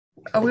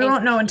Oh, we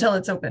won't know until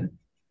it's open.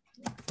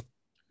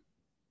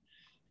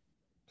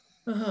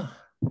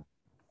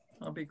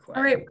 I'll be quiet.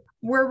 All right,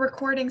 we're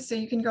recording, so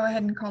you can go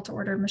ahead and call to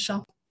order,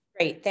 Michelle.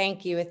 Great,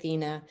 thank you,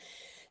 Athena.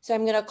 So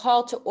I'm going to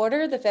call to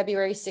order the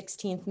February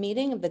 16th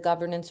meeting of the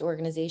Governance,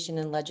 Organization,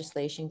 and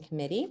Legislation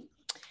Committee.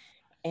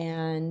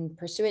 And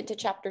pursuant to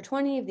Chapter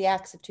 20 of the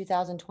Acts of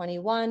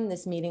 2021,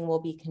 this meeting will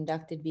be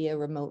conducted via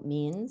remote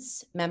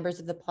means. Members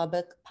of the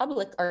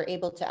public are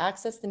able to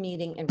access the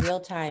meeting in real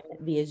time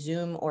via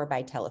Zoom or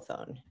by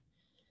telephone.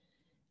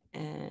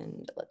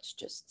 And let's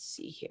just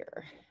see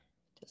here.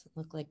 Doesn't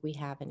look like we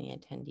have any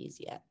attendees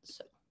yet,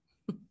 so.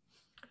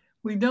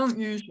 We don't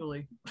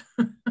usually.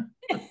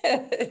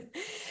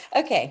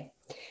 Okay.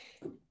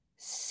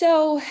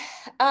 So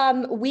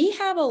we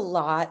have a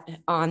lot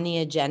on the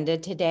agenda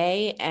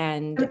today,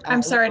 and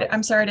I'm sorry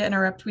to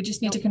interrupt. We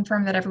just need to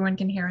confirm that everyone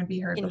can hear and be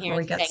heard before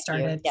we get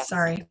started. Yes.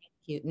 Sorry. Thank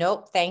you.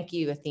 Nope. Thank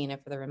you, Athena,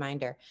 for the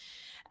reminder.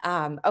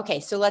 Okay,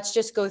 so let's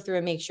just go through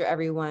and make sure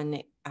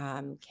everyone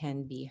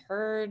can be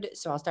heard.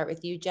 So I'll start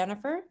with you,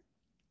 Jennifer.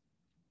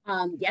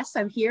 Yes,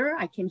 I'm here.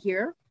 I can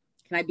hear.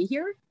 Can I be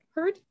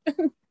heard?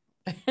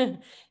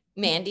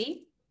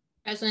 Mandy.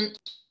 Present.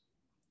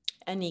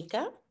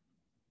 Anika.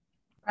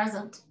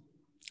 Present.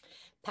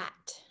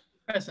 Pat.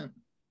 Present.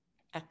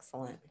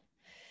 Excellent.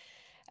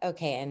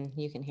 Okay, and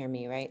you can hear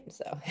me, right?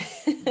 So,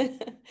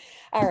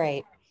 all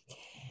right.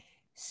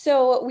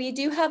 So we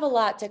do have a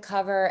lot to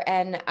cover,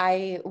 and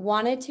I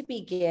wanted to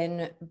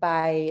begin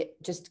by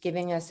just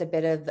giving us a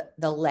bit of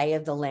the lay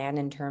of the land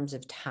in terms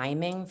of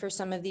timing for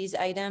some of these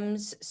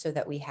items so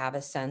that we have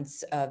a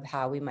sense of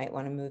how we might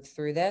want to move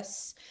through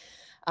this.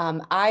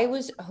 I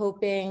was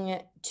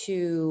hoping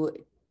to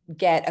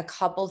get a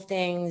couple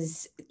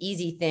things,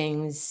 easy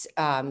things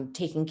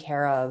taken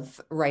care of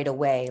right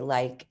away,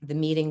 like the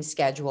meeting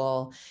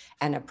schedule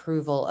and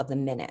approval of the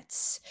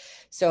minutes.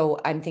 So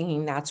I'm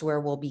thinking that's where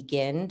we'll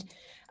begin.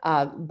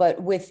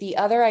 But with the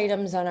other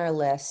items on our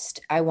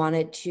list, I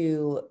wanted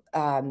to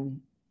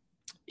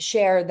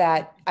share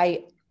that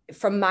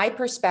from my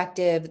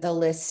perspective, the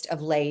list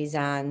of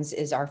liaisons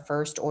is our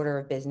first order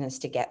of business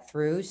to get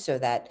through so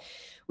that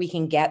we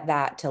can get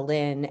that to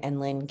Lynn and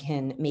Lynn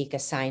can make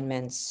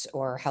assignments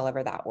or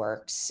however that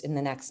works in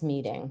the next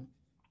meeting.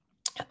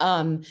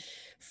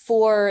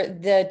 For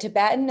the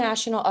Tibetan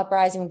National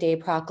Uprising Day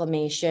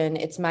proclamation,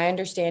 it's my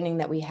understanding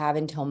that we have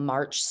until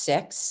March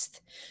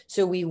 6th.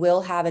 So we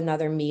will have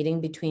another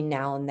meeting between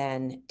now and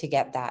then to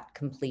get that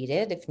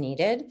completed if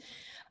needed.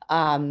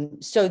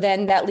 So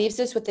then that leaves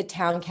us with the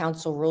town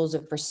council rules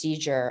of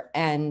procedure.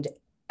 And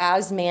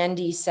as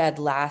Mandy said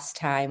last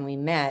time we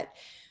met,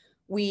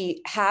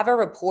 we have a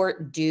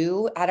report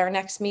due at our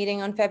next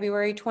meeting on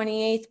February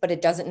 28th, but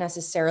it doesn't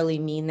necessarily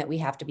mean that we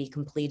have to be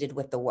completed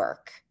with the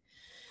work.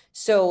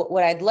 So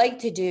what I'd like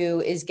to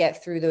do is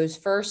get through those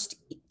first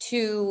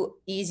two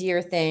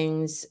easier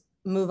things,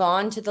 move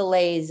on to the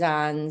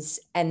liaisons,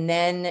 and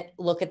then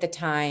look at the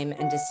time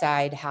and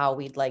decide how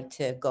we'd like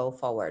to go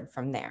forward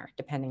from there,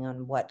 depending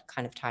on what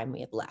kind of time we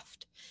have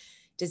left.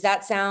 Does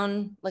that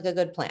sound like a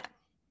good plan?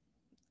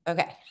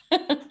 Okay.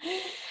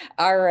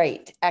 All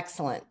right.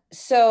 Excellent.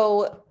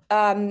 So,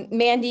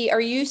 Mandy,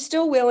 are you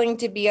still willing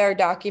to be our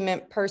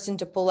document person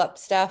to pull up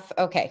stuff?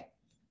 Okay.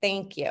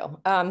 Thank you.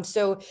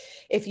 So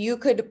if you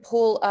could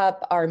pull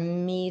up our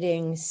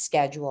meeting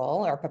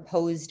schedule, our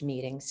proposed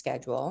meeting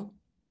schedule.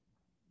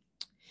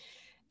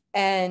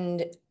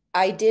 And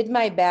I did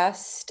my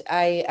best.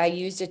 I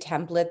used a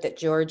template that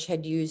George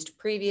had used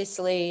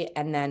previously,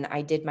 and then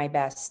I did my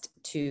best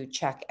to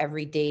check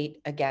every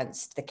date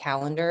against the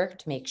calendar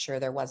to make sure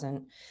there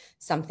wasn't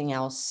something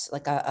else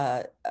like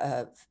a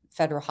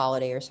federal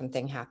holiday or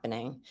something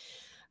happening.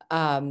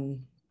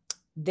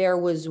 There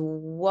was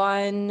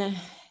one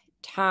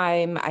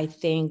time, I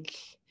think,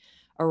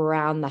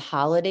 around the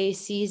holiday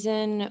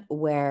season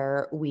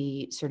where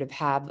we sort of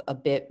have a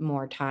bit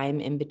more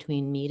time in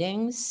between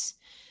meetings.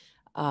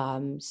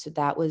 So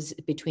that was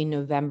between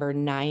November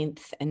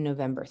 9th and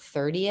November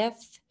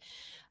 30th.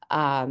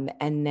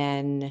 And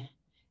then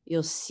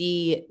you'll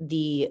see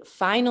the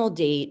final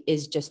date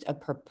is just a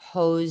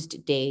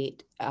proposed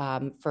date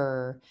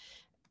for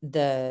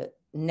the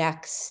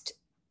next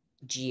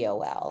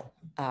GOL,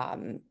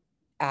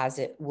 as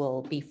it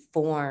will be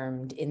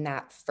formed in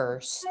that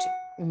first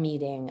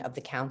meeting of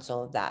the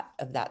council of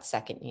that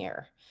second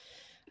year.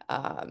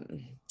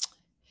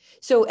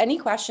 So any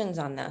questions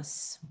on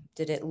this?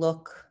 Did it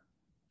look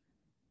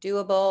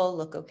doable,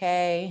 look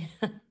okay?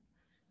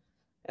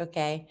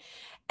 Okay.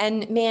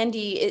 And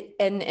Mandy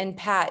and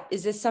Pat,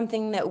 is this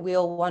something that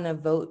we'll want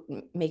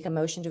to make a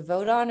motion to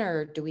vote on,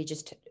 or do we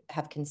just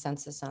have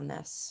consensus on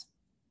this?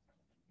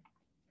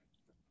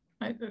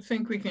 I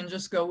think we can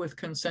just go with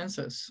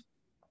consensus.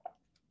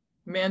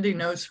 Mandy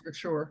knows for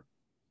sure.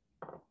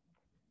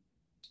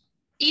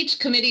 Each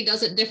committee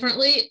does it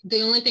differently.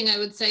 The only thing I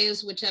would say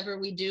is whichever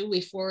we do,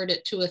 we forward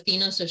it to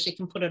Athena so she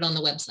can put it on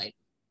the website.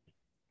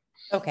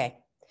 Okay.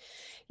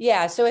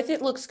 Yeah, so if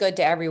it looks good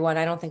to everyone,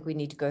 I don't think we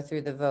need to go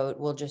through the vote.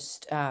 We'll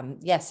just,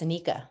 yes,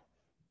 Anika.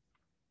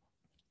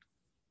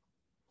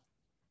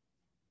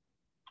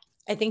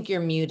 I think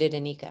you're muted,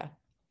 Anika.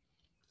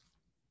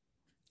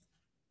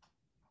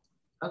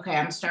 Okay,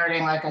 I'm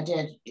starting like I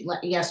did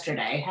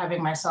yesterday,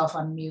 having myself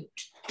on mute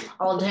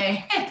all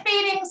day at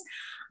meetings.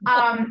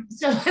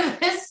 So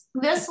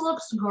this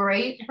looks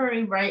great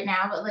right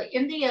now, but like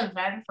in the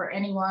event for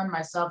anyone,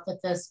 myself,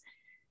 that the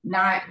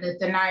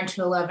 9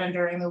 to 11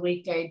 during the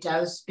weekday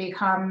does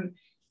become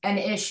an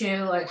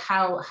issue, like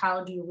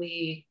how do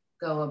we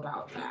go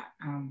about that?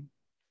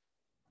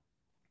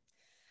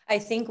 I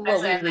think what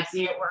we would I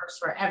see it works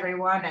for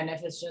everyone, and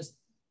if it's just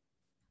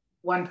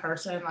one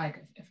person,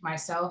 like if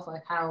myself,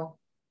 like how.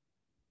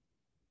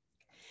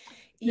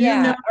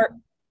 Yeah.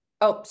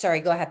 Oh,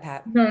 sorry. Go ahead,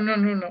 Pat.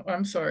 No.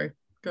 I'm sorry.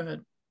 Go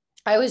ahead.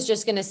 I was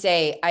just going to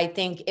say, I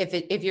think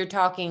if you're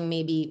talking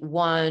maybe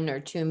 1 or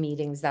 2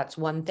 meetings, that's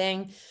one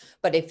thing.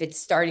 But if it's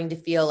starting to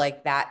feel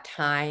like that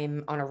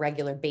time on a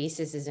regular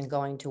basis isn't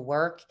going to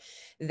work,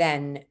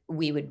 then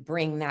we would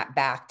bring that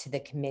back to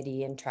the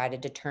committee and try to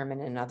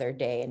determine another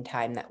day and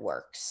time that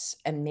works.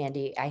 And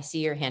Mandy, I see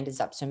your hand is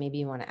up, so maybe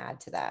you want to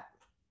add to that.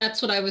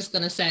 That's what I was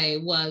going to say,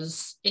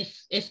 was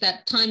if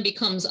that time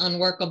becomes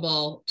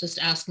unworkable, just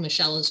ask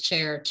Michelle as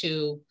chair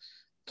to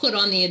put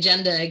on the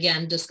agenda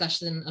again,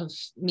 discussion of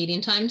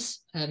meeting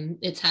times.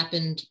 It's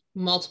happened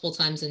multiple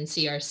times in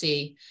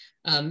CRC,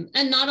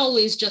 and not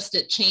always just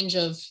at change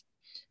of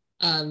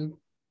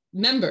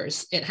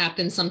members. It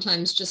happens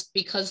sometimes just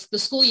because the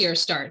school year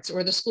starts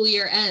or the school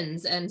year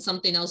ends and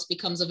something else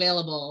becomes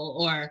available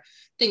or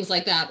things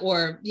like that.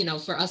 Or, you know,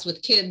 for us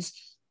with kids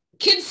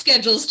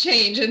schedules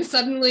change and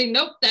suddenly,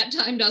 nope, that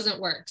time doesn't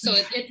work. So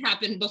it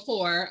happened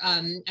before,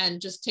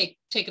 and just take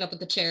it up with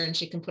the chair and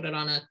she can put it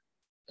on a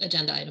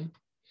agenda item.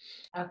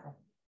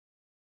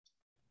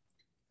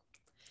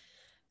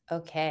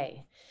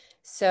 Okay.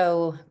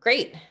 So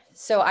great.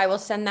 So I will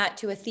send that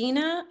to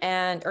Athena,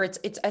 or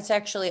it's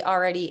actually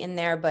already in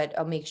there, but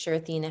I'll make sure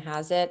Athena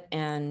has it.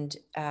 And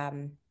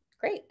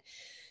great.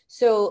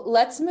 So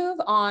let's move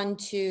on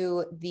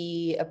to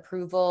the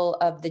approval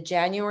of the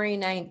January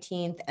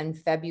 19th and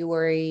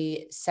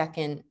February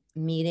 2nd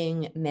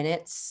meeting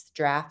minutes,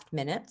 draft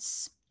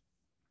minutes.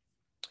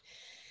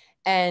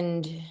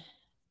 And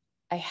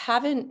I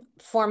haven't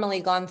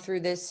formally gone through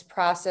this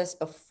process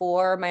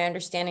before. My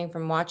understanding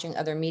from watching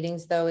other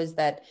meetings, though, is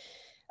that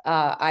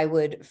I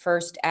would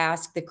first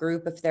ask the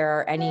group if there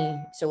are any,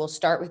 so we'll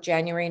start with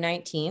January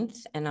 19th,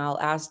 and I'll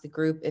ask the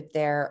group if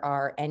there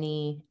are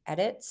any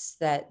edits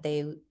that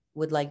they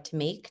would like to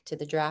make to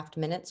the draft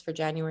minutes for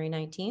January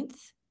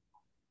 19th.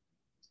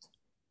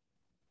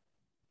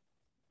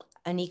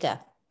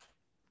 Anika.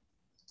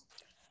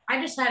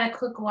 I just had a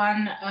quick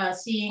one,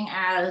 seeing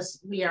as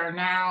we are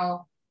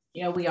now,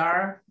 you know, we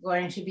are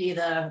going to be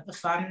the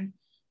fun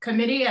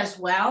committee as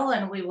well,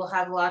 and we will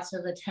have lots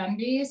of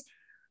attendees.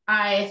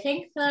 I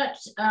think that,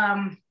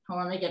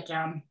 let me get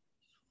down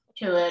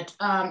to it.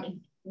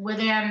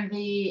 Within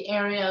the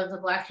area of the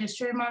Black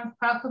History Month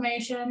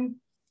proclamation,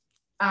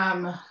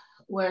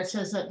 where it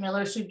says that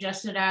Miller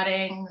suggested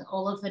adding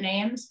all of the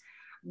names,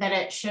 that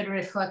it should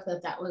reflect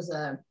that that was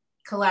a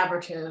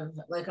collaborative,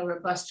 like a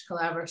robust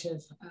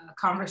collaborative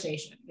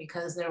conversation,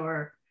 because there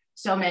were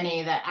so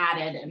many that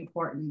added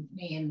important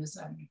names.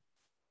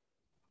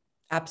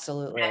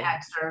 Absolutely. That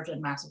had served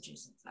in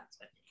Massachusetts. That's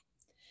it.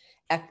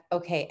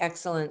 Okay,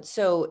 excellent.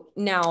 So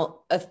now,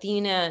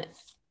 Athena,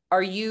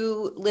 are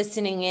you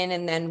listening in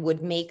and then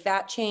would make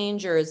that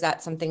change, or is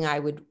that something I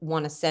would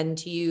want to send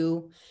to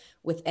you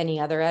with any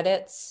other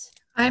edits?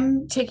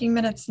 I'm taking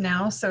minutes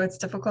now, so it's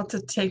difficult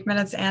to take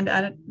minutes and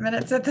edit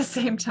minutes at the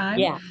same time.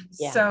 Yeah.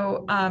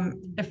 So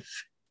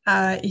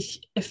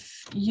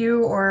if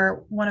you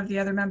or one of the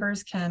other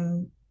members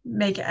can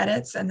make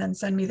edits and then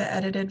send me the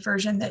edited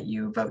version that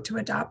you vote to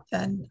adopt,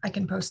 then I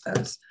can post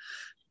those.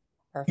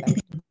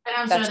 Perfect. And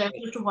I'm sorry, there's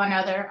just one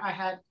other I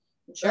had.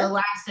 Sure. The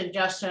last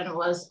suggestion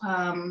was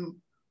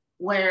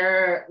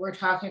where we're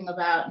talking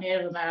about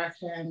Native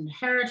American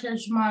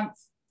Heritage Month.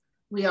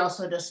 We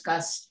also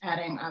discussed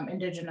adding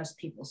Indigenous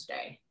Peoples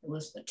Day. It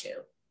was the 2.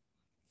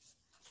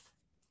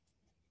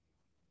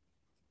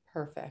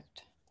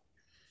 Perfect.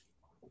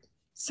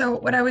 So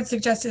what I would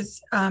suggest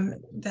is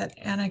that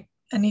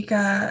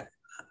Anika,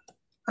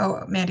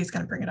 oh, Mandy's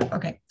going to bring it up.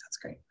 Okay, that's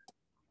great.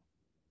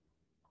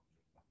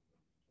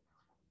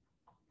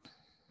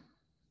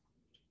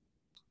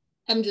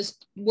 I'm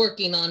just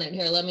working on it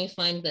here. Let me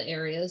find the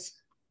areas.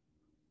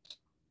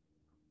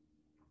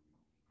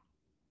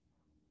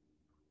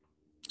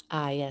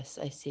 Ah, yes,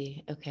 I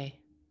see. Okay.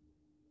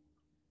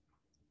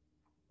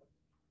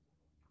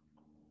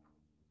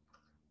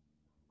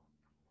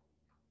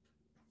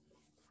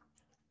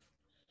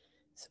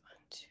 So 1,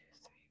 2,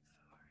 3,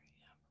 4.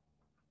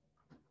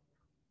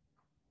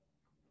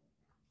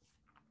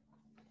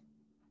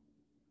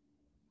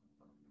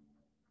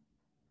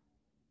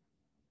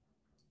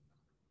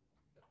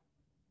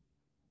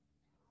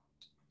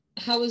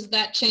 Yeah. How was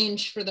that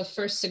change for the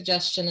first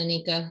suggestion,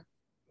 Anika?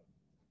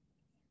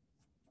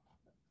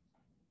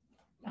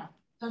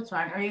 That's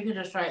fine. Or you could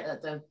just write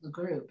that the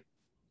group.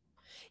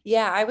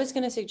 Yeah, I was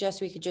going to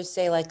suggest we could just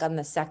say, like, on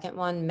the second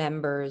one,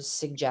 members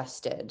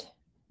suggested.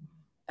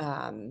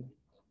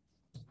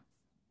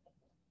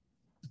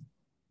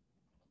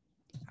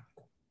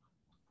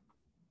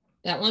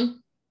 That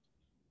one?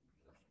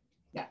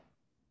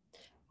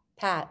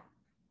 Pat.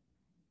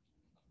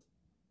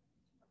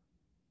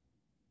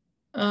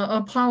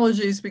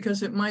 Apologies,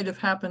 because it might have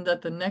happened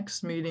at the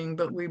next meeting,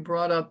 but we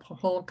brought up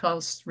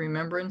Holocaust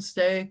Remembrance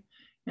Day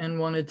and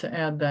wanted to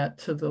add that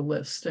to the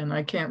list. And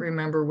I can't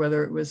remember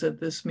whether it was at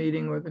this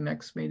meeting or the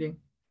next meeting.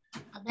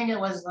 I think it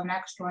was the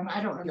next one.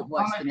 I don't remember. It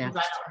was the I don't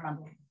next.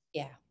 remember.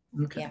 Yeah,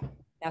 Okay. yeah,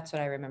 that's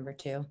what I remember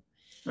too.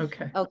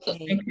 Okay.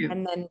 Okay, Thank you.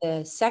 and then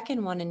the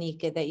second one,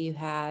 Anika, that you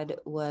had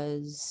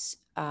was,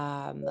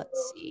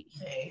 let's see.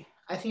 Okay.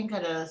 I think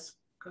it is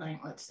going,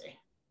 let's see.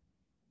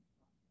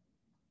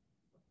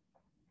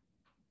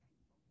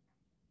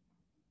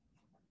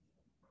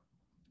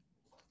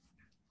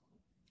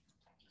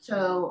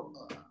 So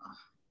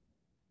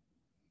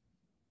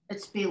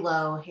it's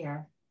below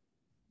here.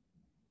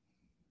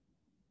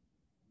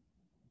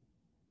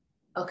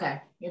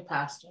 Okay, you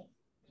passed it.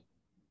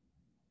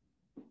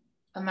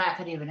 And that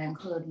could even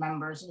include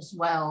members as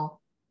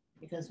well,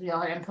 because we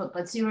all had input,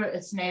 but see where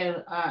it's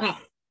Native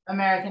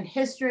American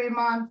History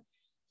Month,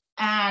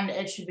 and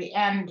it should be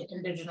End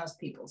Indigenous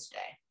Peoples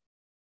Day.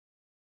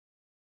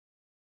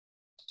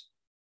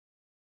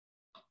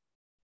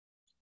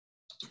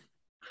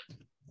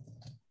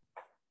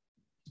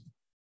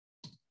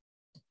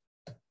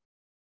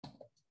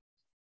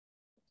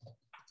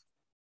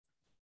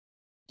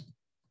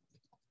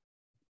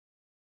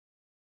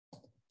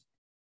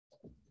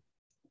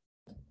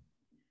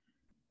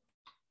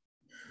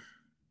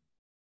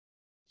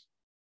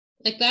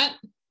 Like that?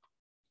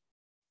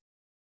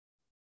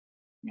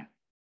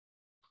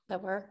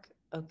 That work?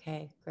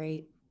 Okay,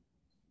 great.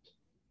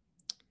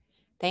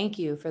 Thank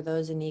you for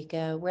those,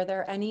 Anika. Were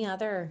there any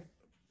other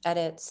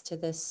edits to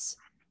this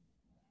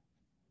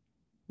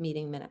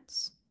meeting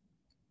minutes?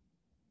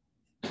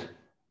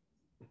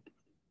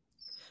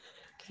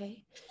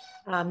 Okay,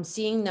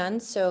 seeing none,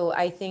 so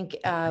I think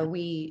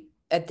we,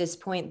 at this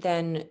point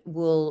then,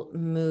 will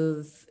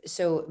move.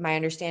 So my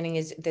understanding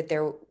is that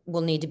there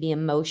will need to be a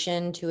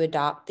motion to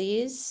adopt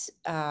these.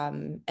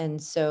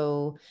 And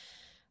so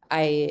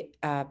I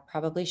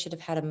probably should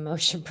have had a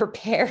motion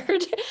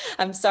prepared.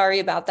 I'm sorry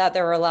about that.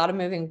 There were a lot of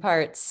moving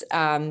parts.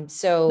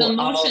 So The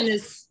motion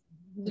is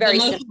very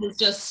the motion simple. is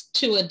just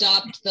to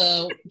adopt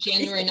the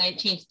January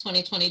 19th,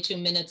 2022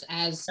 minutes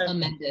as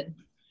amended.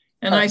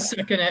 And I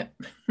second it.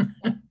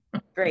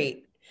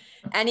 Great.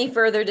 Any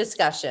further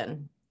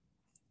discussion?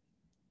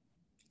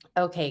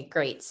 Okay,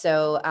 great.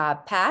 So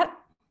Pat,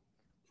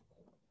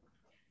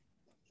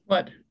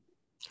 What?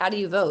 how do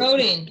you vote?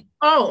 Voting.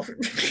 Oh,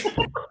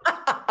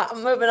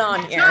 Moving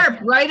on here. sharp,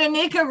 right,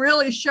 Anika?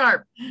 Really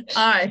sharp.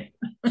 Aye.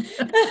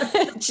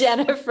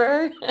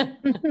 Jennifer,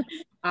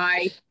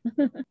 Aye.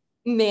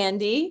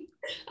 Mandy,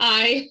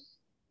 Aye.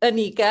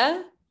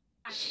 Anika,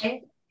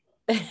 Okay.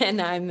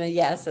 and I'm a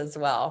yes as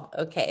well.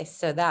 Okay,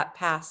 so that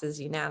passes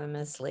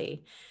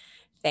unanimously.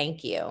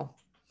 Thank you.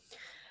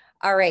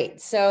 All right,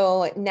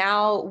 so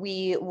now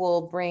we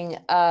will bring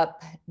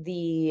up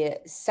the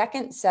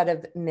second set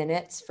of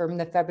minutes from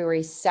the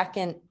February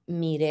 2nd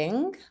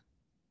meeting.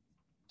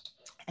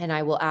 And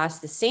I will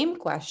ask the same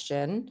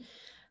question.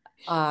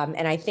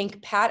 And I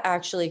think Pat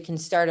actually can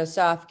start us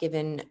off,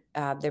 given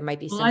there might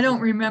be Well, some. I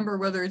don't remember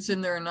whether it's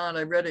in there or not.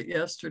 I read it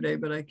yesterday,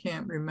 but I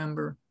can't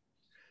remember.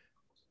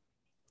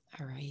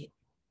 All right.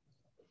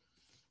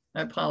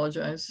 I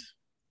apologize.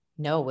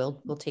 No,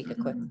 we'll take a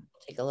quick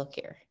take a look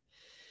here.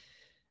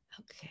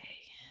 Okay.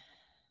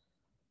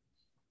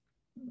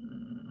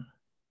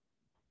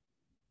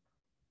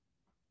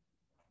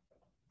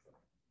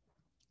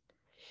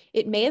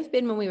 It may have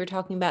been when we were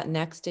talking about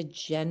next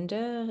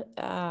agenda.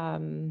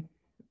 That's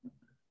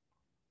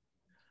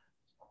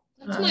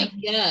my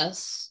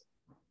guess.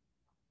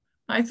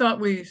 I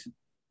thought I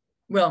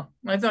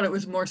thought it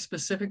was more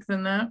specific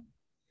than that,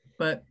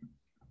 but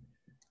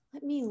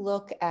Let me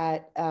look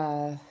at.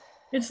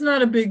 it's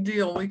not a big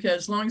deal. We can,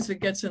 as long as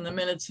it gets in the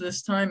minutes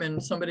this time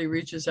and somebody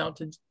reaches out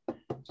to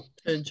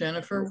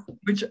Jennifer,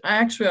 which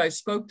actually I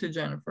spoke to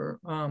Jennifer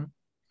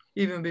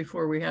even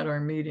before we had our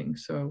meeting.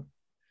 So.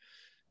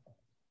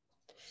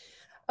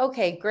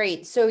 Okay,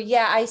 great. So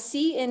yeah, I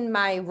see in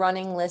my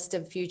running list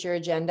of future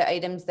agenda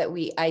items that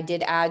I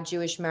did add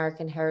Jewish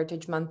American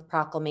Heritage Month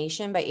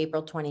proclamation by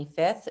April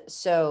 25th.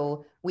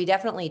 So we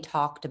definitely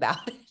talked about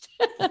it.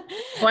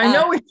 Well, I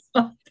know we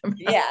talked about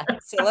yeah,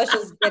 so let's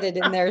just get it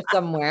in there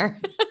somewhere.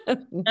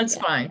 That's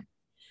Yeah. fine.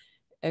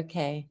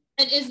 Okay.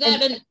 And is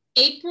that an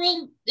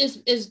April?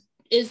 Is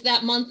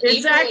that month?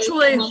 It's April,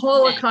 actually month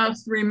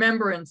Holocaust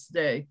Remembrance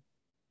Day.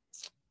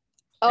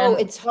 Oh,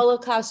 And- it's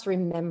Holocaust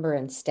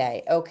Remembrance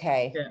Day.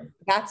 Okay. Yeah.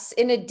 That's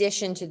in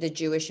addition to the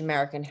Jewish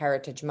American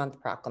Heritage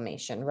Month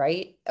proclamation,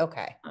 right?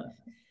 Okay.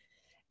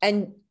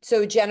 And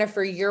so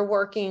Jennifer, you're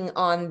working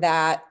on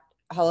that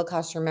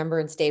Holocaust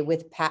Remembrance Day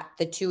with Pat.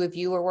 The two of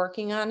you are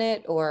working on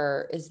it,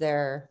 or is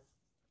there?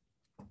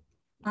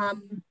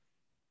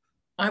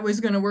 I was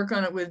going to work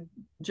on it with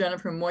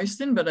Jennifer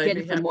Moisten, but I'd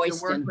be Jennifer happy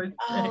to work Moisten. with.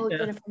 Oh, yeah.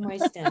 Jennifer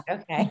Moisten.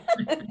 Okay.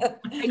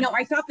 I know,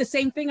 I thought the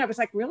same thing. I was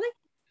like, really?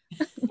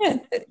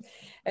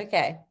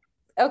 Okay.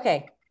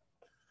 Okay.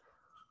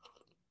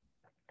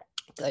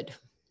 Good.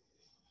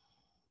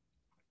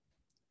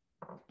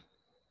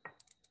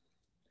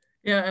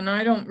 Yeah, and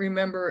I don't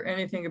remember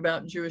anything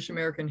about Jewish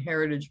American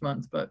Heritage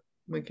Month, but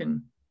we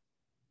can.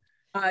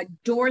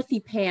 Dorothy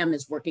Pam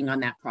is working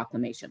on that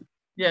proclamation.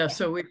 Yeah,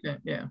 so we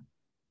can, yeah.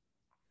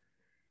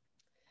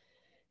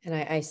 And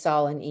I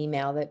saw an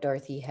email that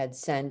Dorothy had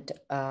sent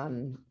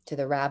to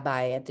the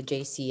rabbi at the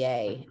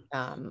JCA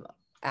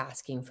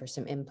asking for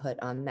some input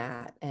on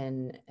that.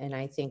 And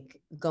I think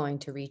going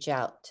to reach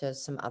out to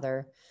some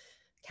other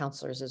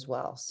counselors as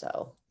well.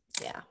 So,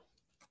 yeah.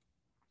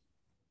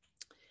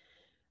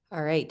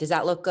 All right. Does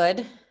that look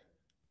good?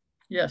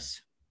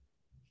 Yes.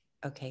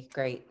 Okay,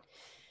 great.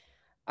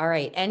 All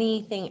right.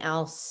 Anything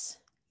else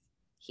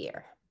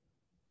here?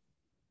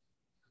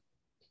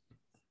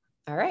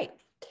 All right.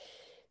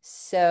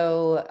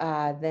 So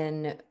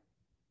then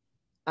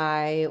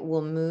I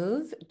will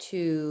move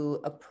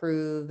to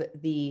approve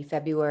the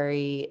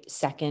February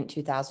 2nd,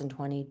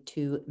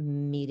 2022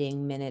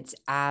 meeting minutes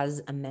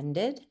as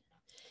amended.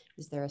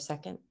 Is there a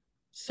second?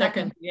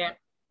 Second, yeah.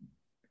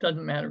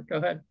 Doesn't matter. Go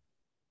ahead.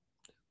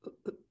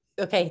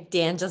 Okay,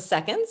 Dan just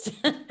seconds.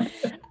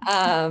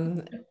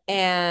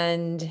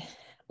 And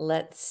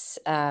let's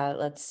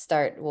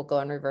start. We'll go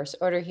in reverse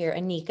order here.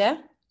 Anika,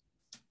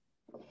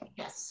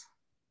 Yes.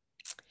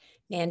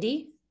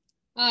 Mandy,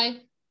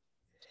 Aye.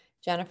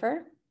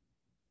 Jennifer,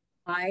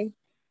 Aye.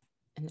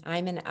 and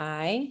I'm an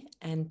I,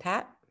 and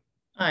Pat.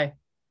 Aye.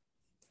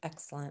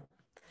 Excellent.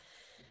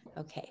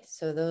 Okay,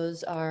 so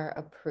those are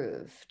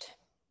approved.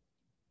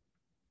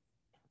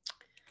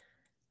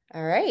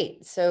 All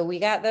right, so we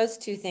got those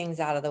two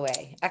things out of the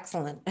way.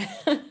 Excellent.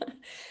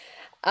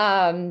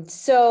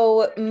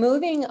 So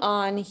moving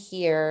on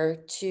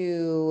here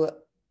to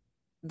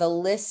the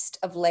list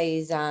of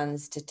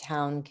liaisons to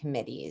town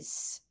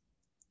committees.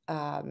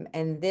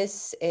 And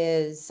this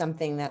is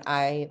something that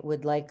I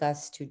would like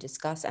us to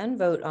discuss and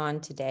vote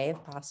on today,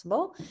 if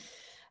possible.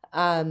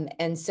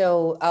 And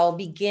so I'll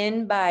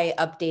begin by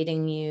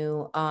updating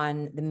you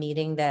on the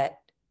meeting that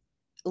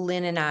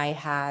Lynn and I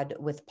had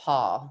with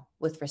Paul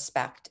with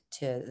respect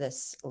to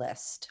this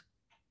list.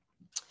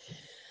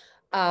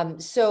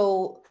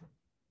 So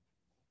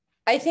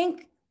I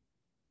think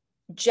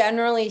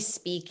generally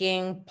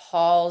speaking,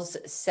 Paul's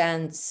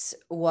sense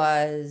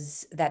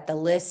was that the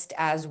list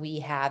as we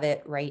have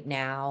it right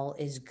now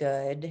is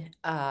good,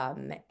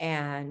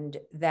 and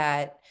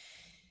that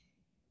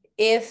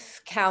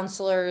if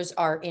counselors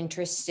are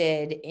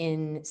interested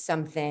in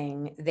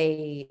something,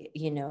 they,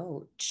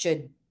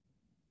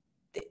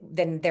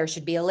 then there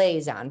should be a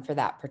liaison for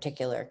that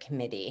particular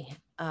committee.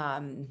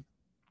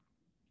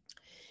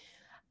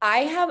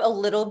 I have a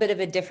little bit of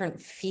a different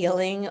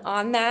feeling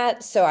on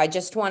that. So I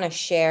just want to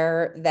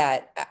share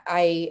that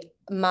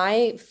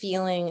my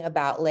feeling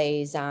about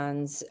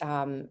liaisons,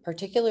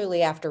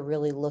 particularly after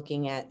really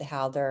looking at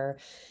how they're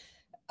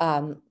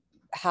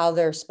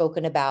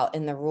spoken about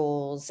in the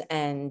rules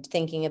and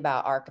thinking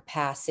about our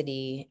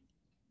capacity,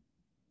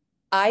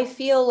 I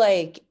feel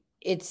like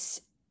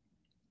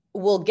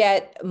we'll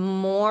get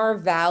more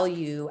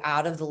value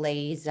out of the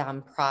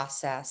liaison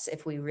process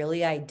if we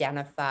really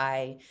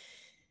identify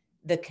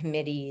the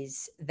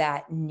committees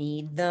that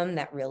need them,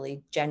 that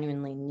really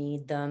genuinely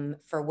need them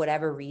for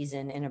whatever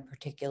reason in a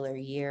particular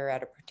year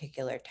at a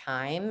particular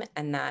time,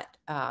 and that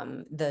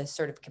the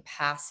sort of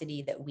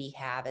capacity that we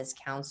have as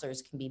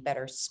counselors can be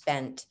better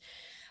spent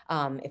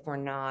if we're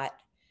not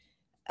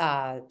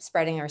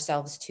spreading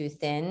ourselves too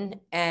thin.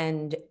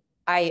 And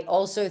I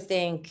also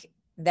think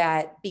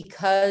that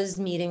because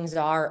meetings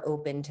are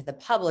open to the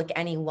public,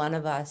 any one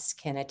of us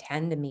can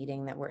attend a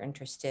meeting that we're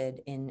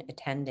interested in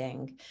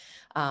attending,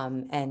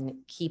 and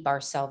keep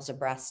ourselves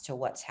abreast to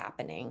what's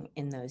happening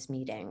in those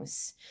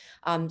meetings.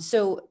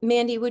 So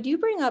Mandy, would you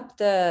bring up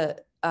the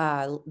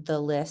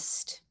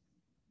list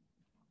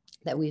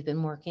that we've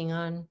been working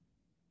on?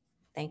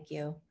 Thank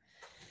you.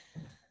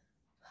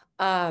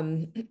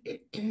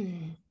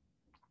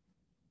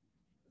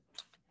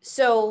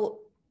 So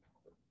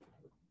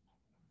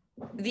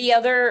the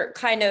other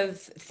kind of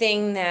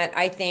thing that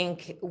I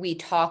think we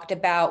talked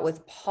about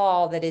with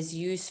Paul that is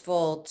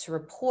useful to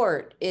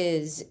report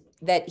is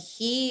that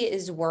he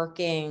is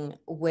working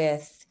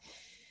with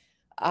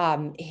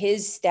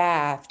his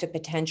staff to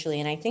potentially,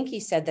 and I think he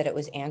said that it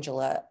was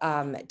Angela,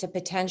 to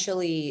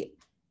potentially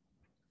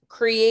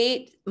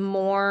create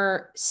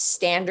more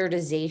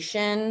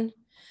standardization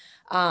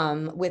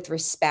with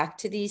respect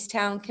to these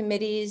town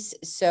committees,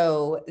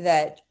 so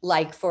that,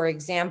 like, for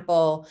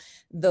example,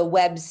 the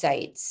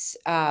websites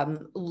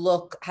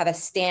have a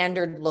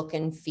standard look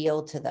and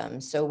feel to them.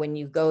 So when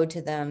you go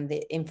to them,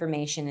 the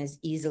information is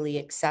easily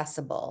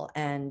accessible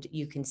and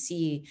you can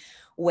see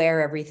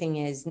where everything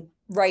is.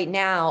 Right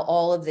now,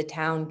 all of the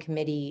town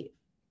committee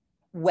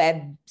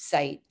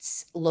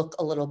websites look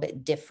a little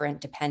bit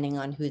different depending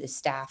on who the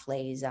staff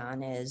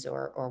liaison is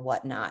or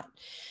whatnot.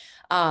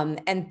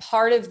 And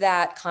part of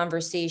that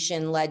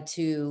conversation led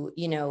to,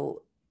 you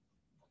know,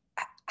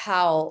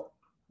 how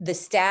the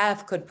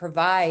staff could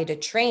provide a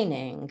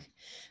training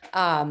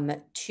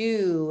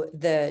to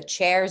the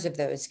chairs of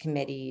those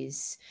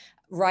committees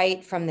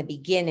right from the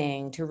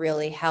beginning to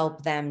really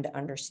help them to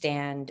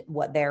understand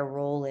what their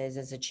role is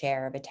as a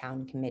chair of a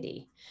town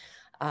committee.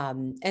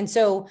 And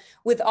so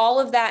with all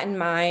of that in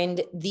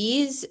mind,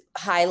 these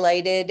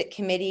highlighted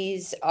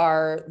committees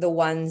are the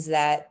ones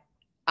that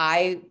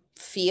I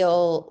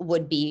feel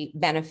would be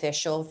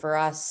beneficial for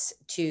us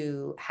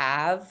to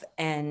have.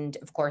 And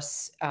of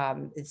course,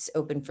 it's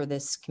open for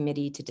this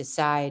committee to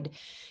decide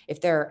if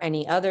there are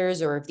any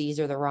others or if these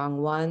are the wrong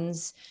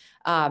ones.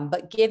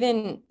 But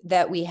given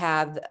that we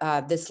have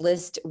this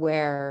list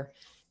where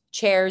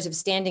chairs of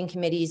standing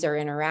committees are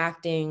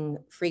interacting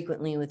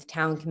frequently with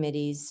town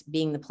committees,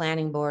 being the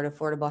Planning Board,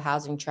 Affordable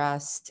Housing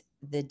Trust,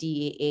 the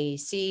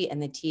DAC, and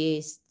the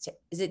TA.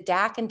 Is it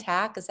DAC and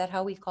TAC? Is that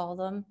how we call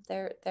them?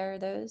 There are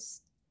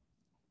those.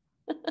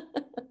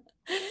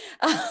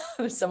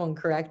 Someone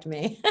correct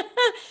me.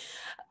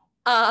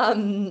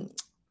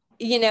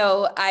 You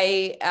know,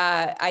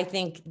 I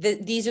think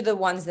these are the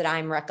ones that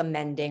I'm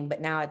recommending,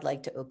 but now I'd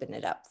like to open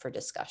it up for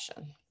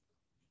discussion.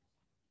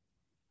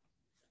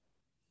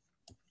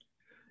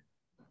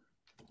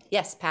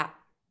 Yes, Pat.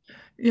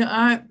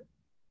 Yeah,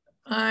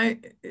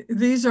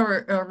 these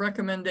are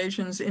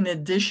recommendations in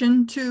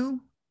addition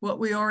to what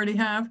we already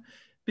have,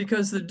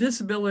 because the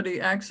Disability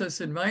Access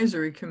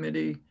Advisory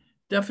Committee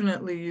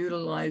definitely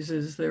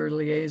utilizes their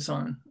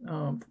liaison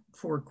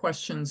for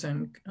questions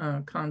and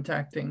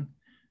contacting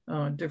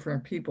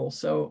different people.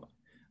 So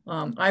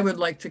I would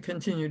like to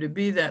continue to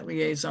be that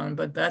liaison,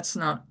 but that's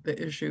not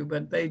the issue,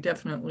 but they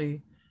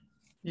definitely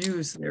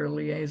use their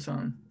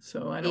liaison.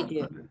 So I don't. They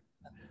do.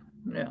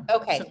 Yeah.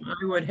 Okay. So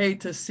I would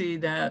hate to see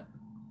that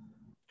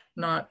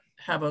not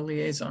have a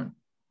liaison.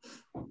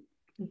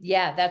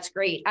 Yeah, that's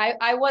great.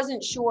 I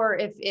wasn't sure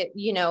if it,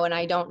 you know, and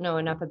I don't know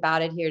enough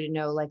about it here to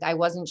know, like, I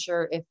wasn't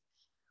sure if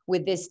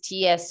with this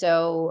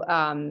TSO,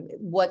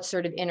 what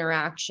sort of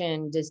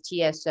interaction does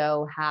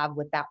TSO have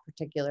with that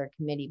particular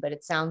committee? But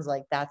it sounds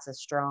like that's a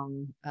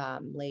strong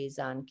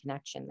liaison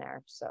connection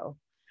there. So.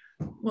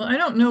 Well, I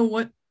don't know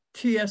what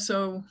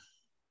TSO,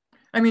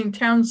 I mean,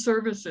 town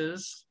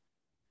services.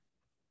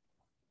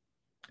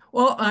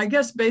 Well, I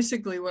guess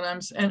basically what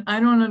I'm saying, and I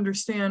don't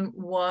understand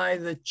why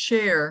the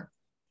chair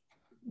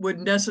would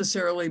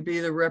necessarily be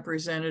the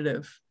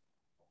representative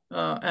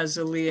as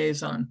a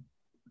liaison.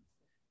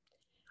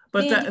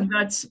 But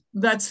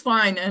that's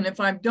fine. And if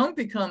I don't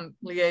become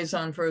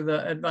liaison for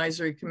the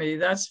advisory committee,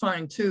 that's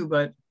fine too.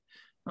 But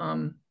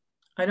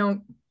I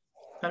don't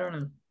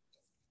know.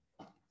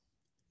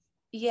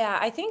 Yeah,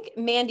 I think,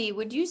 Mandy,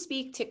 would you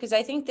speak to, because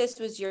I think this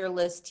was your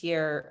list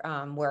here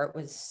where it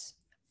was,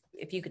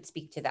 if you could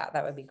speak to that,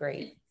 that would be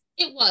great.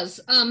 It was.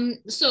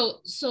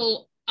 So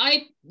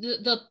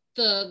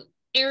the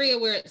area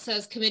where it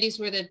says committees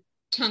where the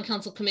town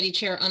council committee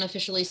chair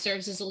unofficially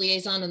serves as a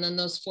liaison, and then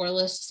those 4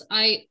 lists,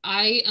 I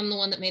am the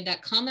one that made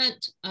that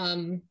comment.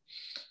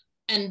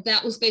 And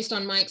that was based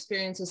on my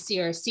experience as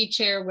CRC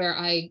chair, where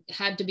I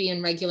had to be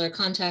in regular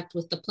contact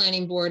with the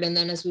planning board. And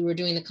then as we were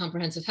doing the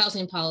comprehensive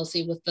housing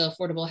policy with the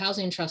Affordable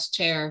Housing Trust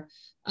chair,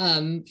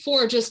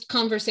 for just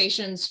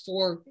conversations,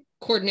 for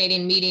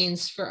coordinating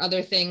meetings, for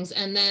other things.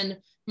 And then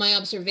my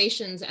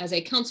observations as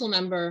a council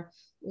member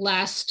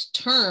last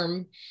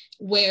term,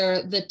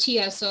 where the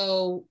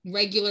TSO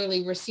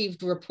regularly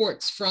received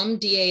reports from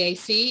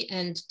DAAC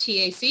and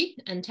TAC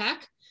and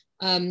TAC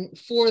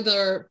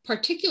for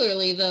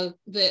particularly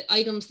the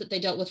items that they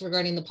dealt with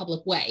regarding the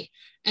public way.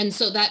 And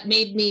so that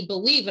made me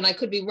believe, and I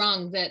could be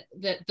wrong, that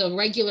the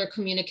regular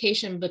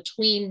communication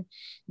between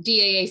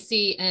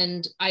DAAC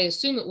and I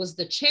assume it was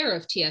the chair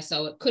of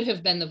TSO, it could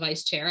have been the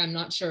vice chair, I'm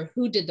not sure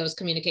who did those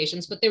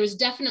communications, but there was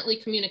definitely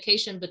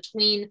communication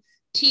between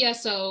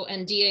TSO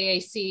and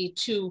DAAC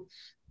to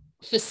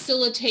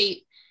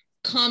facilitate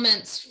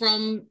comments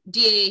from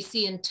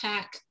DAAC and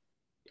TAC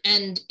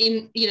and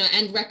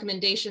and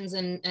recommendations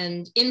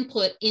and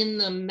input in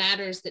the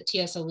matters that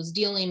TSO was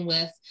dealing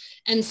with.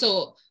 And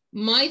so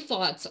my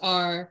thoughts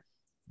are,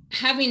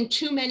 having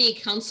too many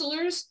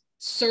counselors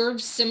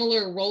serve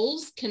similar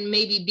roles can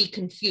maybe be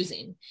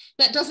confusing.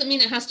 That doesn't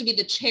mean it has to be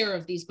the chair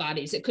of these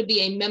bodies. It could be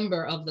a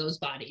member of those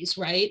bodies,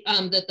 right?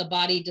 That the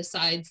body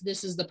decides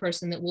this is the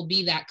person that will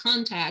be that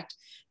contact.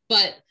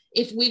 But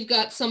if we've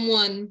got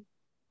someone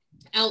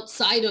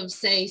outside of,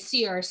 say,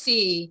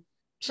 CRC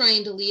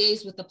trying to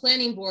liaise with the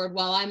planning board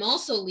while I'm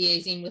also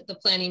liaising with the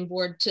planning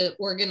board to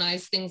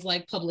organize things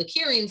like public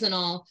hearings and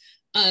all,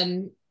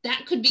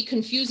 that could be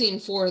confusing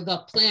for the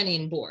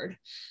planning board.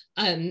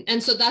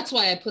 And so that's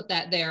why I put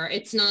that there.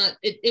 It's not,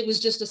 it was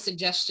just a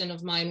suggestion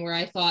of mine where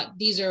I thought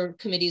these are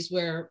committees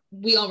where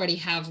we already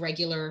have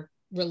regular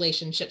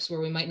relationships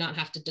where we might not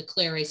have to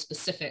declare a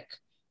specific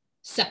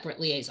separate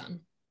liaison.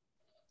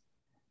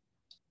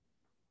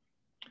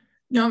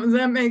 No,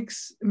 that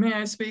makes, may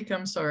I speak?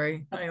 I'm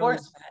sorry. Of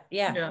course,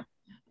 yeah.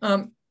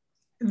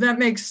 That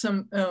makes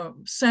some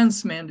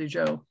sense, Mandy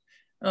Jo.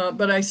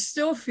 But I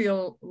still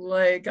feel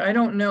like I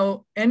don't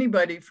know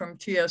anybody from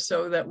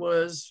TSO that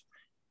was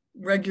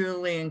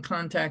regularly in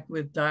contact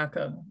with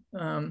DACA.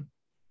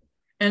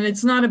 And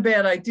it's not a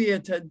bad idea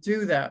to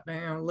do that,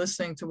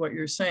 listening to what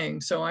you're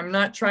saying. So I'm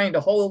not trying to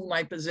hold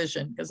my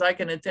position because I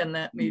can attend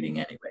that meeting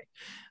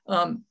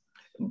anyway.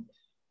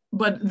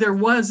 But there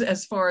was,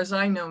 as far as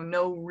I know,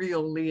 no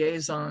real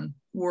liaison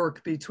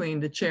work between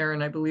the chair,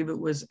 and I believe it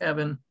was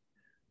Evan,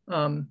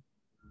 and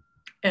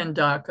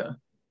DACA.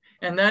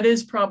 And that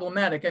is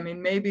problematic. I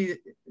mean, maybe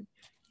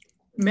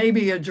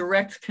a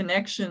direct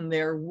connection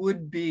there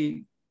would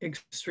be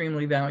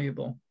extremely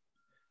valuable.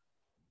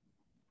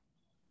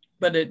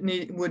 But it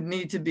would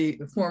need to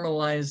be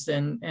formalized,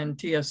 and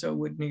TSO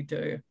would need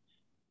to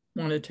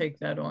want to take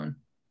that on.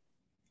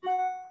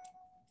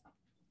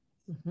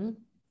 Mm-hmm.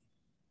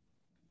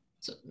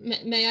 So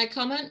may I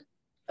comment?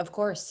 Of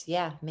course,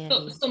 yeah,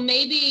 Mandy. So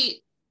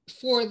maybe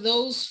for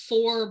those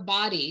 4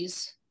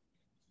 bodies,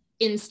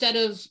 instead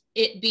of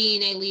it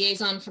being a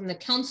liaison from the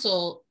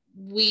council,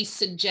 we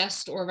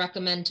suggest or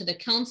recommend to the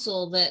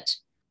council that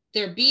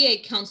there be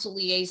a council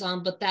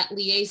liaison, but that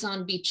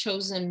liaison be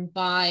chosen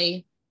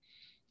by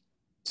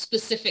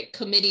specific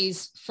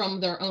committees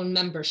from their own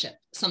membership,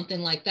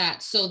 something like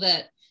that, so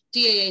that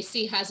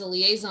DAAC has a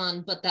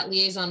liaison, but that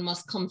liaison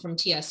must come from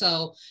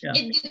TSO. Yeah.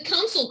 The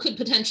council could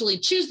potentially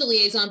choose the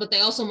liaison, but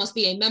they also must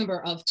be a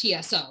member of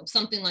TSO,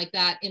 something like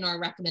that in our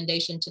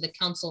recommendation to the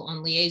council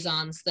on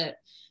liaisons. That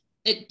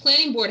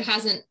planning board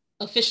hasn't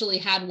officially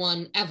had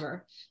one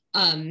ever,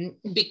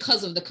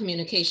 because of the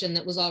communication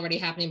that was already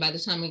happening by the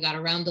time we got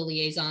around the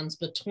liaisons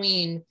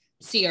between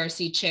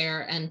CRC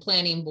chair and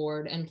planning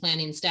board and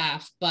planning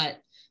staff.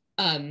 But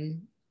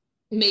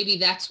maybe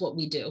that's what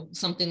we do,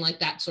 something like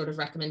that sort of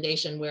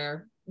recommendation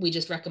where we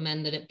just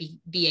recommend that it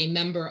be a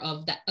member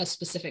of a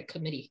specific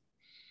committee.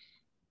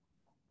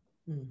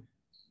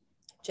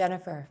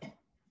 Jennifer.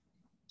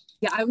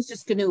 Yeah, I was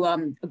just going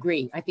to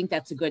agree. I think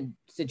that's a good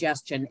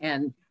suggestion,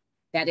 and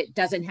that it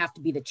doesn't have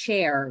to be the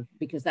chair,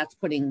 because that's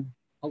putting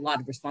a lot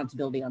of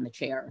responsibility on the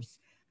chairs.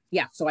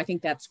 Yeah, so I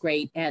think that's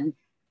great. And,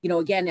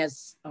 again,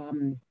 as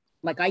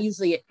like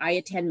I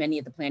attend many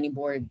of the planning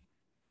board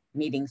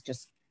meetings,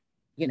 just,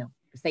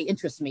 because they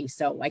interest me.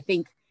 So I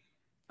think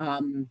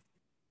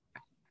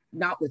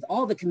not with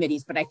all the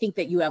committees, but I think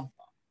that you have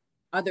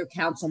other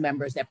council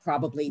members that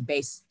probably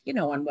based,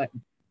 on what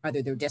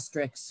either their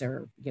districts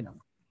or,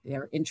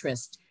 their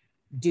interest,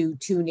 do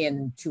tune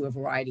in to a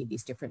variety of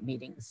these different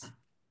meetings.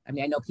 I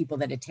mean, I know people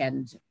that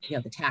attend,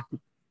 the TAC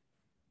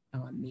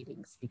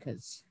meetings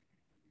because,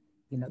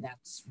 that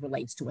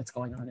relates to what's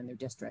going on in their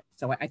district.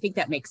 So I think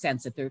that makes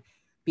sense that there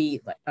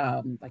be,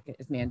 like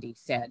as Mandy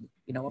said,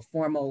 a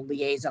formal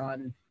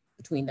liaison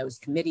between those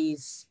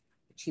committees.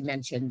 She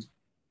mentioned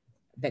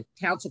the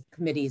council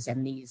committees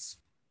and these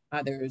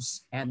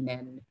others. And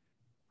then,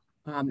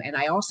 and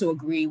I also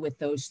agree with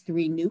those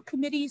 3 new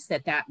committees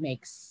that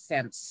makes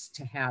sense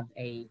to have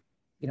a,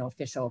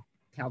 official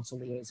council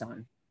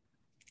liaison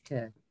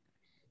to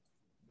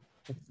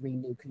the 3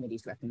 new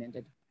committees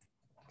recommended.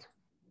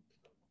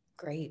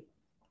 Great.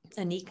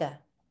 Anika.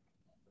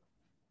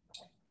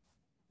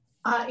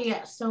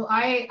 Yeah, so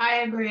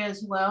I agree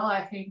as well.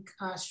 I think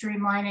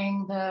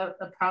streamlining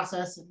the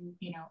process, and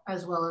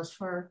as well as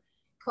for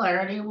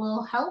clarity,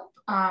 will help.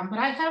 But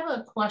I have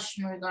a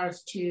question in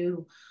regards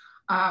to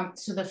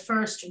so the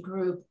first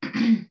group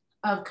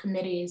of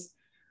committees,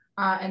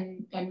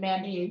 and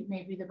Mandy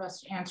may be the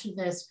best to answer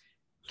this.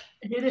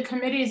 Do the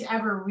committees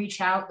ever reach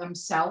out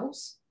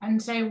themselves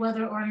and say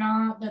whether or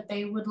not that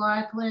they would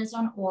like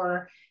liaison,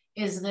 or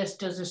does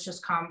this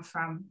just come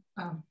from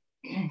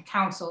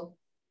council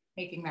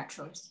making that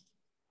choice,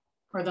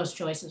 or those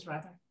choices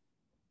rather?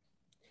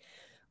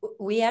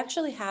 We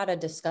actually had a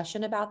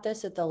discussion about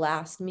this at the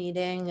last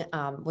meeting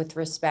with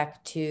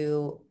respect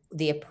to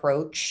the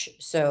approach.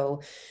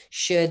 So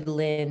should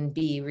Lynn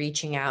be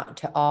reaching out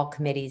to all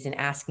committees and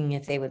asking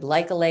if they would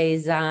like a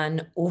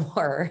liaison,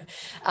 or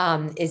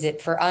is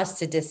it for us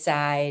to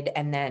decide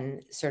and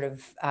then sort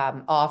of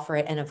offer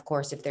it? And of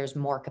course, if there's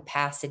more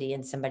capacity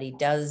and somebody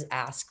does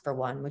ask for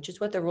one, which is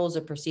what the rules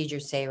of procedure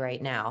say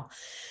right now.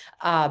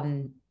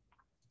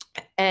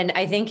 And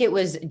I think it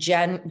was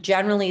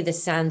generally the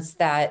sense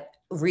that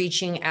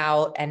reaching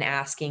out and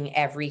asking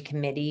every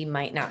committee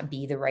might not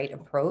be the right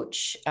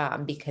approach,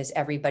 because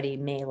everybody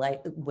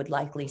would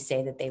likely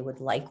say that they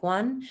would like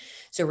one.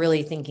 So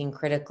really thinking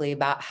critically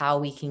about how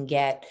we can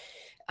get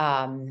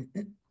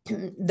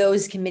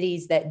those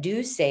committees that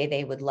do say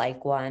they would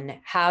like one,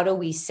 how do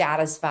we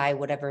satisfy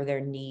whatever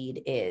their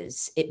need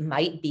is? It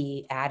might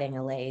be adding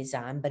a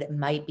liaison, but it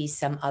might be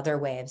some other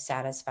way of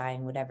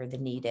satisfying whatever the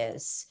need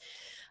is.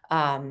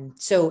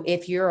 So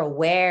if you're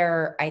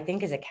aware, I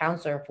think as a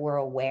counselor, if we're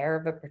aware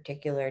of a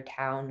particular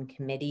town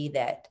committee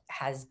that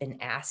has been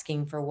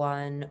asking for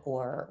one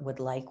or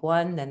would like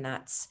one, then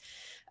that's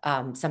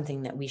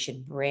something that we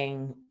should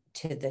bring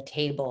to the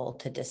table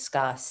to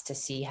discuss, to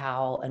see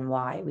how and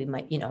why we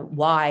might,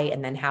 why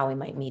and then how we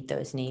might meet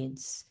those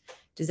needs.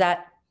 Does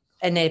that,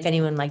 and if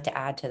anyone would like to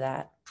add to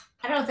that?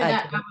 I don't think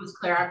that was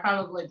clear. I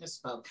probably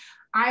misspoke.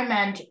 I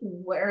meant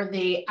where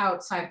the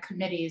outside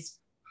committees,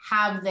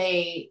 have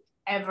they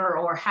ever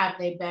or have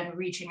they been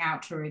reaching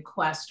out to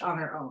request on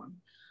their own?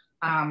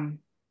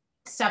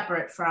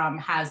 Separate from,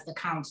 has the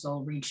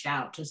council reached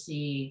out to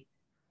see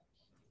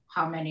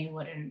how many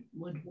would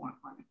want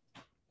one?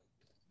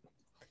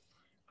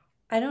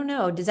 I don't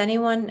know. Does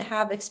anyone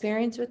have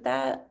experience with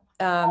that?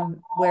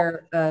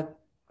 Where a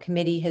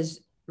committee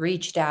has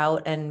reached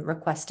out and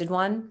requested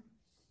one?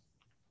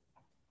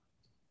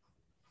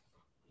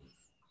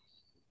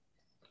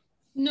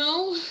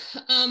 No,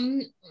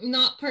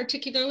 not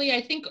particularly.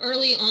 I think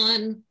early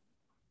on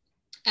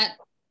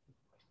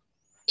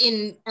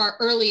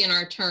early in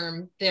our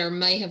term, there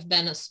may have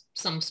been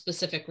some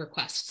specific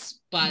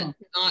requests, but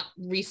not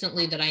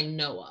recently that I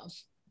know of.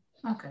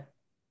 Okay.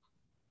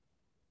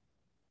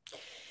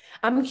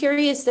 I'm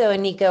curious though,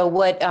 Anika,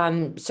 what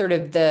sort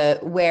of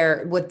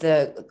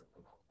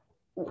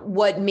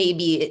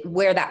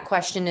where that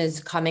question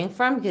is coming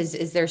from? Because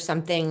is there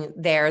something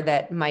there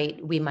that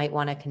we might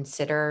want to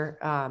consider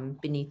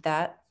beneath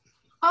that?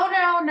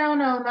 Oh, no,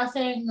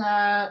 nothing,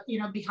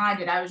 behind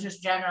it. I was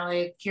just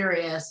generally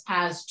curious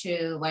as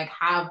to like,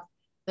 have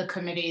the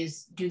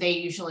committees, do they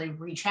usually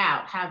reach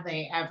out? Have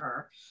they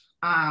ever?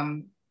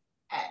 And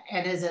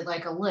is it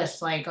like a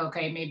list, like,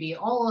 okay, maybe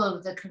all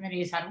of the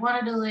committees had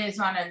wanted a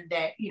liaison and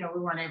that, we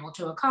weren't able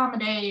to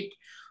accommodate,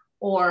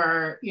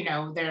 or,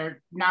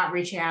 they're not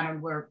reaching out,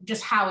 and we're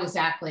just how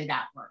exactly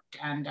that worked.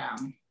 And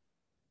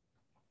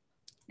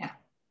yeah.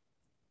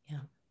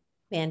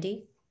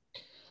 Mandy?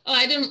 Oh,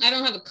 I don't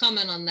have a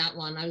comment on that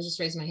one. I was just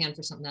raising my hand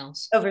for something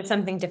else. Over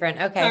something different.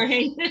 Okay.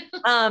 Sorry.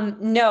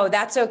 No,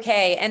 that's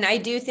okay. And I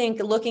do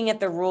think looking at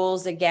the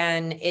rules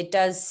again, it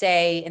does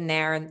say in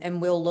there,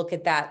 and we'll look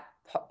at that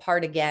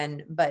part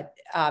again, but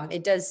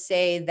it does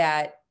say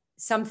that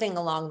something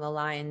along the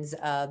lines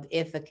of,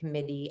 if a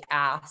committee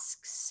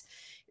asks,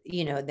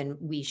 then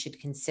we should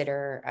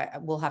consider,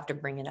 we'll have to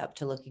bring it up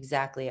to look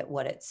exactly at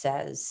what it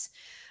says.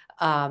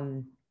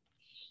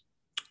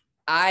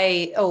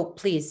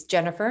 Please,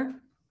 Jennifer.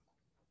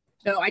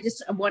 No, I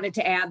just wanted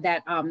to add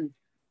that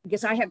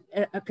because I have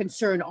a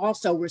concern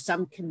also, where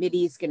some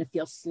committees going to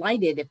feel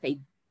slighted if they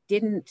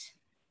didn't,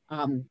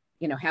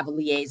 have a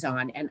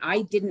liaison. And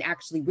I didn't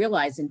actually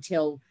realize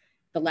until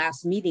the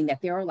last meeting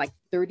that there are like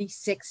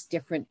 36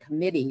 different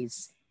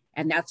committees.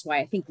 And that's why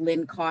I think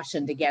Lynn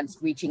cautioned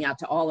against reaching out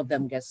to all of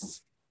them,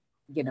 because,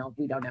 we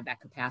don't have that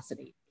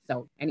capacity.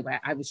 So anyway,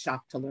 I was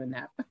shocked to learn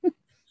that.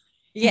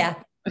 Yeah.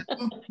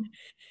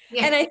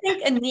 Yeah. And I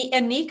think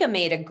Anika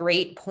made a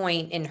great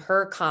point in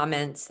her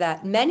comments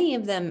that many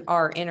of them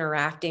are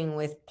interacting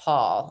with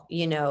Paul,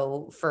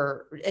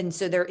 and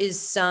so there is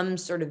some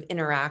sort of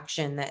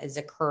interaction that is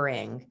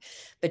occurring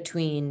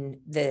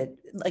between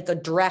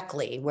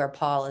directly where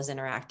Paul is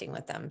interacting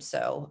with them.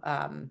 So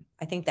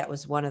I think that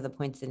was one of the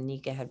points that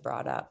Anika had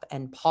brought up,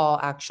 and Paul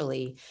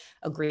actually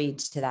agreed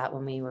to that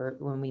when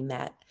we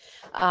met.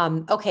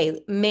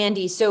 Okay,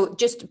 Mandy, so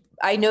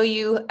I know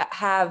you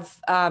have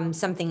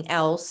something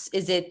else.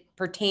 Is it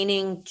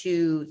pertaining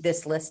to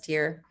this list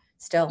here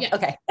still? Yeah.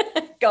 Okay,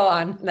 go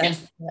on then.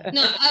 Yes.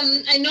 No,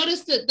 I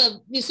noticed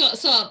that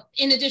so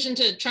in addition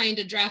to trying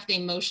to draft a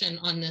motion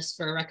on this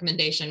for a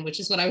recommendation, which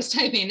is what I was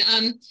typing,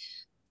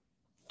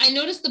 I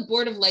noticed the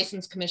Board of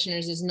License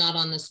Commissioners is not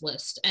on this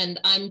list, and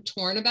I'm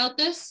torn about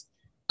this.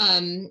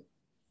 And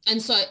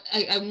so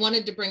I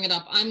wanted to bring it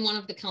up. I'm one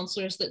of the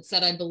counselors that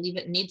said I believe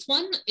it needs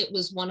one. It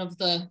was one of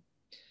the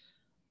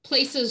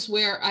places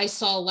where I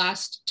saw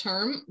last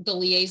term the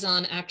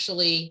liaison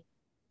actually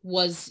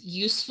was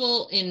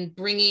useful in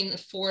bringing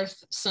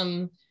forth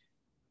some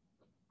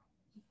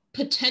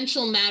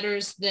potential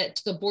matters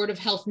that the Board of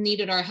Health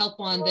needed our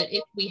help on, that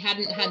if we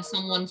hadn't had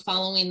someone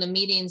following the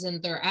meetings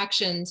and their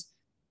actions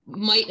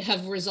might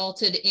have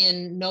resulted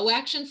in no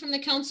action from the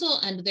council,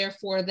 and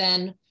therefore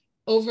then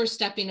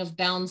overstepping of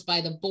bounds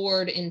by the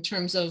board in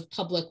terms of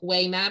public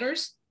way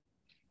matters,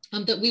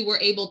 that we were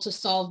able to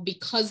solve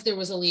because there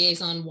was a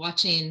liaison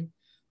watching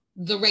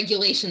the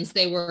regulations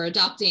they were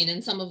adopting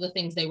and some of the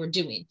things they were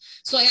doing.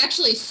 So I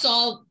actually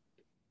saw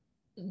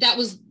that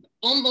was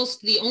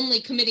almost the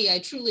only committee I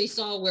truly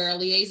saw where a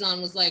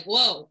liaison was like,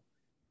 whoa,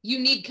 you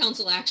need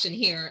council action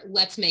here.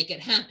 Let's make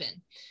it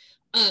happen.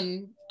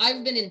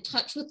 I've been in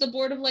touch with the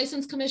Board of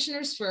License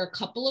Commissioners for a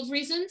couple of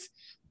reasons.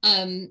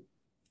 And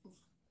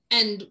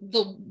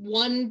the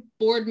one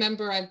board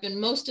member I've been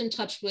most in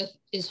touch with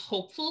is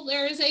hopeful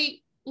there is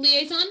a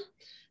liaison.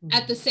 Mm-hmm.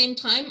 At the same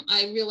time,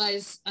 I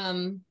realize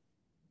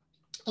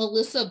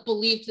Alyssa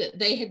believed that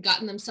they had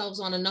gotten themselves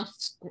on enough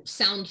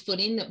sound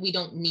footing that we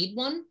don't need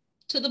one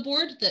to the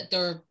board, that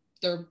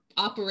they're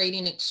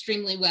operating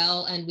extremely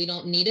well and we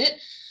don't need it.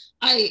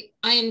 I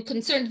am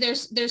concerned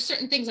there's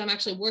certain things I'm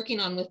actually working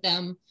on with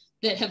them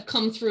that have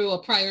come through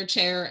a prior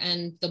chair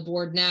and the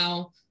board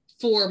now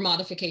for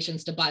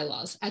modifications to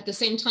bylaws. At the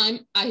same time,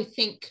 I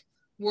think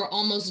we're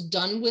almost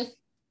done with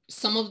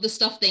some of the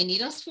stuff they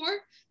need us for,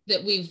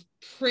 that we've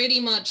pretty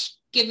much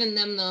given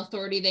them the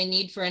authority they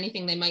need for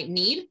anything they might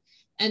need.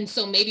 And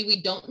so maybe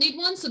we don't need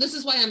one. So this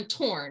is why I'm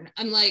torn.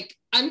 I'm like,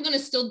 I'm going to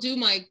still do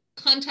my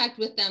contact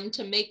with them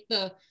to make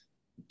the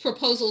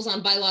proposals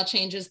on bylaw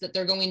changes that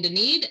they're going to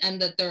need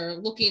and that they're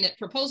looking at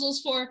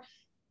proposals for.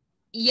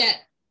 Yet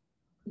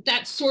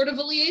that's sort of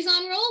a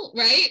liaison role,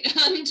 right?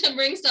 To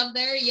bring stuff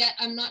there. Yet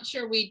I'm not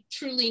sure we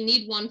truly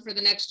need one for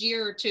the next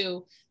year or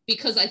two,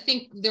 because I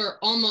think they're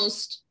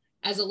almost,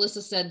 as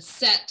Alyssa said,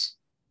 set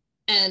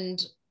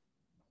and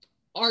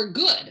are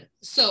good.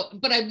 So,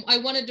 but I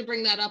wanted to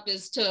bring that up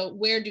as to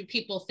where do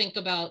people think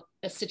about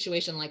a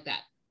situation like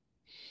that?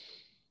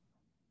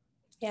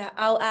 Yeah,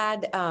 I'll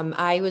add,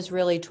 I was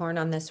really torn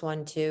on this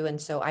one too. And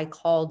so I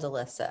called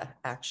Alyssa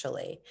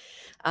actually,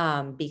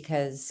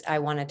 because I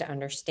wanted to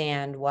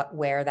understand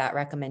where that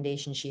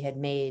recommendation she had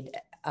made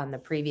on the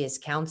previous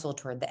council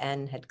toward the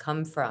end had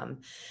come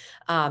from.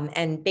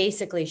 And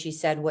basically she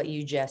said what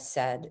you just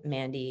said,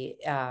 Mandy.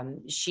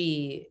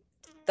 She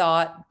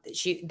thought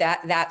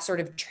that sort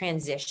of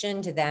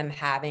transition to them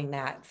having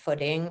that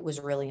footing was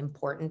really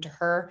important to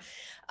her.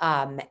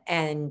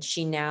 And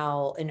she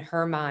now, in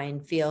her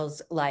mind,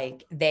 feels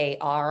like they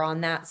are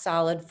on that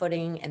solid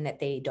footing and that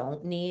they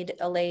don't need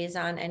a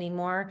liaison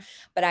anymore.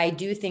 But I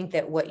do think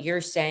that what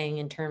you're saying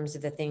in terms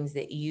of the things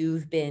that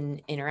you've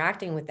been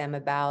interacting with them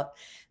about,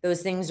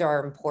 those things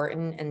are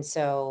important. And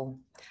so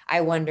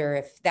I wonder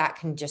if that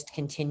can just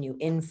continue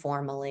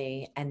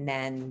informally and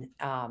then,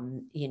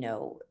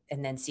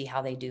 and then see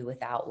how they do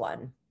without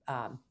one.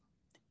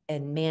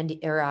 And Mandy,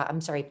 or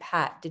I'm sorry,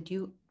 Pat, did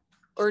you,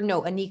 or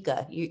no,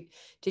 Anika,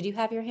 did you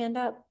have your hand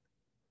up?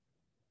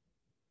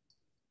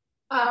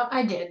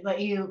 I did,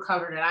 but you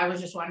covered it. I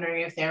was just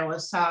wondering if there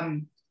was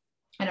some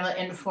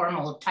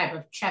informal type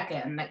of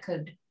check-in that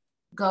could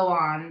go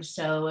on.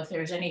 So if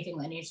there's anything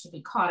that needs to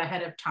be caught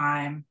ahead of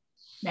time,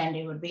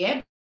 Mandy would be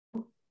able,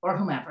 or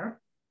whomever.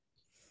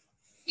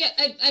 Yeah,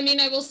 I mean,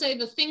 I will say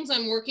the things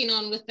I'm working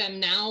on with them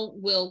now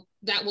will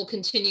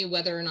continue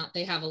whether or not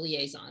they have a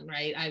liaison,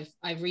 right?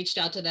 I've reached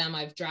out to them,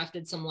 I've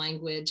drafted some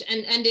language,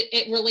 and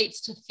it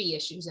relates to fee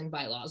issues and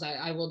bylaws.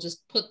 I will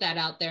just put that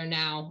out there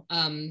now.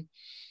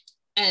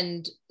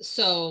 And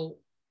so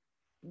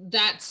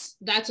that's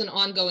an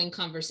ongoing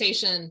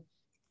conversation.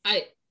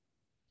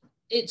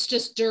 It's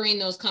just during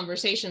those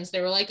conversations,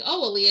 they were like,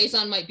 oh, a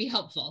liaison might be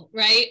helpful,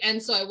 right?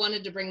 And so I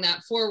wanted to bring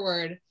that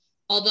forward.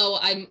 Although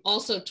I'm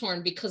also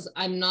torn because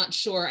I'm not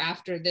sure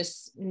after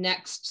this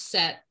next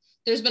set,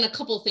 there's been a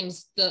couple of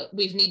things that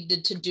we've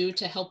needed to do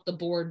to help the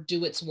board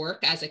do its work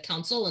as a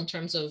council in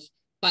terms of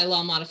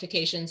bylaw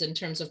modifications, in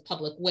terms of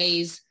public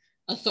ways,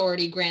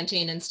 authority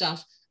granting and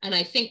stuff. And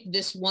I think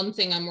this one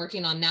thing I'm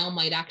working on now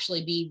might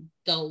actually be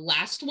the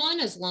last one,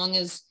 as long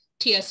as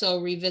TSO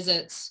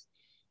revisits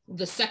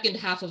the second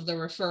half of the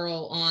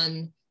referral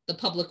on the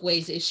public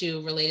ways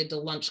issue related to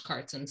lunch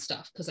carts and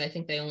stuff, because I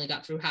think they only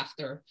got through half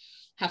their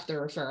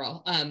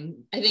referral.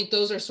 I think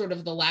those are sort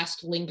of the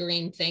last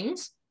lingering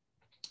things.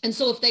 And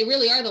so if they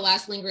really are the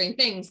last lingering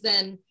things,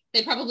 then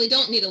they probably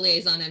don't need a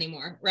liaison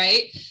anymore,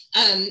 right?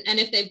 And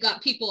if they've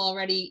got people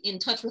already in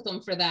touch with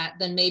them for that,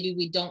 then maybe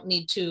we don't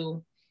need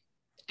to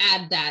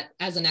add that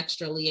as an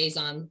extra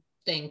liaison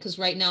thing. Because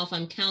right now, if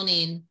I'm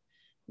counting,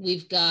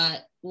 we've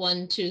got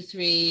 1, 2,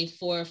 3,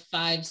 4,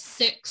 5,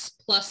 6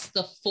 plus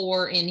the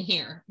 4 in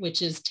here,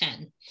 which is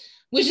 10,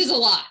 which is a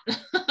lot.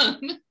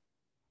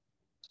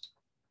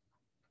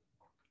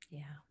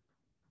 Yeah.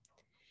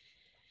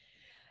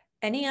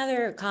 Any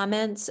other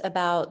comments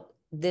about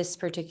this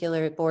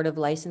particular Board of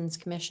License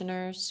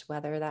Commissioners,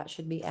 whether that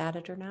should be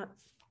added or not?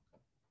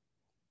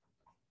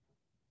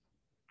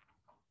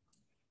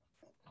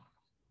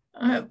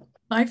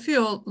 I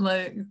feel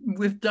like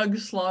with Doug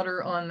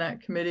Slaughter on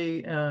that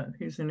committee,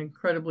 he's an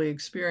incredibly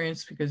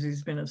experienced because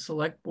he's been a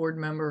select board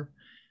member.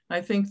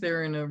 I think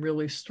they're in a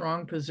really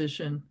strong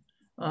position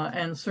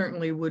and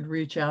certainly would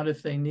reach out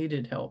if they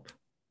needed help.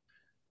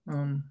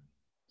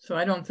 So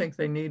I don't think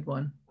they need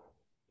one.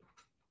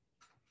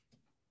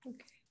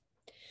 Okay.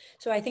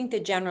 So I think the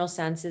general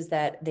sense is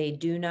that they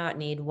do not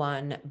need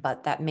one,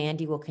 but that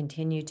Mandy will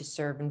continue to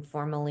serve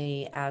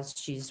informally as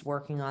she's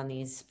working on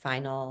these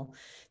final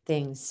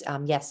things.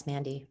 Yes,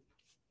 Mandy.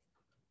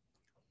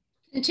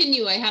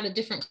 Continue. I had a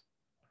different.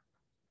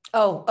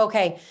 Oh,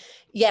 okay.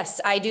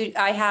 Yes, I do.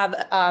 I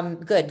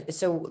have, good.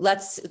 So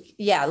let's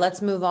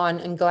move on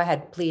and go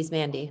ahead, please,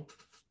 Mandy.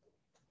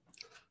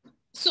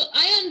 So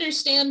I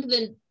understand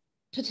the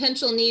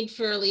potential need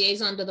for a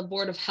liaison to the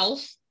Board of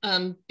Health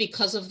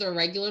because of their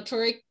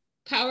regulatory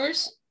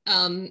powers,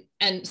 and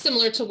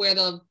similar to where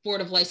the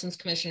Board of License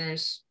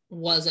Commissioners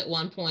was at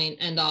one point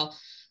and all.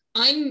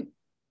 I'm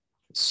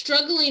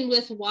struggling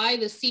with why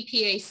the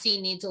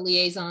CPAC needs a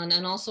liaison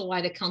and also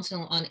why the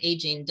Council on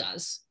Aging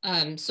does.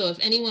 So if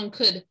anyone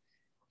could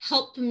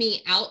help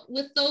me out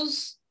with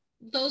those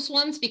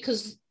ones,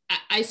 because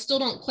I still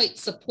don't quite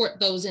support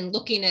those in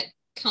looking at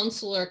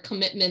counselor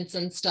commitments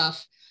and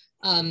stuff,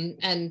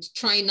 and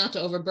trying not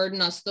to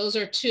overburden us. Those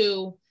are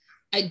two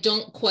I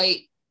don't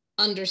quite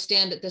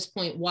understand at this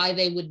point why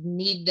they would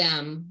need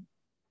them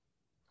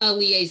a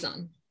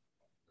liaison.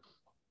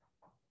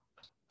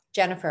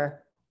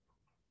 Jennifer.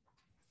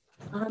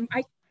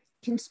 I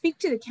can speak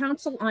to the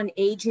Council on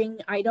Aging.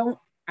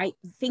 I I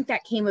think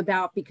that came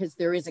about because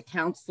there is a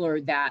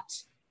counselor that,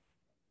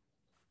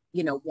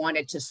 you know,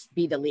 wanted to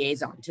be the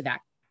liaison to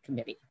that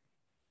committee.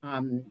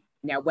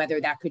 Now,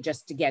 whether that could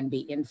just, again,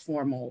 be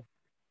informal,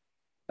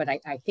 but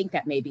I think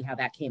that may be how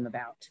that came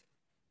about.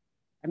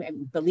 I mean, I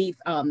believe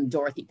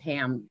Dorothy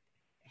Pam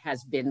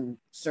has been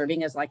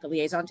serving as like a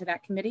liaison to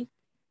that committee.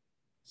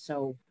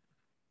 So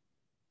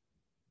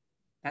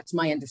that's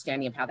my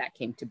understanding of how that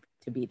came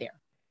to be there.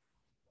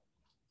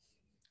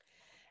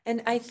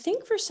 And I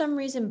think for some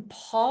reason,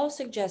 Paul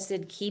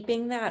suggested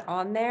keeping that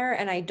on there,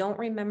 and I don't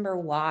remember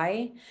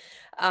why.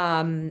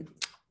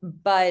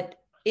 But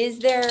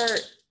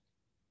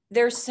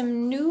there's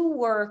some new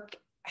work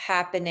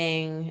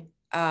happening,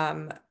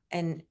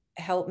 and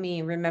help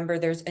me remember,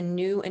 there's a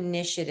new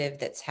initiative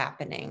that's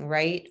happening,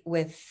 right,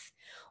 with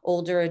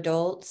older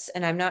adults.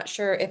 And I'm not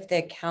sure if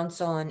the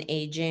Council on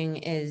Aging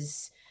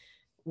is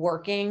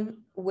working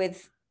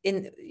with,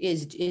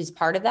 is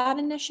part of that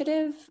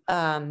initiative.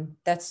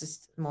 That's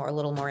just a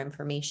little more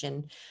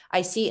information.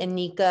 I see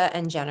Anika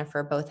and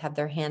Jennifer both have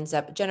their hands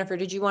up. Jennifer,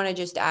 did you want to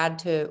just add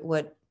to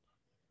what?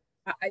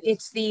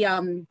 It's the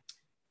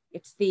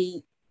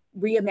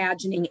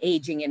Reimagining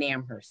Aging in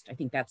Amherst. I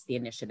think that's the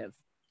initiative.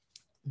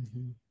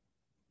 Mm-hmm.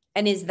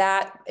 And is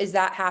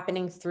that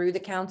happening through the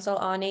Council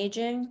on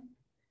Aging?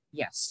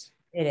 Yes.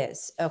 It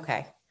is.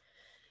 Okay.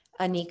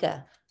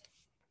 Anika.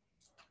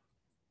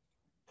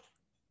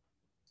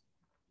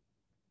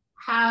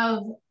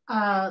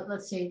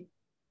 Let's see,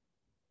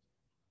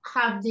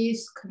 have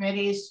these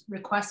committees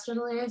requested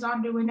a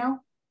liaison, do we know?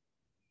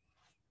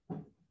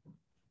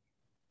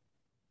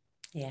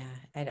 Yeah,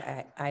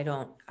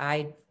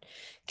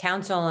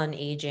 Council on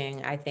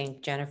Aging, I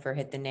think Jennifer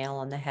hit the nail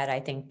on the head.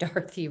 I think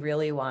Dorothy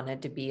really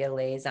wanted to be a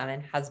liaison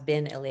and has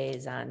been a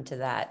liaison to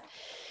that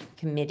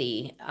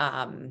committee.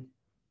 And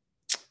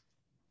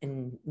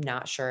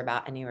not sure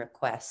about any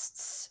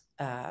requests.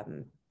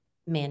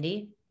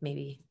 Mandy,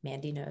 maybe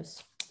Mandy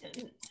knows.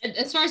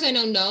 As far as I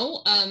know,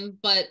 no.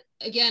 But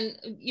again,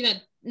 you know,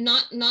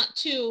 not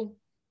to.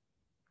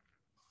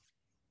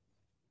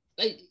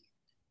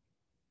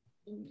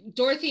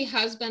 Dorothy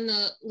has been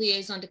the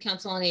liaison to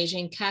Council on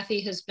Aging.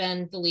 Kathy has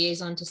been the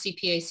liaison to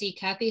CPAC.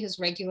 Kathy has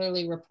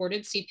regularly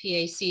reported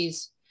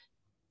CPAC's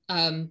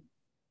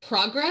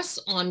progress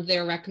on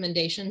their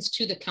recommendations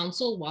to the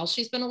council while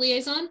she's been a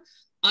liaison.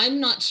 I'm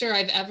not sure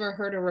I've ever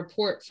heard a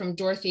report from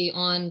Dorothy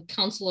on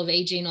Council of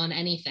Aging on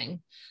anything.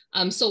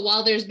 So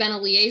while there's been a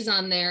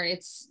liaison there,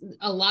 it's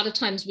a lot of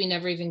times we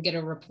never even get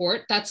a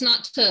report. That's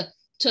not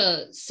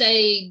to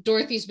say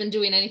Dorothy's been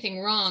doing anything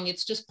wrong.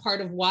 It's just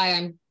part of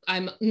why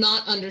I'm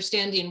not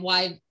understanding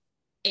why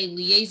a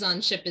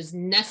liaisonship is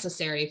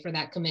necessary for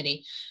that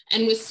committee.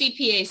 And with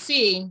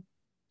CPAC,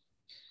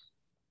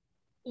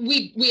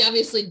 we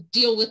obviously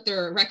deal with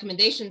their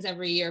recommendations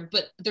every year,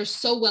 but they're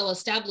so well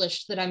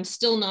established that I'm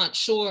still not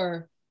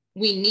sure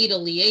we need a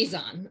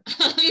liaison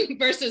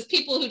versus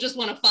people who just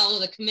want to follow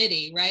the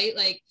committee, right?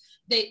 Like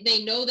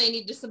they know they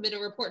need to submit a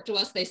report to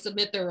us, they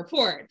submit their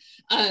report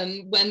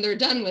when they're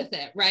done with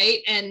it, right?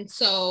 And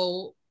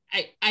so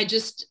I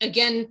just,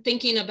 again,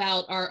 thinking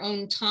about our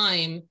own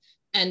time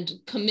and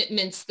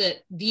commitments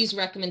that these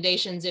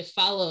recommendations, if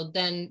followed,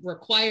 then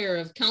require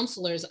of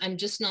counselors, I'm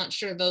just not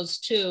sure those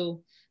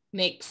two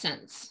make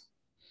sense.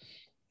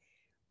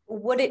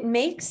 Would it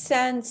make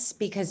sense,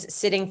 because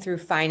sitting through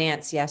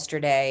finance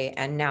yesterday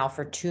and now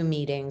for 2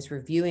 meetings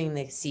reviewing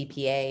the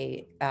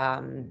CPA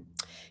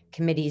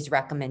committee's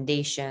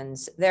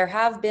recommendations, there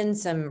have been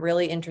some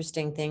really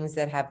interesting things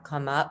that have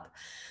come up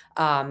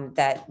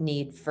that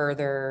need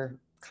further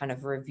kind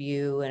of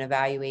review and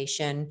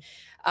evaluation.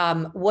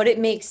 Would it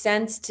make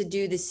sense to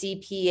do the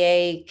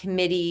CPA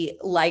committee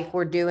like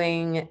we're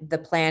doing the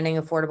planning,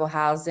 affordable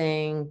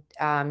housing,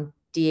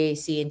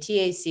 DAC and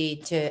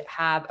TAC, to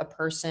have a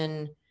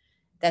person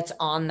that's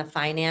on the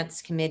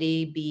finance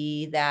committee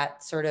be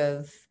that sort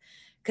of,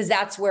 because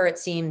that's where it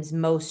seems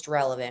most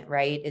relevant,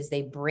 right? Is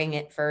they bring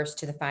it first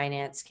to the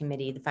finance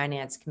committee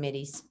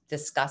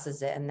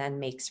discusses it and then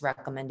makes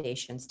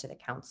recommendations to the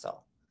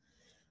council.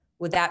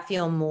 Would that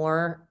feel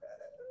more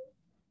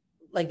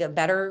like a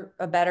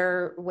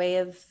better way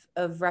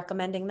of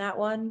recommending that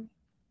one?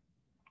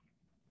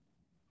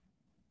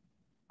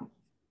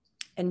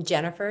 And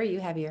Jennifer, you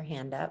have your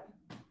hand up,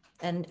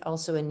 and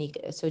also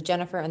Anika. So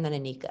Jennifer and then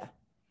Anika.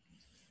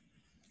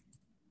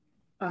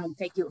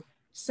 Thank you.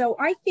 So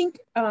I think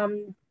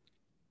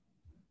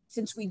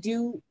since we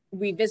do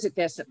revisit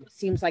this, it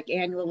seems like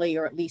annually,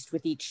 or at least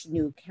with each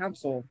new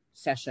council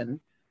session,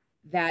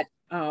 that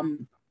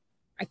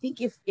I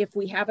think if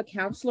we have a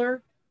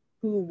counselor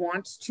who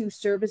wants to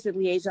serve as a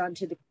liaison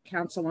to the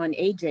Council on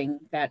Aging,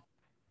 that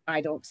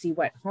I don't see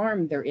what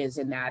harm there is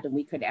in that. And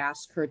we could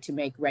ask her to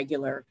make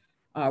regular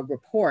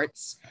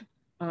reports.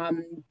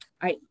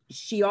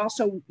 She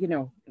also, you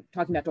know,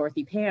 talking about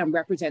Dorothy Pam,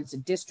 represents a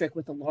district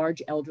with a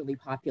large elderly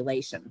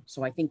population.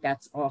 So I think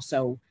that's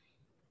also,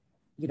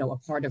 you know, a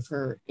part of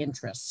her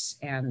interests.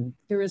 And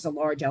there is a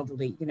large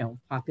elderly, you know,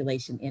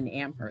 population in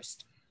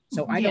Amherst.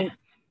 So I don't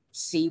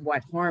see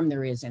what harm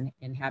there is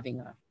in having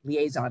a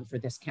liaison for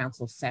this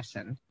council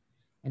session.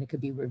 And it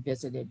could be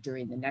revisited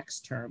during the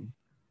next term.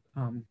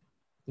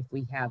 If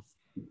we have,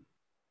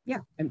 yeah,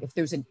 and if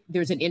there's an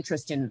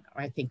interest in,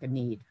 I think, a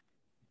need.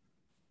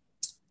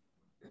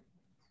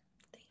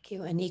 Thank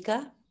you.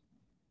 Anika?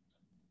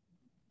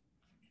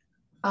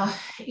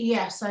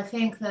 Yes, I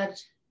think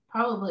that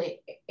probably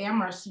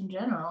Amherst in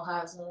general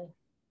has a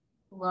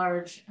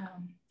large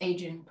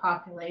aging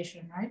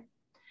population, right?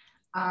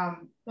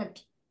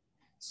 But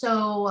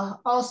so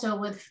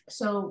also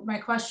so my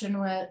question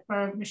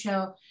for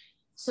Michelle,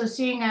 so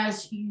seeing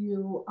as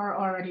you are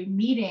already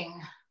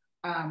meeting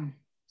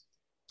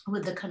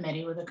with the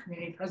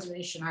Community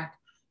Preservation Act,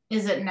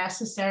 is it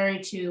necessary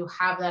to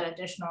have that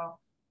additional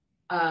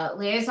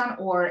liaison,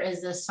 or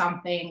is this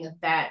something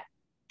that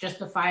just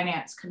the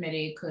Finance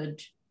Committee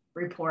could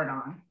report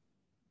on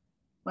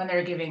when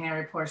they're giving their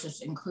reports,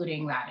 just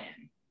including that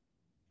in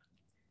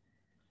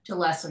to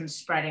lessen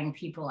spreading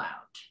people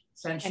out,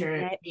 since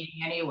you're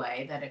meeting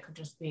anyway, that it could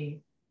just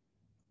be.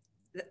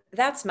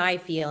 That's my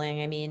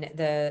feeling. I mean,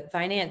 the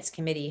Finance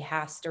Committee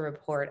has to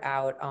report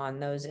out on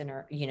those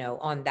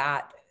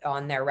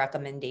on their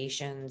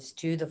recommendations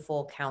to the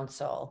full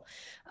council.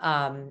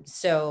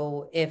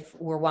 So if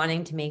we're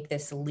wanting to make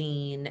this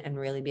lean and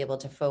really be able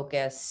to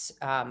focus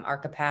our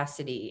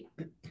capacity,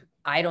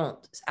 I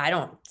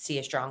don't see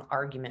a strong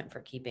argument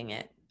for keeping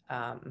it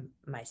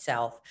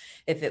myself.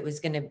 If it was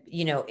going to,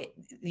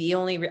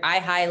 I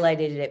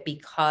highlighted it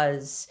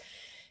because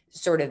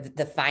sort of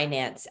the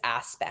finance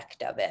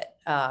aspect of it.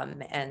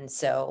 And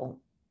so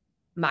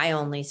my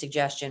only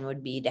suggestion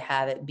would be to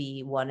have it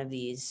be one of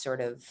these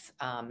sort of,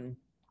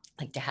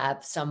 like to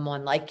have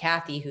someone like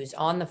Kathy, who's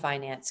on the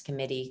Finance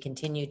Committee,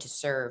 continue to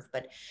serve,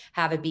 but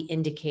have it be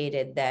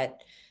indicated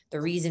that the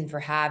reason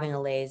for having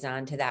a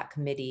liaison to that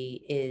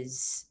committee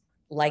is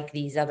like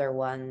these other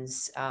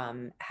ones,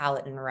 how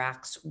it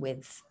interacts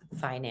with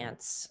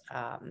finance.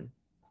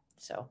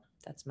 So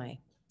that's my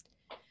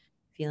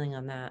feeling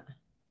on that.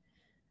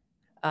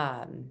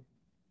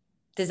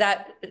 Does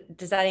that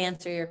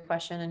answer your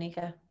question,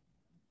 Anika?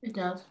 It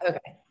does.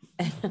 Okay.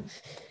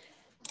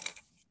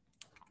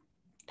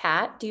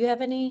 Pat, do you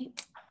have any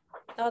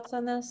thoughts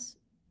on this?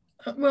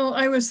 Well,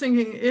 I was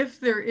thinking if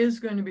there is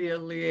going to be a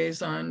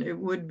liaison, it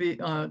would be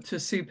to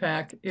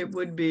CPAC, it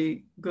would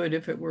be good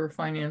if it were a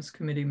Finance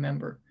Committee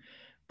member,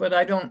 but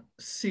I don't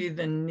see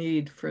the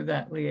need for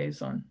that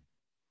liaison.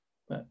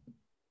 But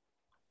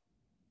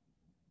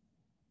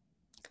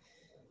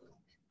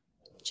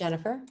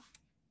Jennifer?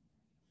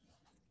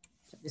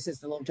 This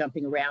is a little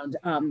jumping around.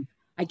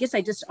 I guess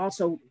I just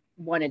also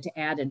wanted to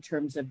add, in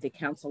terms of the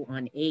Council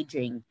on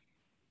Aging,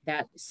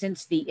 that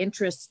since the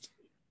interest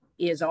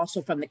is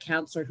also from the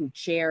counselor who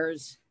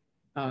chairs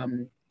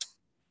the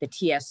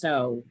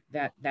TSO,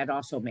 that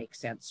also makes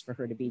sense for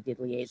her to be the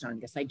liaison,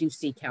 because I do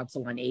see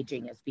Council on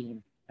Aging as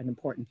being an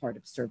important part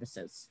of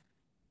services,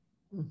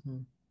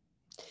 to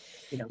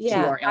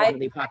our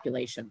elderly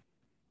population.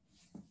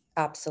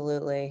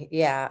 Absolutely.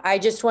 Yeah. I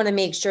just want to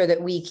make sure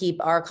that we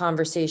keep our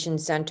conversation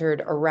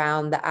centered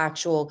around the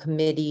actual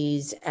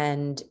committees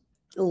and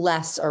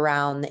less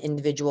around the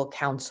individual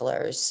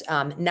counselors.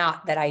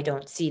 Not that I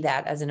don't see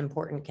that as an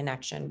important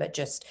connection, but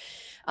just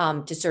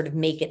to sort of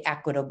make it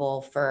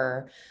equitable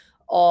for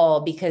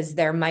all, because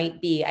there might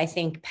be, I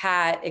think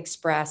Pat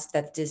expressed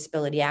that the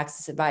Disability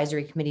Access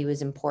Advisory Committee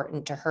was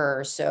important to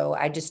her. So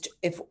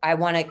if I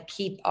want to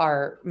keep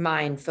our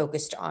mind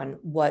focused on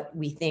what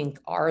we think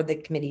are the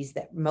committees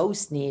that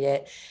most need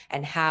it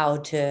and how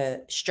to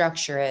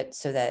structure it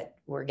so that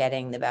we're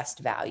getting the best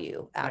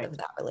value out of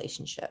that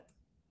relationship.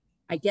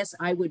 I guess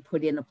I would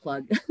put in a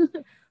plug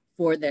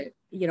for the,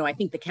 I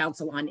think the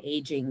Council on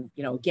Aging,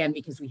 again,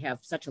 because we have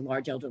such a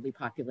large elderly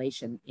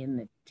population in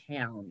the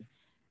town,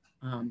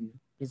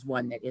 is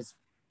one that is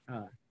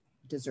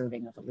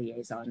deserving of a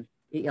liaison,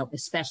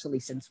 especially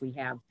since we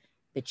have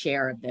the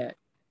chair of the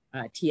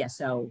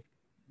TSO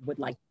would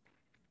like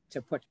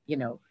to put,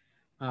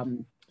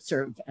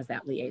 serve as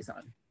that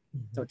liaison.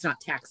 So it's not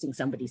taxing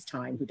somebody's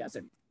time who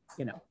doesn't,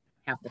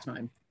 have the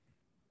time.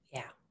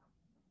 Yeah.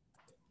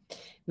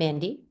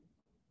 Mandy?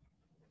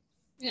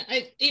 Yeah,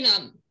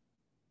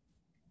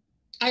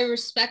 I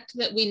respect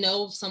that we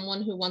know of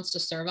someone who wants to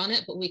serve on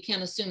it, but we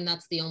can't assume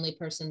that's the only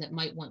person that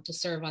might want to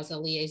serve as a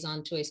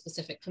liaison to a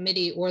specific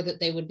committee, or that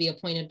they would be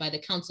appointed by the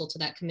council to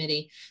that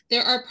committee.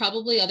 There are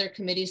probably other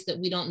committees that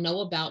we don't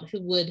know about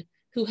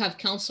who have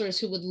counselors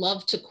who would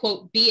love to,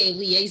 quote, be a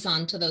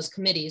liaison to those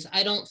committees.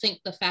 I don't think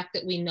the fact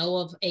that we know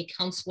of a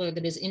counselor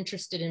that is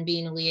interested in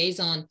being a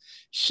liaison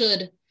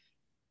should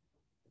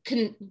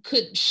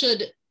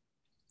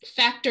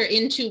factor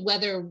into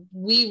whether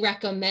we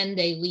recommend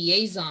a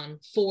liaison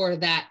for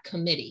that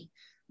committee,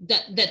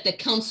 that the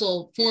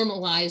council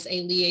formalize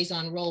a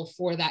liaison role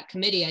for that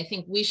committee. I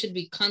think we should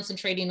be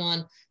concentrating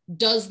on,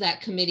 does that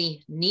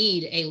committee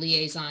need a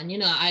liaison?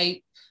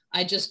 I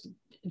just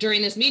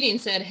during this meeting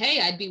said,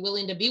 hey, I'd be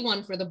willing to be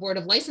one for the Board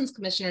of License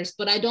Commissioners,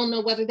 but I don't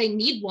know whether they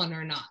need one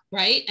or not,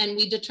 right? And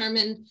we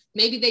determined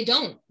maybe they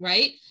don't,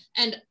 right?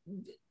 And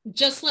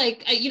just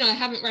like, you know, I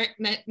haven't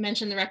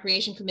mentioned the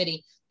Recreation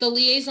Committee. The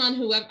liaison,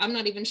 whoever, I'm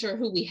not even sure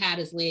who we had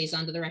as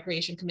liaison to the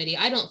Recreation Committee.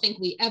 I don't think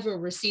we ever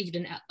received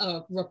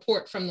a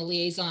report from the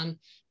liaison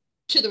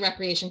to the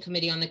Recreation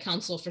Committee on the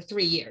council for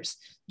 3 years.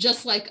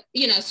 Just like,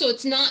 you know, so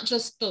it's not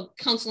just the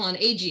Council on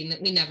Aging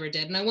that we never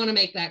did. And I want to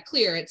make that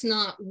clear. It's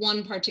not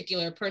one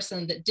particular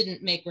person that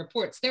didn't make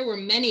reports. There were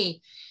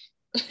many,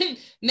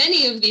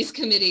 many of these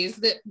committees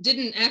that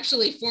didn't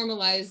actually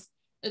formalize,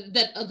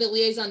 that the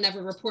liaison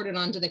never reported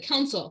on to the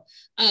council.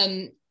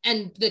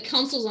 And the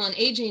Councils on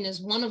Aging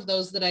is one of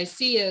those that I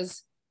see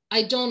as,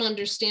 I don't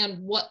understand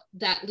what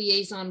that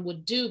liaison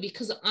would do,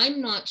 because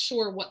I'm not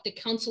sure what the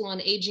Council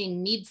on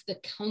Aging needs the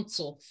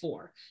council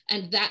for.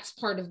 And that's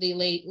part of the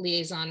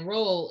liaison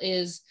role,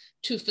 is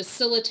to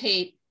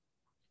facilitate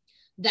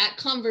that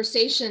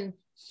conversation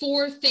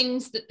for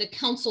things that the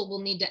council will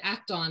need to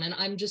act on. And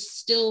I'm just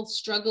still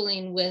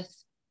struggling with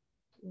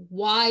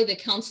why the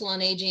Council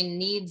on Aging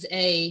needs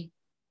a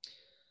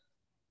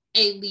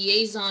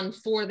liaison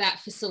for that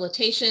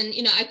facilitation.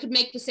 You know, I could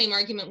make the same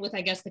argument with, I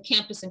guess, the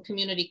Campus and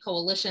Community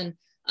Coalition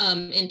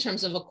in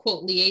terms of a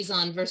quote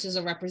liaison versus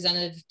a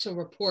representative to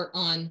report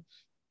on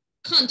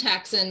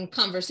contacts and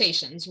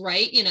conversations,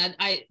 right? You know,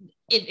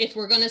 if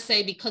we're going to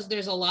say, because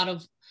there's a lot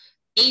of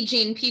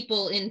aging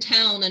people in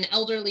town and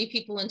elderly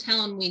people in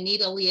town, we need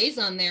a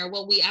liaison there.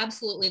 Well, we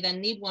absolutely then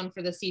need one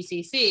for the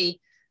CCC,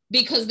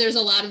 because there's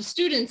a lot of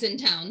students in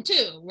town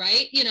too,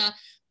 right? You know,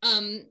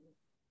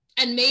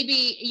 and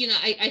maybe, you know,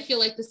 I feel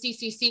like the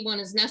CCC one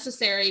is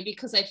necessary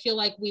because I feel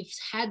like we've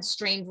had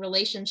strained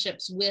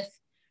relationships with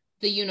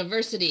the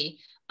university.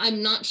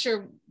 I'm not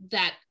sure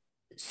that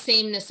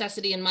same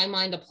necessity in my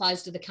mind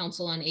applies to the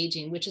Council on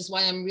Aging, which is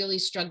why I'm really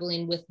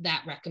struggling with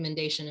that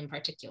recommendation in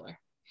particular.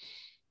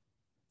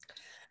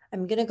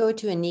 I'm going to go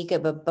to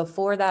Anika, but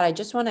before that, I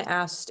just want to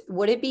ask,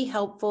 would it be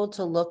helpful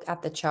to look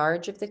at the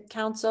charge of the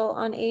Council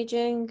on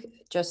Aging,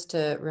 just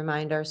to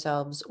remind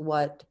ourselves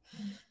what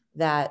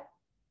that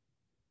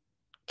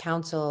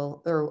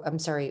council, or I'm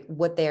sorry,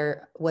 what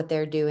they're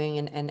doing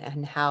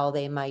and how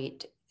they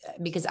might,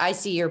 because I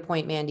see your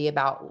point, Mandy,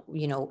 about,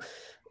 you know,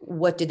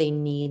 what do they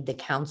need the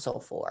council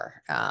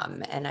for?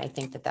 And I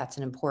think that that's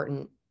an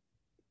important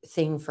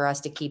thing for us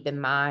to keep in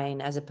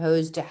mind, as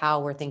opposed to how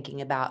we're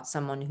thinking about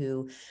someone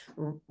who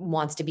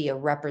wants to be a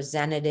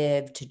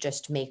representative to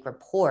just make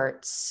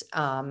reports.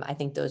 I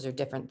think those are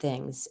different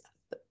things.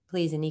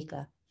 Please,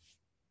 Anika.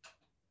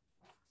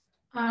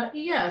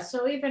 Yeah,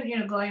 so even, you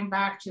know, going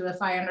back to,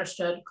 if I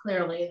understood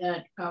clearly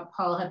that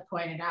Paul had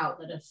pointed out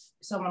that if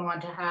someone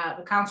wanted to have,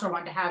 a counselor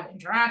wanted to have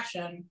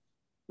interaction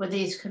with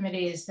these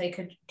committees, they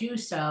could do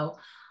so.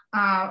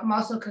 I'm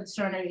also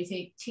concerned if you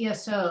think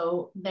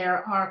TSO,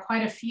 there are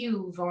quite a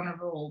few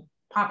vulnerable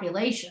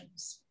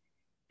populations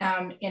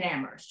in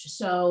Amherst.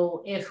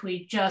 So if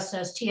we just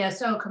as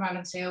TSO come out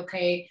and say,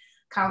 okay,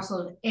 Council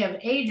of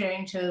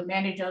Aging, to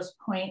Mandy Jo's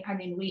point, I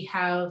mean, we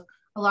have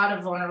a lot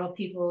of vulnerable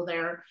people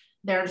there.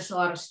 There's a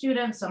lot of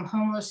students, some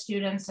homeless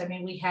students. I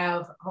mean, we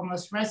have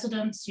homeless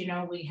residents, you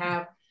know, we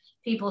have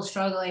people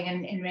struggling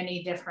in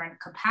many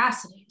different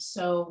capacities.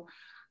 So,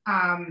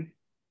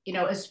 you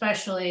know,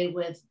 especially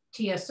with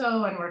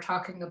TSO, and we're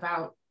talking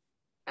about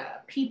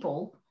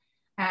people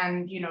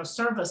and, you know,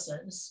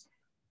 services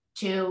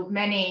to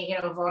many, you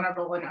know,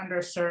 vulnerable and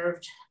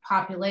underserved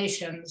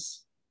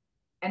populations.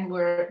 And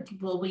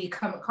will we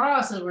come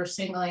across as we're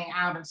singling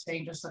out and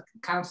saying just like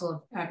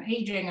Council of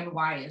Aging, and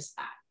why is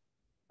that?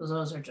 So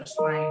those are just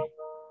my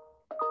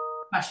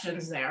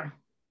questions there.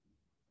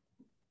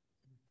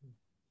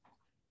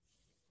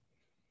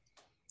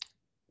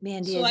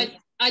 Mandy, so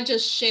I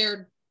just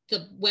shared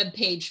the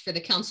webpage for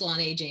the Council on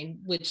Aging,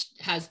 which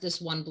has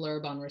this one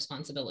blurb on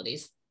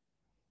responsibilities.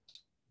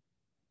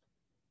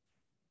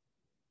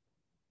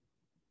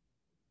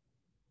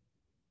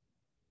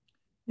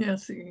 Yeah,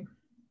 see.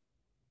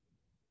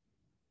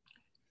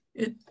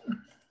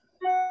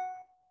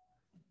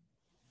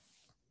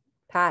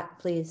 Pat,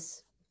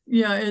 please.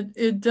 Yeah,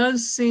 it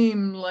does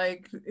seem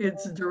like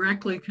it's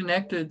directly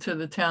connected to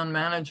the town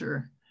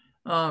manager.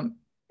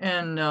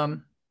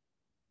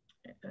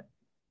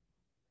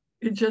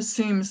 It just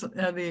seems,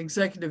 the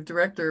executive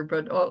director,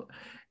 but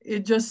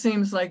it just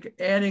seems like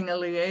adding a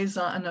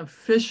liaison, an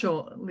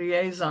official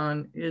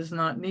liaison, is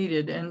not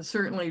needed. And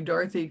certainly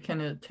Dorothy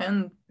can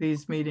attend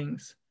these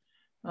meetings.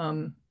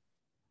 And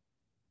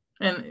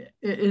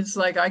it's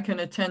like I can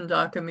attend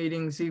DACA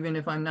meetings even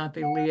if I'm not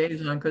the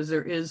liaison, because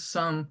there is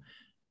some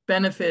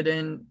benefit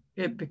in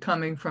it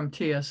becoming from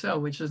TSO,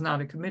 which is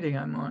not a committee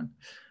I'm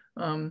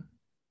on.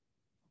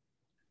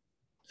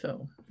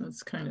 So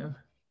that's kind of.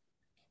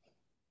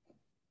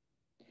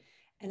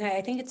 And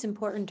I think it's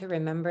important to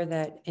remember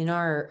that in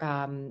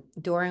our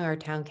during our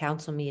town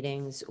council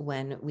meetings,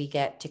 when we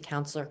get to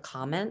counselor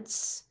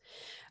comments,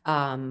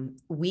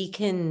 We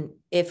can,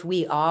 if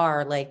we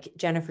are, like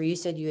Jennifer, you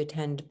said you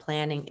attend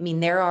planning. I mean,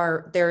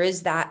 there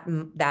is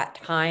that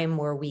time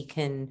where we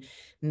can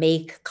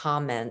make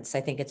comments.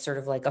 I think it's sort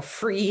of like a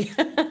free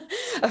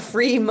a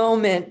free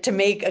moment to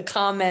make a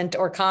comment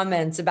or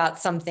comments about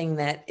something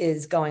that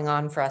is going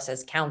on for us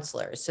as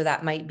counselors. So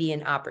that might be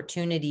an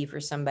opportunity for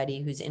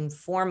somebody who's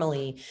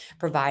informally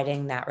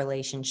providing that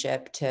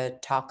relationship to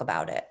talk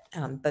about it.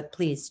 But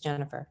please,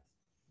 Jennifer.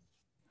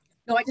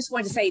 No, I just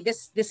wanted to say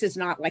this is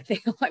not like the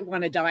hill I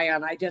want to die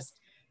on. I just,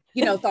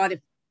 thought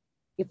if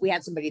we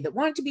had somebody that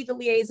wanted to be the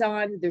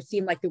liaison, there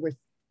seemed like there were,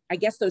 I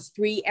guess those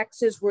 3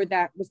 X's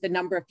that was the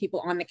number of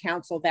people on the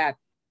council that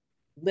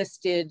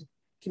listed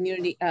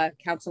community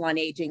council on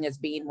aging as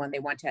being one they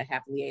want to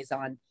have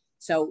liaison.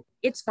 So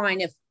it's fine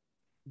if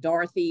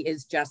Dorothy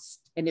is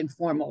just an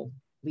informal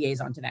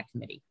liaison to that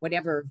committee,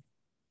 whatever,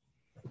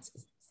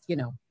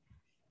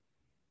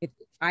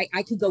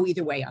 I could go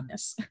either way on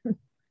this.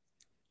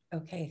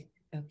 Okay,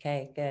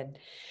 good.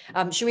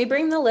 Should we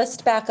bring the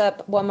list back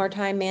up one more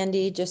time,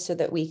 Mandy, just so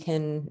that we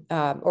can,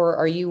 or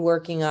are you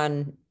working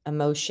on a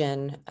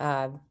motion?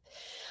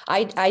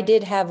 I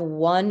did have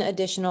one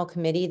additional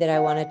committee that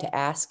I wanted to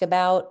ask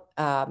about.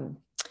 I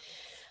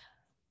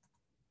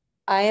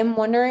am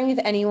wondering if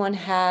anyone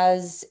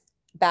has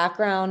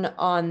background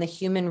on the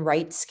Human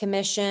Rights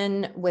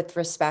Commission with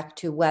respect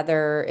to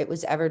whether it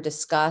was ever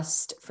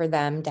discussed for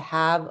them to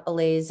have a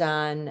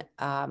liaison,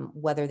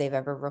 whether they've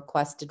ever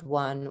requested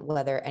one,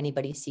 whether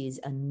anybody sees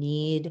a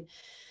need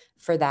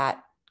for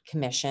that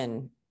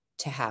commission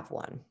to have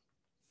one.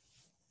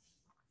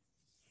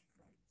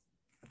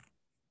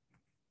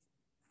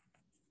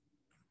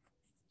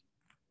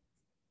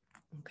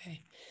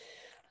 Okay.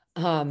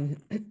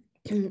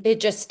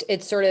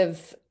 It sort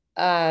of,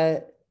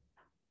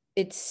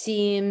 it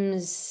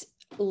seems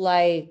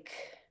like,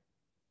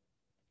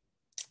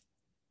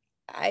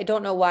 I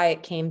don't know why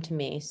it came to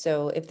me.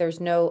 So if there's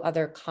no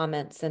other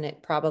comments, then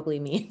it probably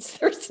means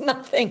there's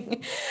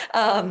nothing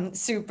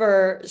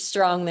super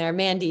strong there.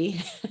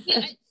 Mandy.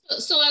 Yeah,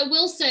 so I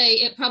will say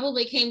it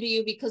probably came to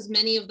you because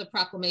many of the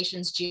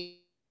proclamations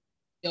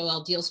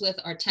GOL deals with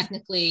are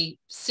technically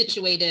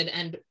situated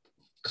and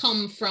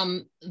come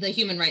from the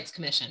Human Rights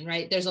Commission,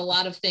 right? There's a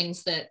lot of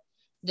things that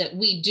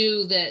we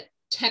do that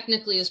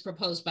technically is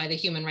proposed by the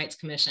Human Rights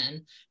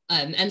Commission.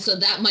 And so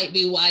that might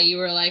be why you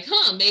were like,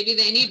 maybe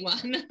they need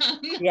one.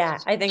 Yeah,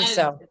 I think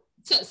so.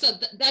 So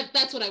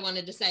that's what I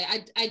wanted to say.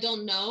 I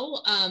don't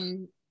know,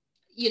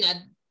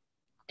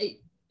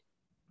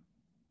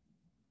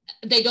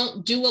 they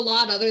don't do a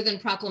lot other than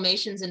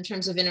proclamations in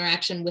terms of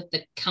interaction with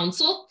the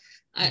council.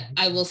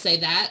 I will say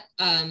that.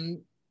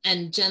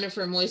 And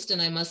Jennifer Moisten,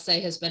 I must say,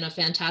 has been a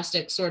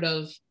fantastic sort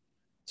of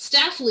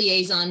staff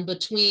liaison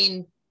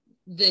between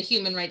the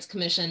Human Rights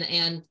Commission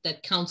and the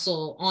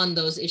council on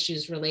those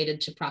issues related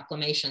to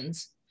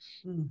proclamations.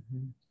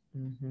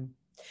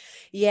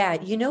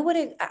 Yeah, you know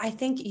what, I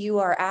think you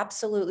are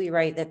absolutely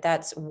right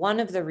that's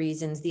one of the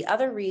reasons. The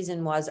other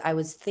reason was I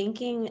was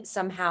thinking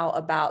somehow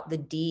about the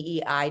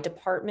DEI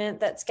department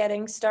that's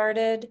getting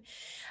started,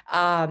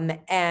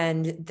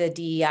 and the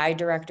DEI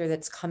director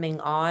that's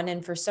coming on.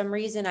 And for some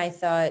reason, I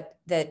thought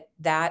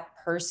that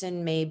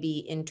person may be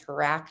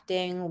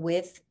interacting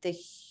with the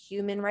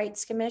Human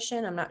Rights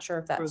Commission. I'm not sure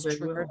if that's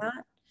true or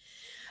not.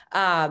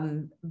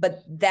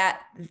 But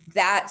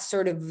that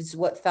sort of is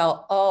what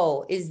felt,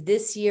 is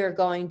this year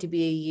going to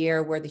be a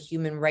year where the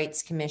Human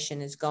Rights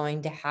Commission is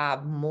going to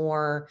have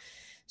more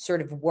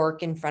sort of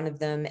work in front of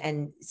them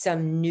and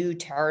some new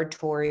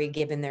territory,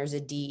 given there's a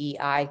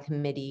DEI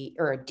committee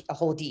or a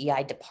whole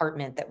DEI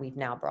department that we've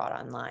now brought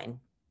online.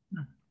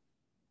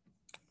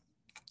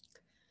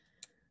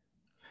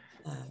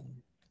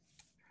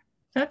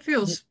 That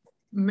feels,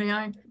 may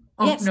I?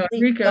 Oh, yes, no,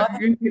 please, Rika,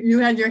 you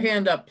had your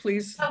hand up,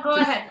 please. Oh, go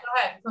ahead.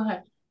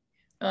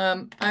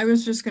 I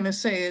was just going to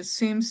say, it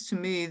seems to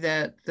me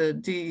that the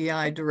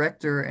DEI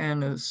director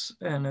and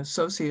an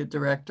associate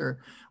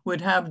director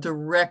would have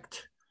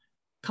direct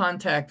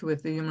contact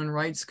with the Human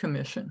Rights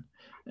Commission.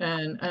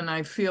 And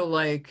I feel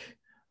like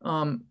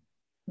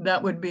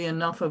that would be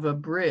enough of a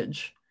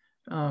bridge.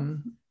 I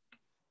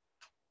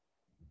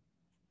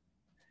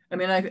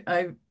mean,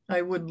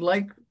 I would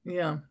like,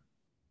 yeah,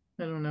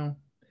 I don't know.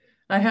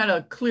 I had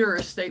a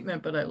clearer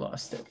statement, but I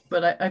lost it.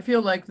 But I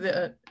feel like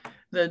the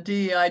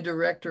DEI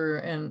director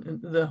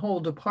and the whole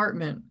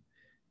department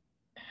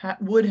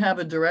would have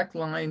a direct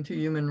line to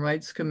Human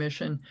Rights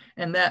Commission,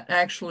 and that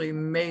actually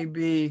may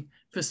be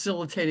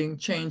facilitating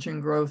change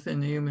and growth in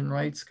the Human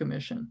Rights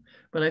Commission.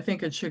 But I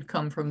think it should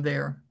come from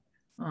there.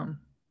 Yeah,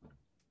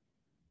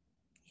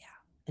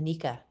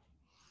 Anika.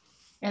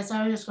 Yes,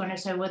 I was just going to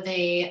say with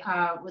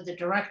the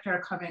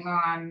director coming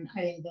on, I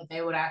think that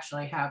they would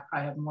actually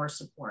probably have more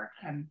support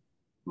and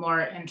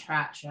more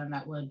interaction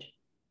that would,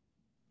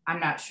 I'm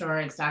not sure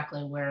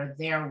exactly where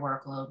their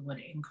workload would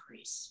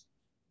increase.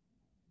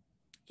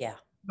 Yeah.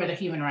 Where the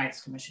Human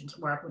Rights Commission's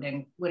work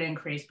would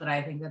increase, but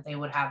I think that they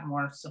would have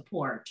more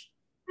support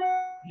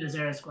because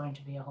there is going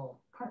to be a whole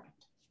department.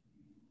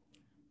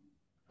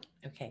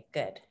 Okay,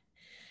 good.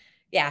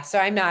 Yeah, so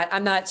I'm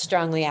not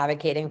strongly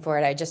advocating for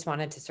it. I just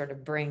wanted to sort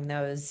of bring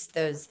those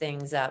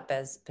things up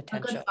as A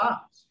potential. good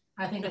thought.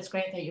 I think it's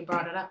great that you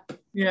brought it up.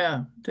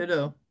 Yeah,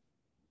 ditto.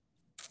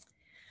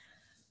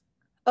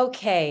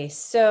 Okay,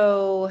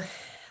 so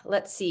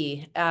let's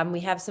see. We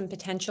have some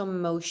potential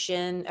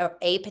motion, or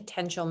a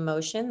potential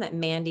motion that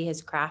Mandy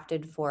has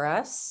crafted for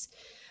us.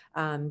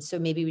 So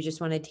maybe we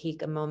just want to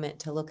take a moment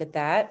to look at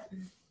that.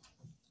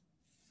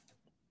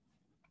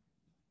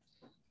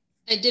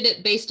 I did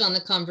it based on the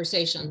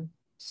conversation,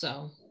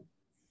 so.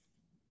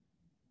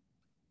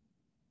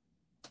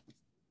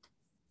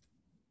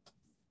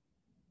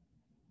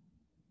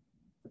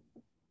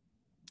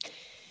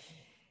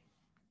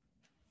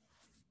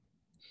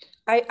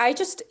 I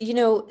just,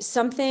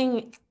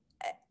 something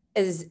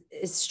is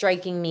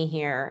striking me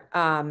here.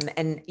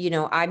 And,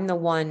 I'm the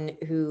one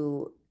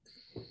who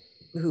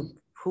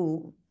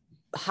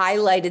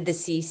highlighted the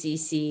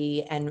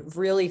CCC and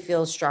really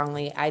feel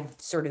strongly. I've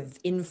sort of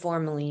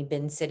informally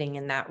been sitting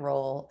in that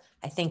role.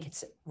 I think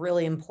it's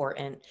really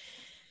important.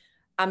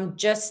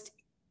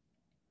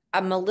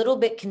 I'm a little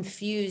bit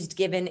confused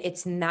given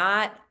it's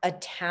not a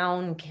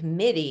town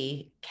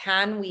committee.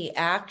 Can we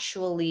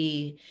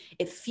actually,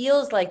 it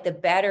feels like the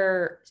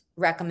better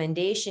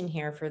recommendation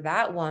here for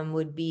that one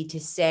would be to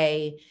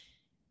say,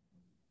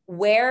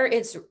 where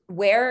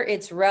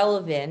it's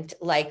relevant,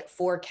 like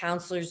for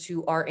counselors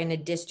who are in a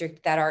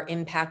district that are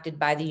impacted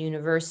by the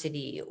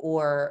university,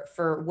 or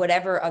for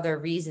whatever other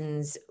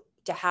reasons,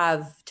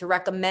 to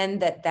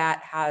recommend that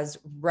has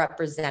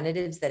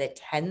representatives that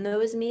attend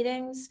those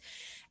meetings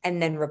and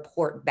then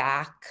report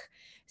back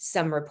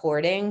some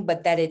reporting,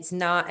 but that it's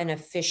not an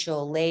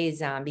official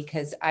liaison,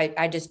 because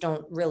I just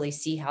don't really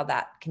see how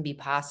that can be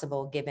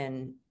possible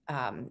given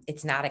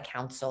it's not a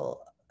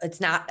council, it's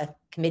not a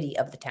committee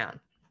of the town.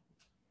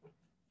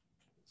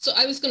 So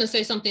I was going to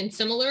say something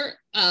similar,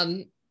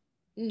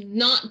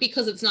 not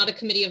because it's not a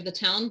committee of the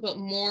town, but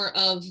more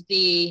of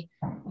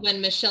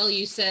when Michelle,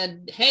 you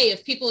said, hey,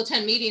 if people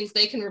attend meetings,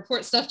 they can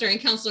report stuff during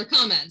counselor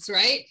comments,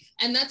 right?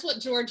 And that's what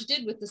George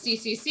did with the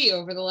CCC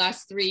over the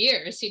last 3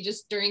 years. He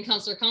just, during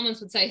counselor comments,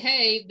 would say,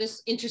 hey,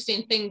 this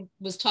interesting thing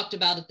was talked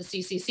about at the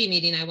CCC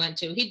meeting I went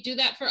to. He'd do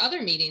that for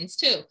other meetings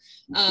too,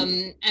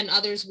 and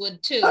others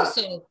would too.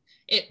 So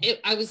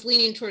I was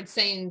leaning towards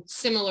saying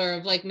similar,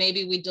 of like,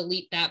 maybe we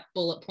delete that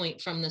bullet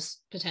point from this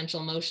potential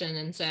motion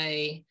and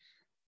say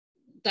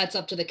that's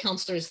up to the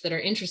counselors that are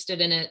interested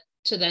in it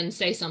to then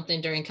say something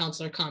during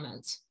counselor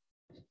comments.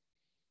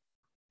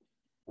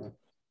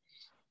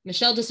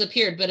 Michelle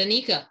disappeared, but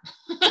Anika.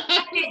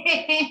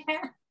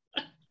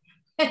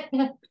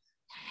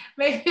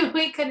 Maybe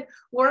we could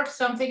work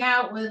something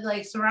out with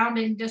like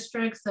surrounding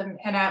districts and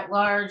at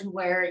large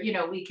where,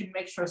 we can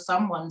make sure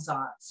someone's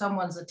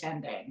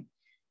attending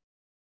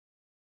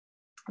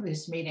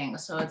these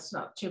meetings, so it's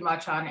not too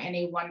much on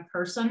any one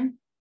person.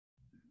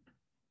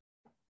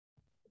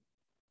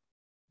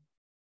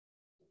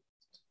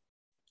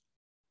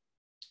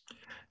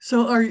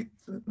 So are you,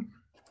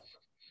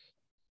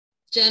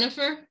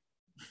 Jennifer?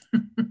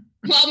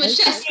 Well,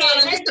 Michelle's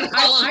not on the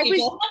call on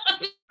people.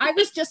 I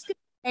was just going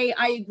to say,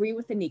 I agree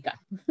with Anika.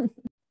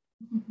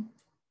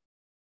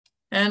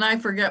 and I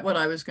forget what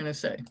I was going to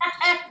say.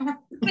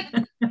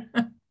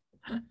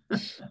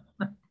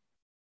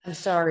 I'm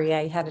sorry,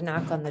 I had a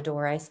knock on the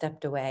door. I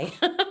stepped away.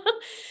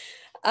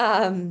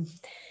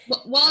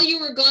 While you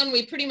were gone,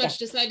 we pretty much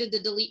decided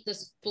to delete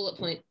this bullet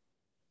point,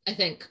 I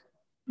think.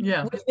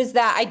 Yeah. Which was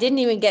that? I didn't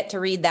even get to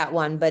read that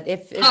one, but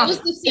if that was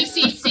the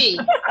CCC.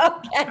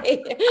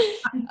 Okay.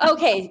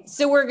 Okay.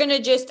 So we're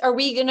going to are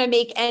we going to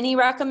make any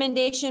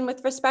recommendation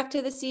with respect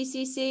to the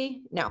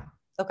CCC? No.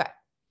 Okay.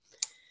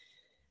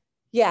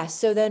 Yeah.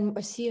 So then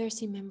a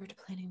CRC member to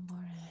planning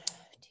board.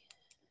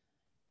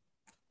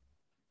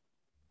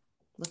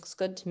 Looks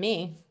good to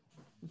me.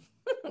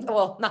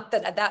 Well, not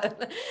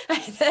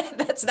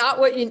that's not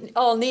what you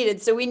all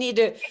needed. So we need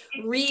to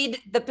read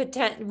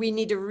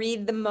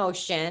the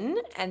motion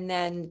and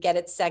then get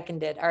it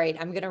seconded. All right,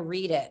 I'm going to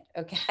read it.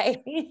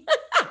 Okay.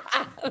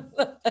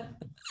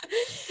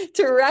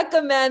 To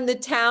recommend the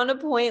town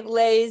appoint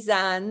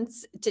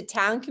liaisons to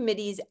town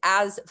committees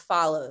as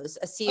follows.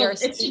 A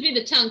CRC. It should be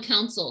the town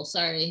council.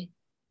 Sorry.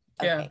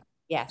 Okay.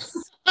 Yeah. Yes.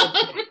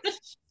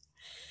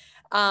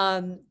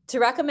 To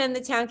recommend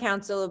the town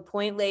council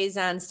appoint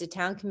liaisons to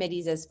town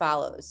committees as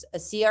follows: a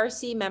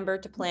CRC member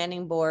to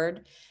planning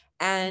board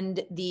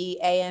and the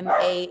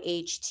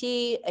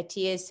AMAHT, a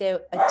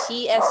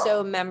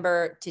TSO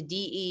member to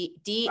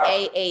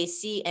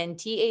DAAC and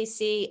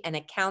TAC, and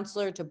a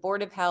counselor to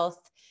Board of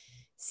Health,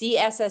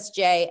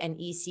 CSSJ, and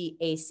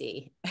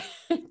ECAC.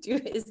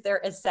 Is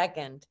there a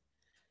second?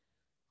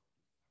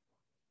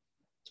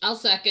 I'll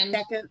second.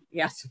 Second,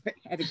 yes, I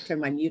had to turn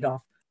my mute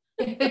off.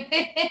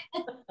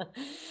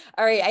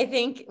 All right, I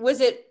think,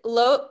 was it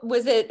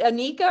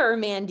Anika or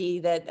Mandy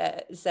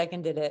that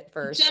seconded it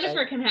first?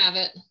 Jennifer can have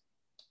it.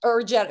 Or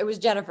it was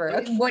Jennifer.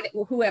 Okay.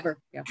 Whoever.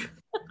 Yeah.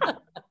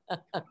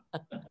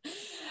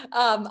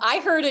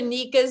 I heard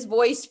Anika's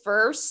voice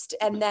first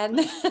and then,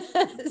 so.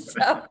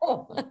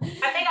 I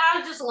think I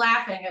was just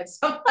laughing at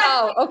something.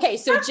 Oh, okay.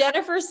 So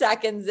Jennifer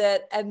seconds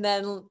it, and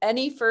then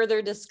any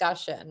further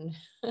discussion?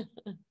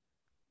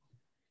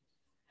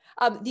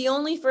 The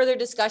only further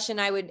discussion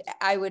I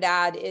would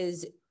add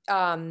is,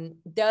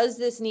 does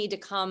this need to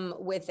come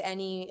with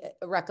any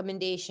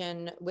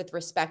recommendation with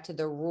respect to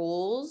the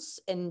rules,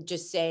 and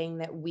just saying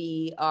that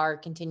we are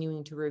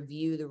continuing to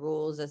review the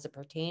rules as it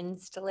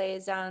pertains to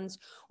liaisons,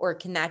 or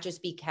can that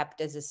just be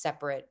kept as a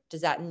separate,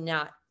 does that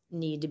not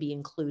need to be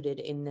included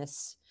in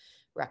this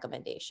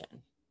recommendation?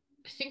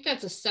 I think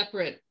that's a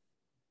separate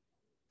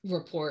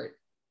report.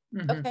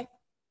 Mhm. Okay,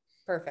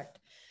 perfect.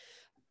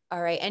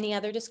 All right, any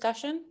other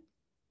discussion?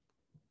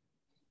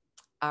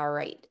 All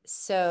right,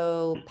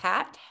 so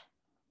Pat?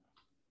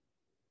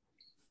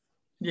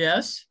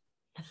 Yes.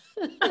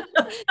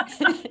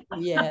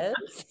 Yes.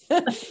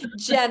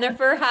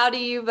 Jennifer, how do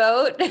you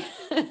vote?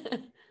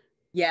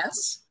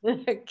 Yes.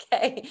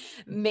 Okay,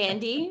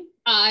 Mandy,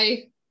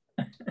 I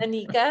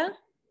Anika,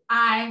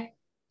 I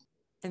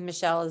and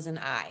Michelle is an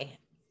I.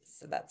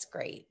 So that's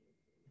great.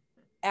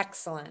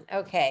 Excellent.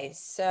 Okay,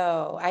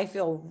 so I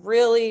feel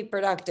really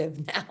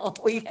productive now.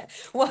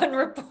 One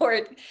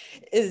report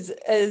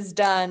is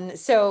done.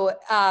 So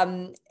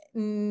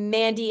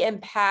Mandy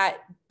and Pat,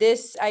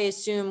 this I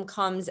assume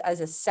comes as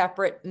a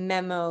separate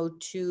memo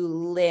to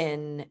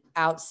Lynn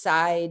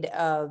outside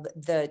of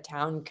the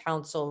town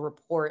council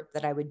report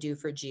that I would do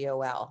for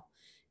GOL.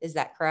 Is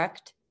that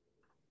correct?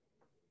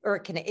 Or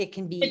it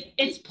can be?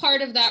 it's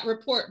part of that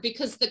report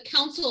because the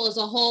council as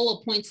a whole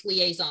appoints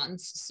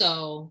liaisons.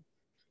 So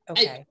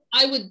Okay.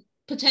 I would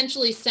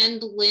potentially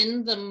send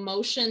Lynn the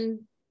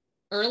motion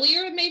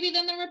earlier maybe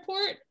than the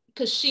report,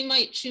 because she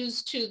might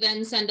choose to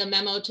then send a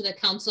memo to the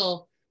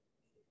council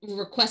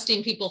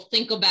requesting people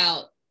think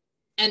about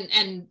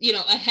and you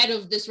know, ahead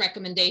of this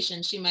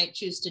recommendation, she might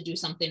choose to do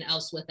something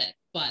else with it,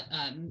 but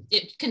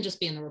it can just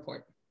be in the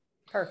report.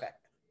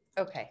 Perfect.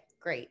 Okay,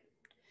 great.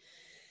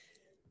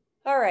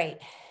 All right.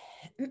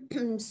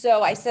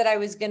 So I said I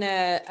was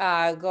gonna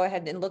go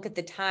ahead and look at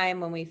the time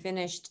when we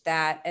finished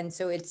that. And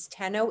so it's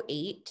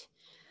 10:08.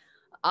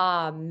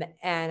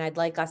 And I'd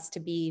like us to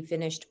be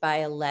finished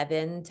by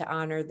 11 to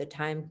honor the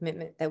time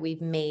commitment that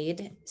we've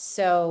made.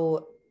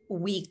 So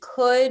we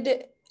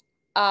could,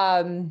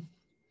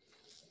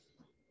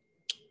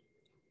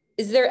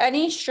 is there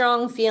any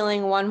strong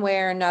feeling one way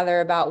or another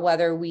about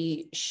whether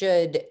we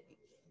should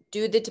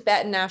do the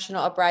Tibetan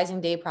National Uprising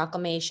Day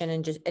proclamation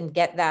and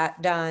get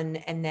that done,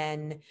 and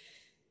then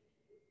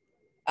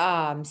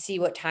see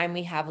what time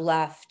we have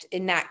left?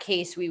 In that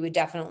case, we would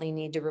definitely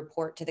need to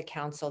report to the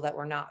council that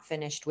we're not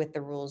finished with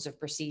the rules of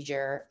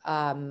procedure.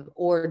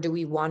 Or do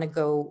we want to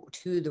go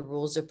to the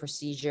rules of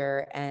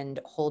procedure and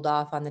hold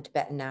off on the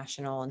Tibetan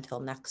National until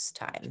next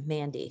time?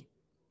 Mandy.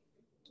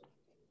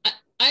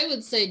 I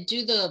would say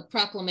do the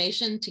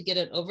proclamation to get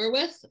it over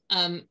with,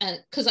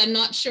 because I'm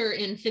not sure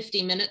in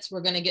 50 minutes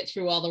we're going to get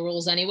through all the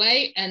rules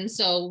anyway. And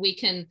so we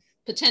can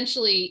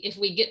potentially, if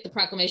we get the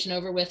proclamation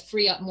over with,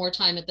 free up more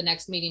time at the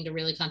next meeting to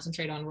really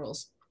concentrate on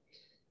rules.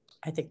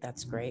 I think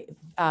that's great.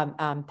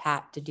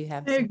 Pat, did you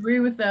have? I agree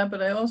with that,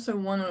 but I also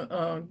want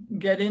to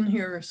get in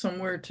here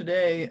somewhere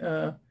today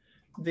a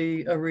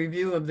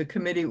review of the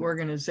committee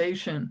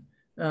organization,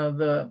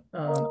 the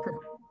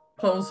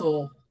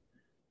proposal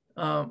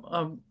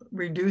of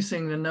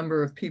reducing the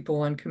number of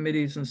people on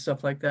committees and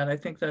stuff like that. I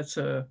think that's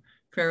a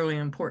fairly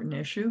important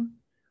issue.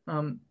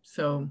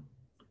 So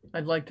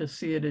I'd like to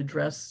see it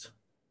addressed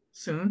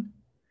soon.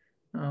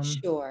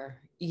 Sure.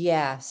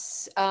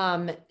 Yes.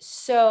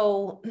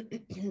 So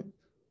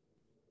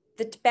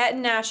the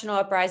Tibetan National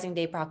Uprising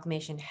Day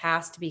proclamation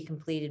has to be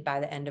completed by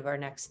the end of our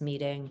next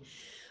meeting.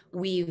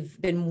 We've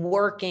been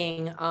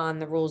working on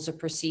the rules of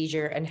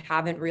procedure and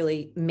haven't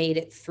really made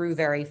it through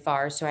very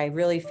far. So I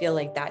really feel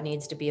like that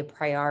needs to be a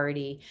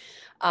priority.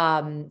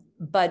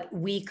 But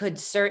we could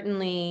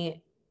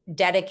certainly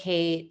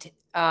dedicate,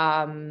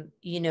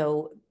 you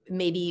know,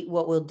 maybe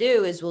what we'll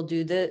do is we'll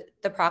do the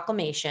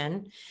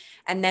proclamation,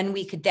 and then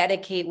we could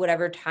dedicate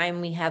whatever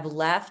time we have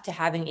left to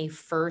having a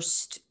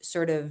first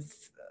sort of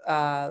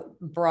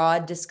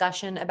broad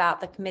discussion about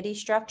the committee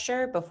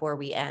structure before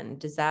we end.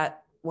 Does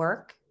that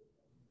work?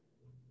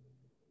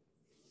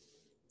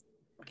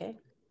 Okay.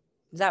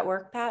 Does that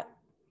work, Pat?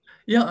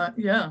 Yeah,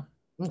 yeah.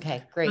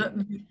 Okay, great.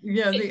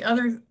 Yeah, the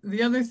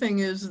other thing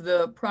is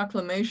the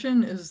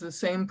proclamation is the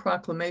same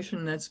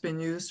proclamation that's been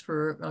used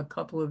for a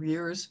couple of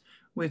years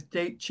with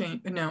date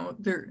change. No,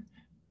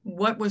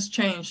 what was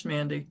changed,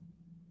 Mandy?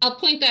 I'll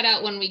point that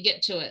out when we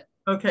get to it.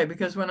 Okay,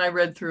 because when I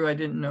read through, I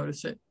didn't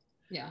notice it.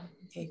 Yeah.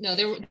 Okay. No,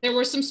 there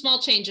were some small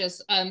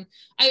changes. I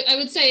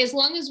would say as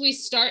long as we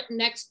start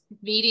next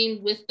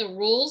meeting with the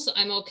rules,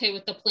 I'm okay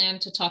with the plan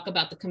to talk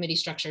about the committee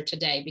structure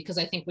today, because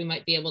I think we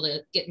might be able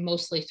to get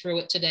mostly through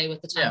it today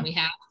with the time we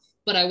have.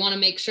 But I want to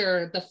make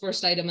sure the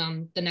first item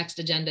on the next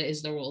agenda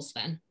is the rules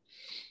then.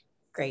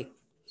 Great.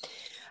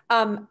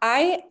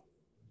 I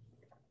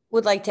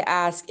would like to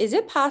ask, is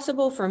it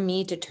possible for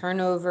me to turn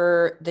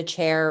over the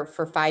chair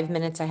for 5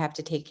 minutes? I have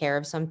to take care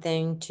of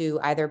something, to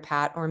either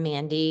Pat or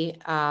Mandy,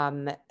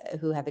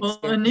 who have Well,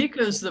 experience. Anika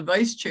is the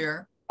vice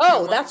chair.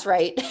 Oh, that's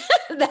right.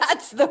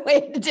 That's the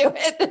way to do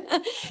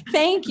it.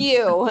 Thank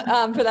you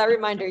for that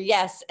reminder.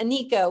 Yes,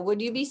 Anika,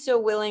 would you be so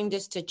willing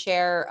just to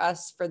chair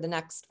us for the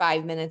next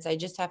 5 minutes? I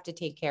just have to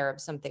take care of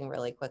something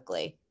really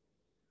quickly.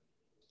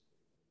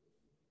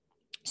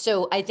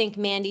 So I think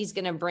Mandy's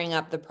going to bring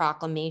up the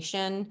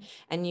proclamation,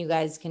 and you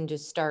guys can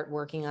just start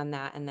working on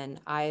that, and then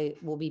I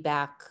will be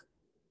back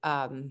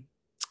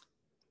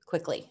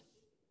quickly.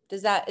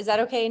 Is that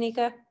okay,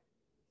 Anika?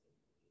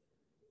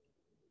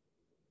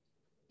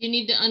 You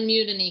need to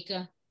unmute,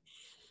 Anika.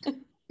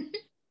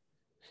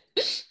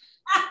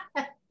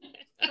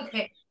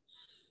 Okay.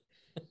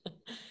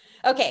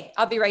 Okay,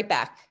 I'll be right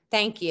back.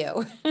 Thank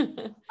you.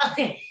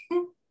 Okay.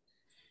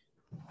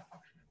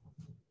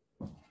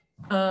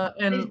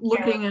 And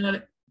looking at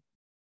it.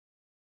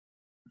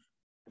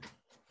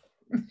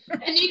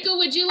 Anika,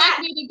 would you like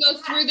me to go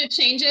through the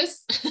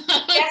changes?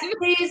 Yes,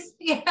 please.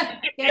 Yeah.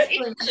 Yes,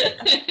 please.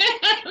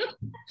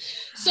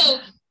 So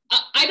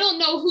I don't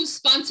know who's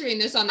sponsoring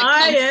this on the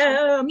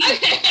I council. am.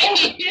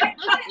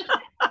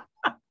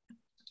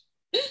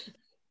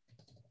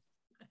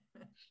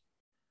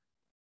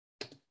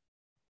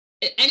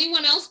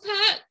 Anyone else,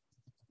 Pat?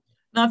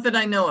 Not that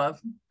I know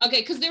of. Okay,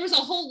 because there was a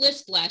whole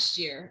list last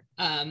year.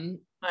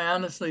 I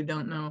honestly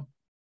don't know.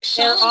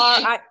 There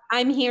are,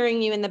 I'm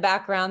hearing you in the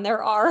background.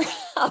 There are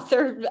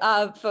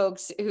other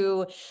folks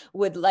who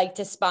would like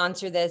to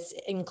sponsor this,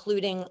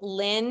 including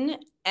Lynn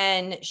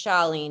and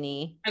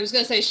Shalini. I was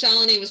going to say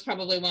Shalini was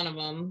probably one of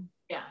them.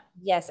 Yeah.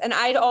 Yes, and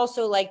I'd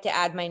also like to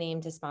add my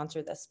name to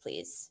sponsor this,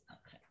 please.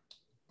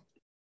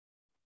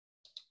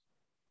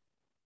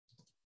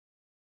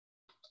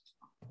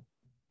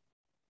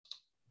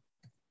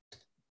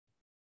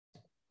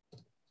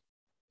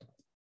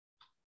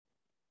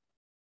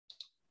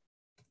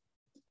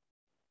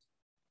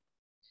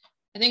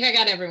 I think I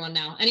got everyone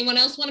now. Anyone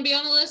else want to be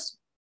on the list?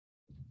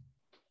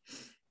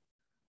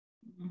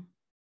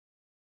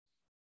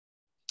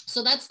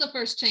 So that's the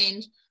first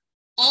change.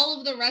 All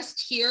of the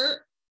rest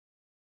here,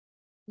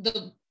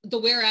 the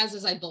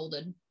whereas I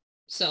bolded.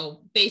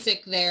 So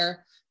basic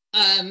there.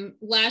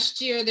 Last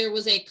year there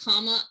was a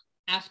comma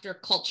after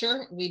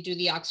culture. We do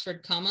the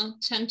Oxford comma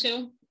tend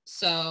to.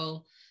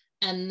 So,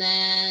 and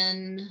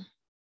then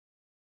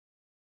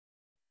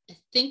I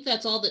think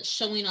that's all that's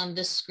showing on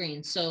this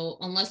screen. So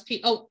unless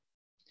people,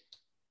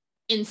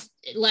 in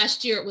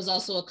last year it was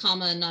also a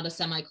comma and not a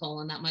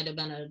semicolon. That might have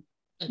been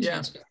a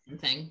transcription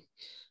thing.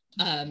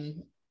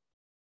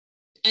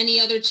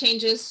 Any other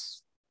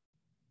changes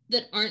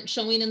that aren't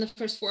showing in the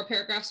first 4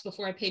 paragraphs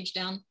before I page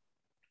down?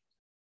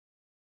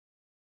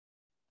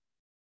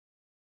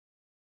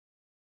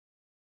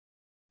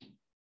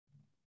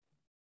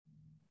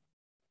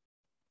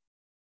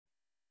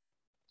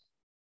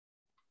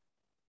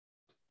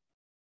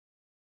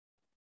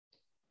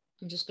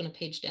 I'm just going to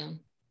page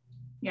down.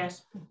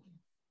 Yes.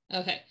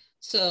 Okay,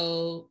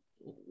 so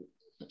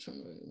which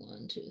one were we?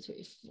 1, 2,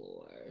 3,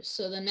 4.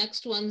 So the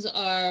next ones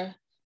are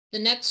the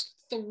next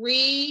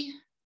 3.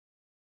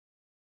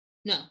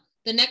 No,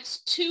 the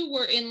next 2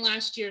 were in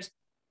last year's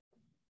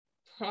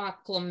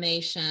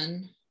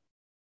proclamation.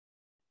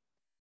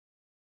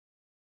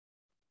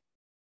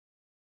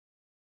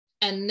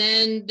 And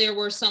then there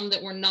were some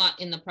that were not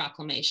in the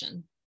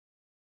proclamation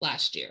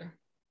last year.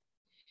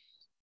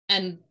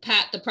 And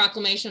Pat, the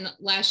proclamation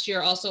last year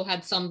also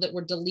had some that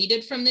were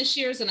deleted from this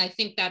year's. And I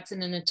think that's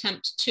in an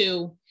attempt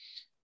to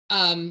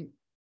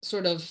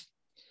sort of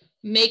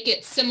make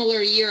it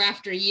similar year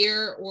after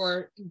year,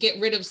 or get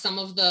rid of some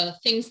of the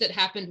things that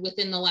happened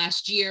within the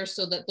last year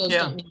so that those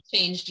don't get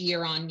changed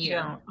year on year.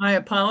 Yeah, I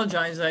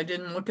apologize. I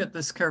didn't look at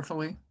this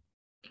carefully.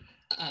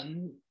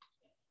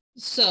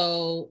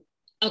 So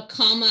a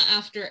comma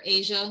after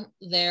Asia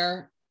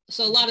there.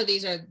 So a lot of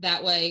these are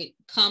that way,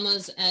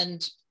 commas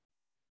and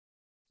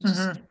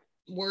just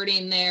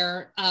wording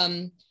there.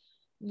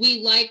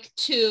 We like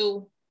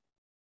to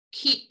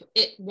keep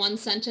it 1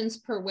 sentence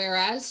per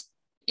whereas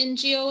in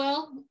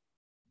GOL.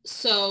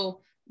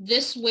 So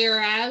this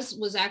whereas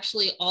was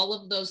actually all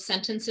of those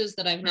sentences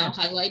that I've now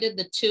highlighted,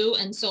 the 2.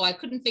 And so I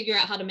couldn't figure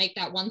out how to make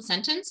that 1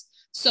 sentence.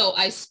 So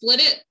I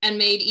split it and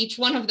made each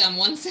one of them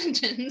 1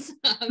 sentence.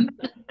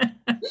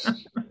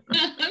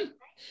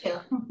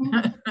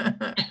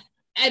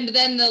 And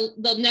then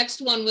the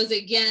next one was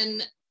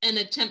again an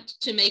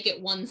attempt to make it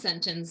 1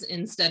 sentence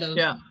instead of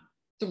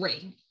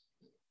 3.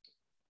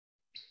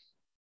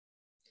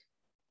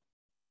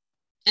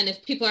 And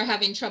if people are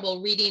having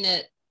trouble reading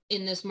it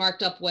in this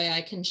marked up way,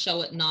 I can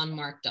show it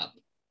non-marked up.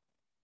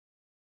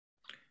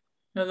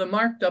 Now the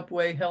marked up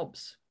way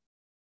helps.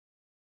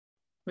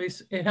 At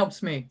least it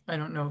helps me. I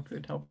don't know if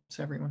it helps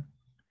everyone.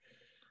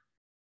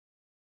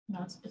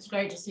 No, it's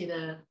great to see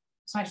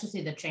it's nice to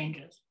see the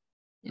changes.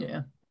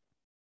 Yeah.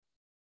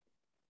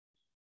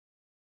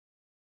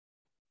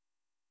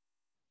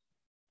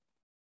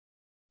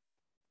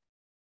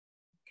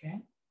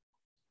 Okay.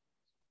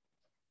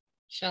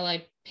 Shall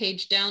I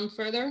page down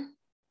further?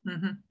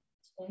 Mhm.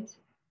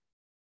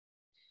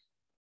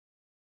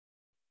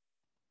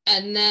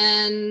 And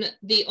then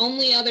the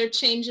only other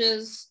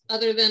changes,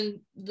 other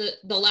than the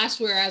last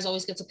whereas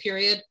always gets a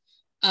period,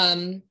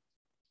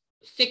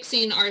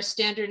 fixing our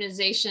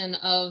standardization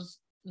of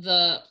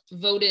the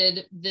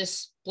voted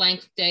this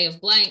blank day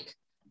of blank.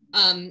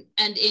 And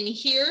in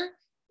here,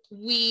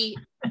 we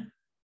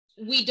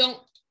don't,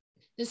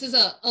 this is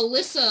a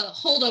Alyssa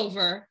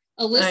holdover.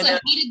 Alyssa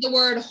hated the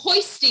word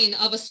hoisting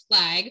of a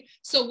flag.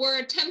 So we're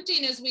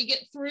attempting, as we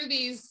get through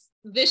these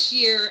this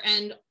year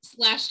and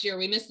last year,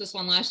 we missed this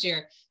one last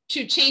year,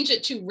 to change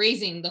it to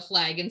raising the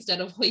flag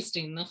instead of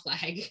hoisting the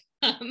flag.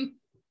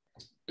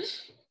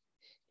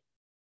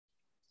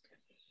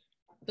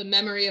 The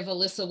memory of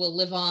Alyssa will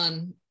live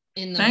on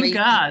in the Thank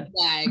God.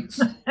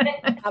 flags.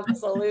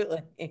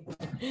 Absolutely.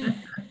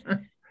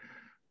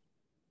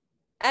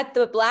 At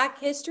the Black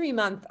History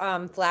Month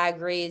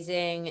flag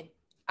raising,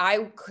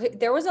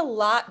 there was a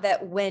lot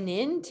that went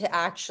into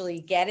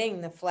actually getting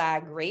the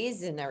flag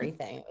raised and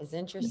everything. It was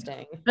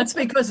interesting. That's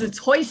because it's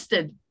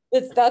hoisted.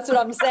 That's what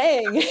I'm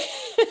saying.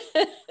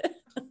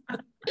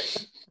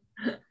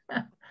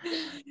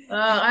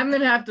 I'm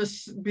going to have to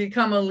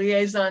become a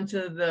liaison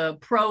to the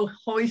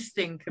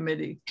pro-hoisting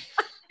committee.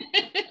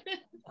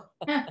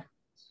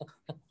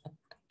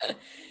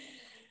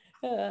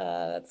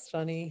 That's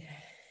funny.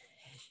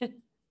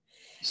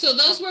 So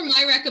those were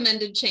my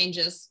recommended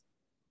changes.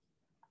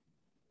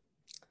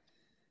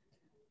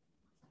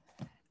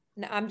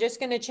 Now, I'm just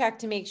going to check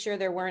to make sure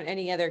there weren't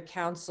any other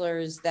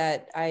counselors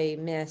that I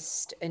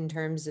missed in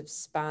terms of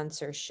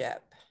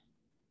sponsorship.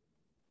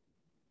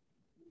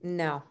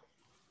 No.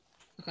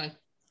 Okay.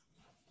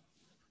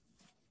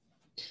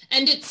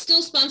 And it's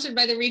still sponsored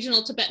by the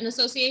Regional Tibetan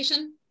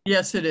Association?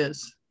 Yes, it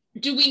is.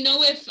 Do we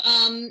know if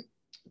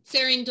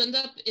Sareen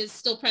Dundup is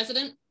still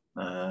president?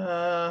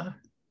 I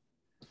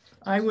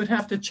would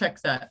have to check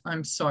that.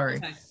 I'm sorry.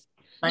 Okay.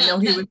 I know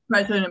he was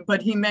president,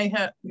 but he may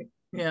have,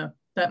 yeah,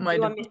 that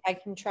might have. I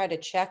can try to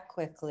check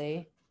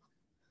quickly.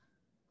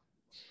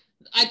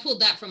 I pulled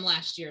that from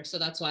last year, so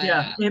that's why.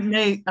 Yeah, it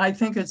may, I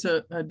think it's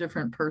a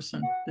different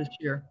person this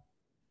year.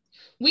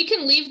 We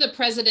can leave the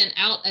president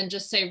out and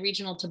just say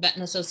Regional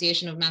Tibetan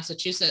Association of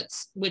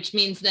Massachusetts, which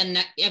means then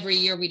every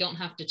year we don't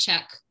have to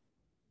check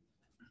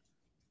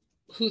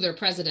who their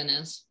president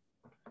is.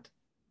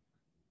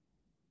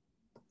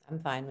 I'm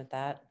fine with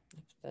that.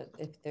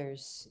 If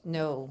there's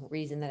no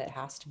reason that it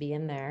has to be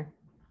in there.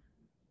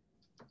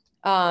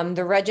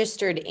 The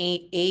registered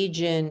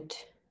agent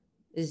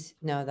is,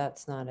 no,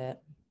 that's not it.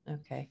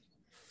 Okay.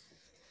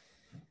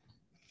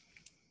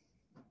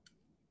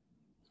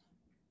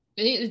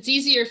 I think it's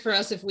easier for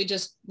us if we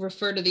just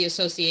refer to the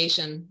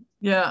association.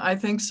 Yeah, I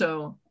think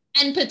so.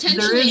 And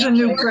potentially there is a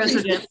new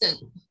president.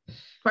 Consistent.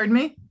 Pardon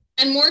me?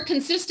 And more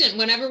consistent.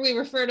 Whenever we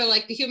refer to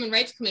like the Human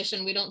Rights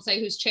Commission, we don't say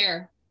who's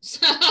chair.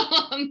 So,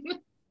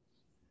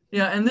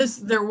 yeah, and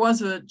there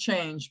was a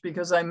change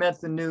because I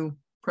met the new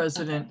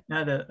president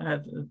at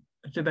a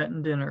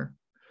Tibetan dinner.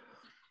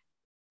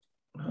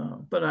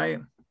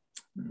 But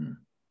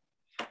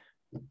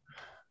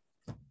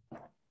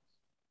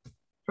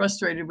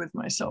frustrated with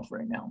myself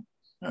right now.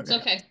 Okay. It's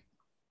okay.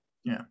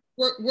 Yeah.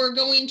 We're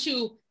going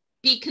to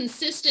be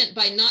consistent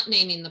by not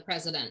naming the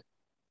president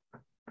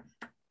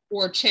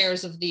or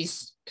chairs of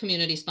these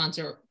community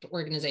sponsor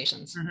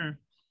organizations.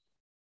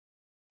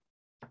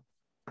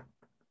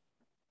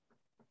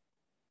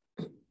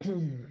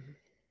 Mm-hmm.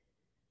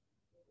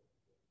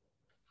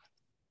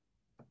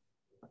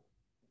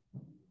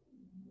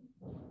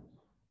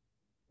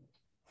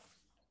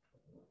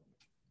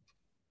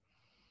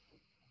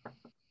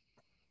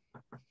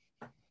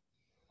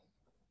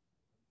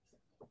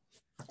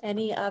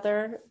 Any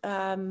other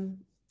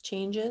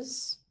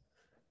changes?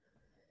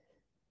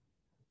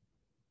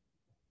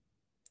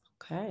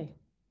 Okay.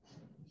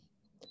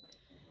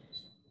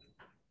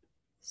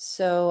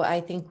 So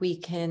I think we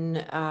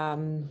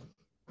can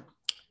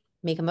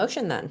make a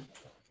motion then.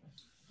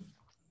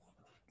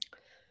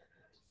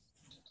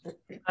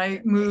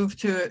 I move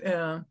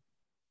to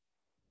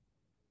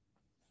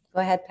Go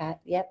ahead, Pat.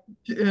 Yep.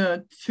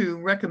 To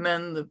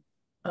recommend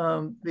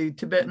the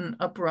Tibetan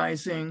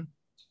Uprising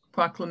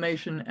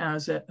Proclamation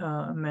as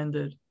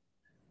amended.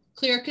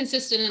 Clear,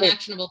 consistent, and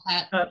actionable,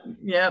 Pat.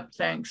 Yep,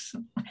 thanks.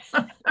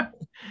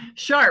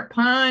 Sharp,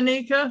 huh,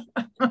 Anika?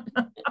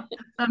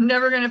 I'm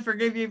never going to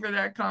forgive you for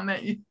that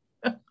comment.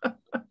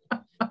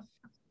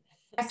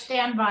 I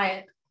stand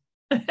by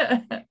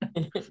it.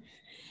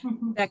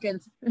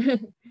 Seconds.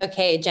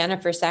 Okay,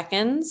 Jennifer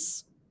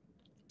seconds.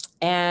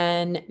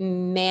 And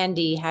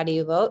Mandy, how do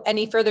you vote?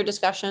 Any further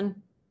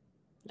discussion?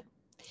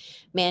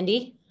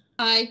 Mandy?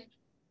 Aye.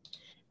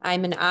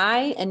 I'm an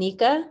aye.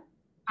 Anika?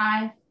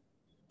 Aye.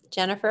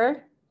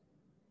 Jennifer?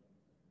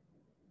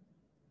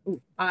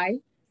 Aye.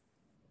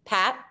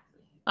 Pat?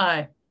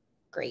 Aye.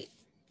 Great.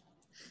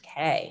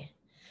 Okay.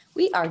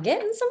 We are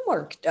getting some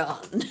work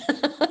done.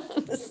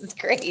 This is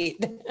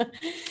great.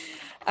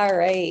 All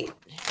right.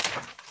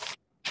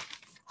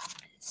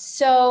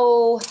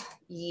 So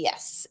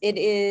yes, it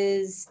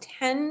is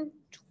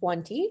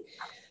 20.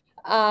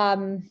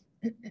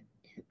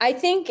 I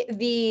think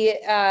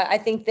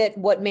that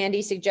what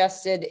Mandy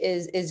suggested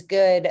is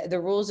good. The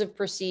rules of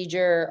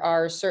procedure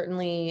are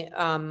certainly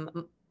a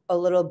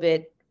little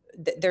bit.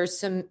 There's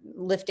some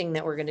lifting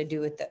that we're going to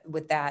do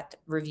with that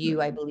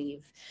review, I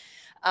believe.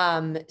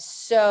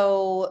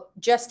 So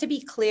just to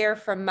be clear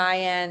from my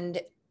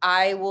end,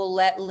 I will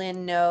let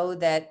Lynn know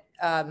that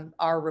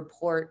our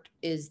report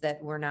is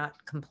that we're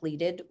not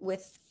completed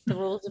with the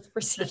rules of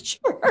procedure,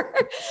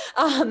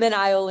 and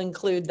I will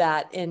include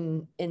that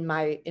in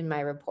my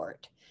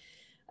report.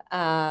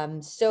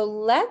 So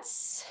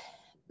let's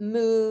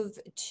move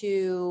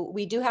to,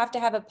 we do have to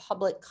have a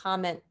public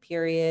comment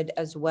period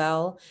as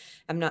well.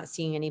 I'm not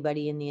seeing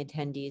anybody in the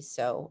attendees,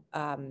 so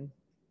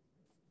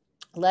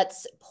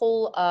let's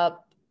pull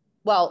up,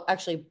 well,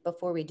 actually,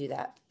 before we do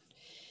that,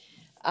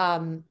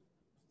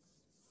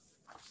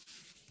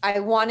 I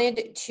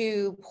wanted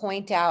to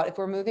point out, if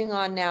we're moving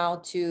on now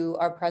to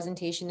our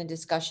presentation and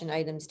discussion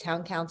items,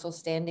 Town Council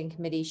Standing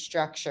Committee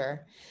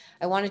structure,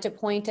 I wanted to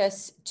point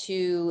us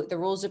to the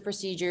Rules of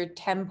Procedure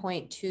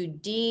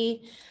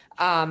 10.2D,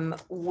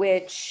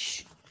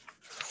 which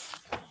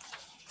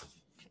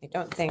I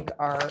don't think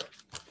are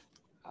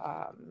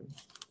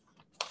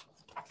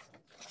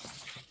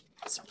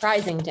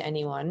surprising to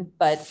anyone,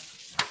 but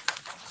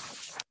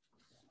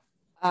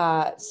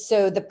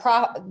so the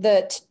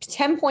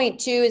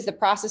 10.2 is the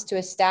process to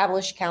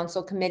establish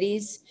council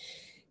committees.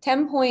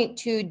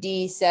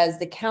 10.2D says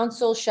the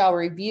council shall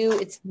review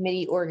its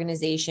committee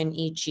organization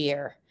each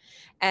year.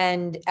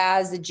 And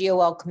as the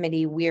GOL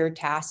committee, we're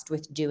tasked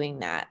with doing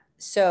that.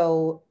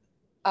 So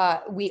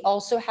we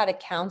also had a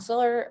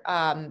counselor,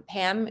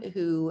 Pam,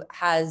 who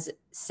has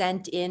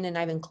sent in, and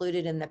I've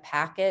included in the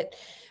packet,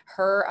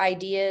 her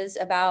ideas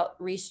about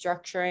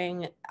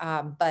restructuring.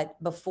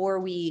 But before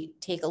we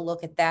take a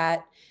look at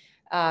that,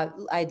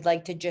 I'd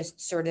like to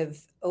just sort of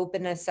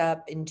open us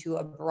up into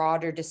a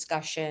broader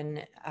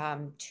discussion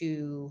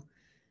to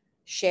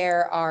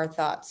share our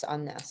thoughts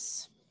on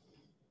this.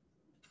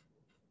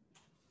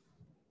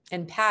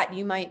 And Pat,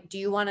 do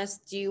you want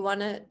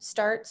to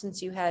start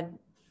since you had?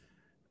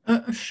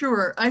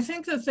 Sure. I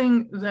think the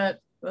thing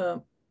that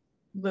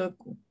the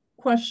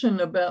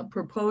question about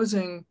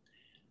proposing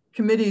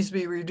committees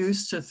be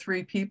reduced to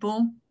 3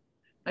 people,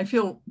 I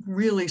feel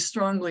really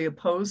strongly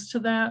opposed to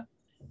that.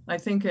 I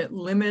think it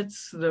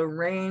limits the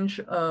range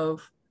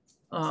of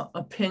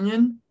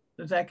opinion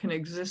that can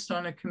exist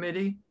on a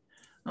committee.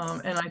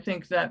 And I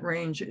think that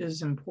range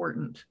is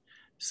important.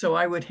 So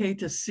I would hate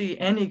to see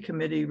any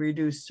committee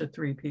reduced to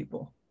 3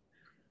 people.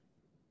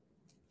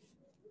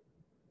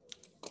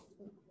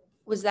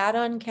 Was that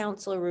on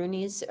Councilor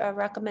Rooney's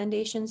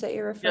recommendations that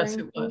you're referring to? Yes,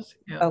 it was.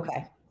 Yeah.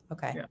 Okay.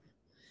 Okay. Yeah.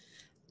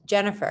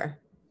 Jennifer.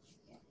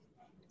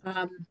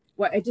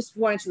 Well, I just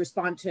wanted to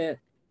respond to,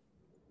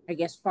 I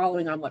guess,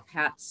 following on what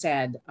Pat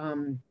said.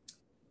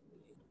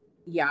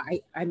 Yeah,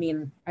 I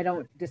mean, I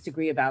don't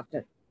disagree about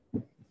that.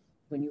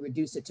 When you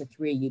reduce it to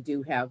 3, you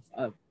do have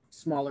a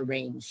smaller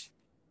range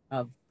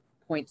of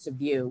points of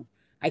view.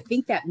 I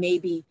think that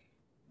maybe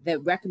the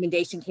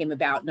recommendation came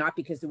about not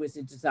because there was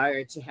a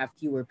desire to have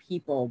fewer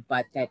people,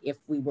 but that if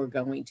we were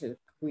going to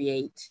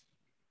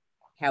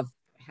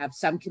have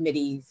some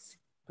committees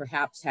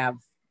perhaps have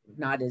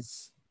not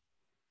as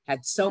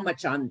had so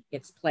much on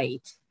its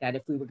plate, that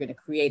if we were going to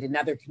create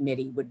another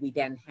committee, would we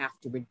then have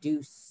to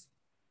reduce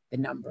the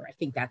number? I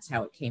think that's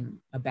how it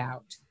came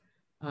about.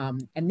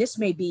 And this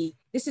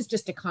is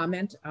just a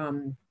comment.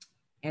 And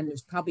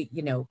there's probably,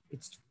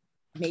 it's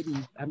maybe,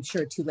 I'm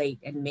sure, too late,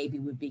 and maybe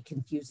would be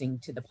confusing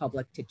to the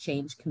public to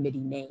change committee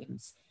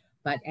names.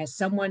 But as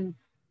someone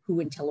who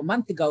until a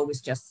month ago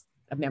was just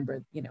a member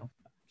of,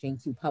 Jane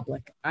Q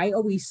Public, I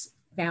always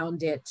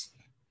found it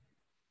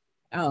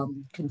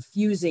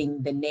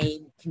confusing, the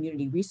name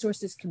Community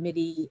Resources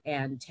Committee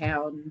and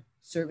Town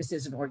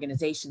Services and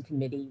Organization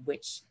Committee,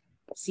 which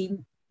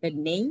seem, the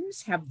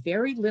names have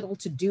very little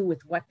to do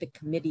with what the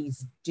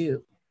committees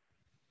do.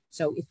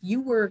 So if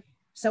you were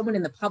someone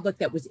in the public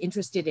that was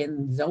interested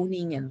in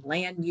zoning and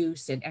land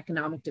use and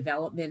economic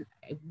development,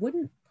 it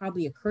wouldn't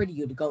probably occur to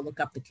you to go look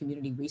up the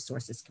Community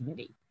Resources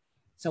Committee.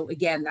 So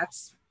again,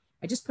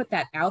 I just put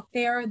that out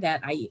there,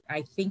 that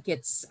I think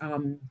it's,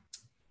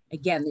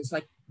 again, there's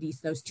like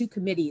those 2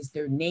 committees,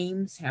 their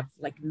names have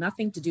like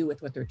nothing to do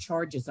with what their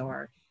charges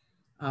are.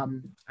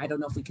 I don't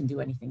know if we can do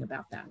anything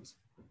about that.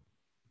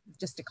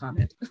 Just a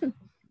comment.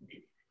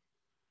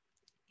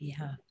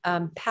 Yeah.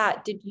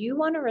 Pat, did you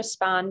want to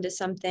respond to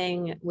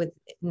something with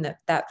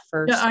that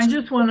first? Yeah,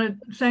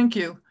 thank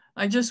you.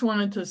 I just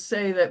wanted to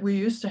say that we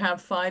used to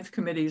have 5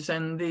 committees,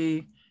 and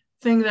the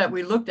thing that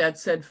we looked at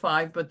said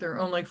 5, but there are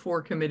only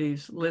 4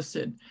 committees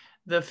listed.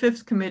 The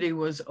 5th committee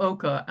was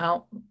OCA,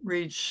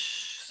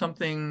 Outreach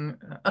something.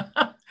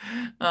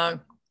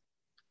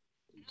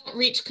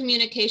 Outreach,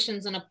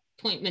 Communications and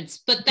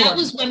Appointments, but that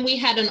was when we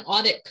had an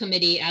audit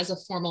committee as a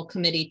formal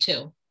committee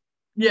too.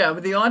 Yeah,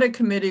 but the audit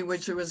committee,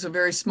 which was a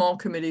very small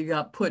committee,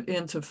 got put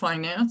into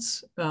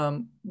finance,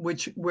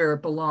 where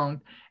it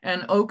belonged,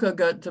 and OCA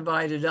got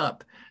divided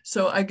up.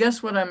 So I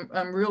guess what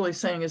I'm really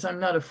saying is I'm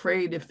not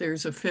afraid if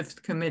there's a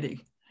fifth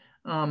committee.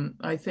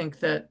 I think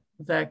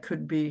that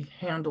could be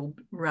handled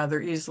rather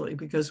easily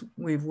because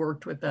we've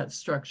worked with that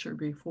structure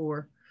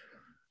before.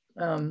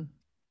 So.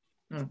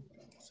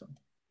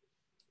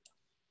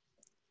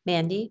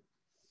 Mandy?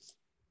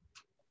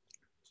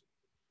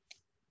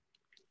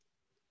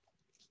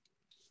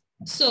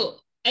 So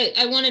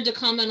I wanted to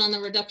comment on the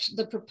reduction,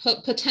 the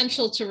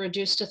potential to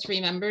reduce to 3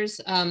 members.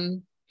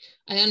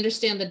 I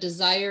understand the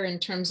desire in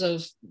terms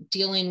of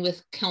dealing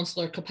with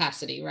counselor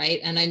capacity, right?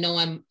 And I know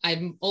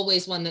I'm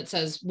always one that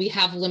says we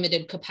have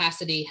limited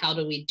capacity. How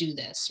do we do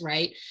this,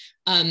 right?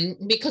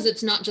 Because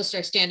it's not just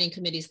our standing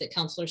committees that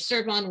counselors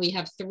serve on. We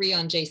have 3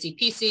 on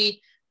JCPC.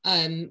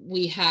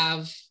 We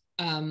have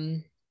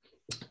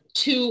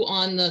 2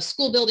 on the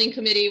school building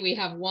committee. We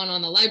have 1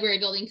 on the library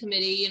building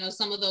committee. You know,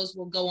 some of those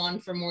will go on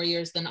for more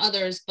years than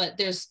others, but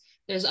there's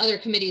other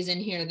committees in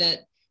here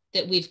that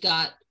we've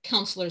got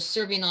counselors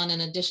serving on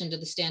in addition to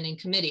the standing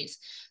committees.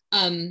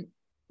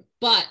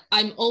 But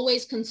I'm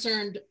always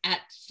concerned at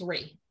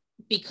 3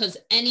 because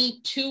any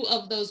 2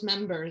 of those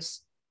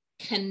members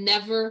can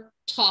never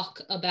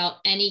talk about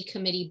any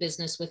committee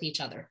business with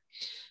each other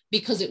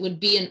because it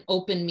would be an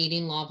open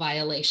meeting law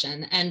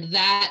violation. And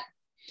that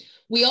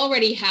we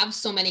already have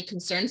so many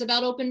concerns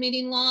about open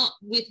meeting law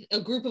with a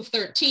group of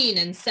 13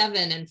 and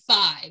 7 and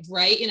 5,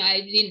 right? You know,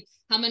 I mean,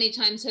 how many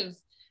times have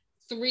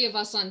 3 of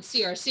us on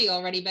CRC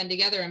already been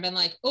together and been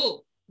like,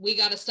 oh, we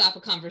got to stop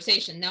a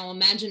conversation. Now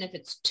imagine if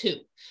it's 2,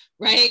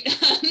 right?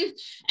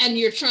 And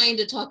you're trying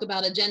to talk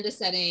about agenda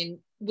setting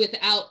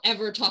without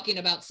ever talking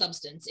about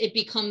substance. It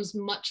becomes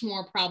much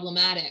more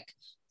problematic.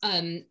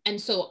 And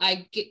so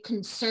I get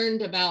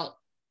concerned about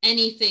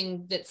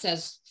anything that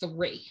says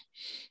 3.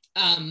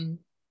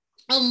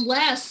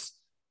 Unless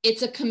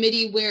it's a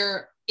committee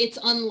where it's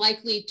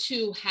unlikely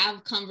to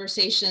have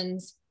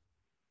conversations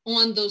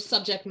on those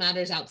subject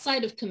matters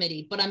outside of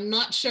committee, but I'm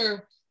not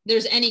sure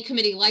there's any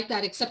committee like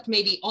that except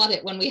maybe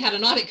audit. When we had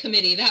an audit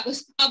committee, that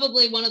was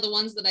probably one of the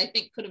ones that I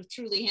think could have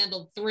truly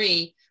handled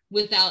 3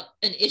 without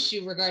an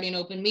issue regarding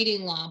open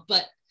meeting law,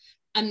 but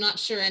I'm not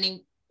sure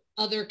any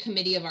other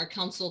committee of our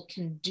council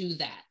can do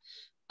that.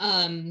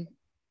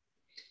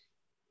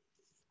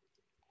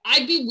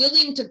 I'd be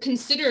willing to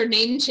consider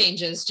name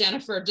changes,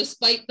 Jennifer,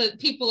 despite that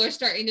people are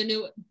starting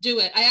to do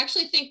it. I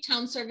actually think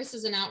Town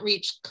Services and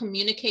Outreach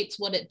communicates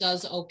what it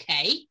does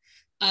okay.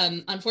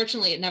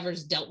 Unfortunately, it never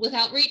has dealt with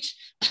outreach.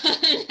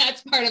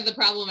 That's part of the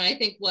problem. And I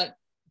think what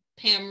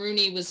Pam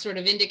Rooney was sort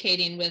of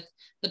indicating with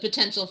the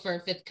potential for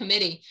a 5th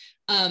committee.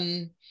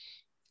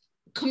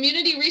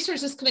 Community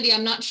Resources Committee,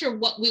 I'm not sure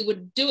what we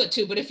would do it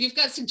to, but if you've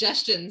got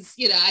suggestions,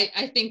 you know,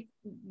 I think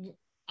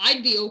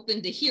I'd be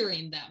open to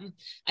hearing them.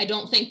 I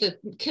don't think the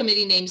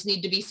committee names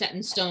need to be set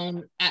in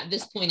stone at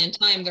this point in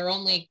time.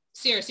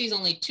 CRC is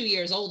only 2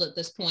 years old at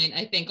this point,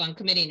 I think, on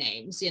committee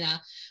names, you know.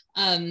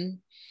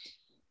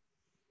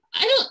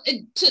 I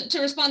don't,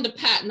 to respond to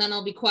Pat, and then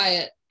I'll be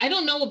quiet. I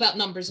don't know about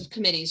numbers of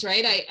committees,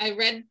 right? I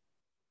read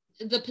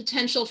the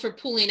potential for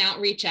pooling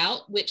outreach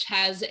out, which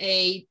has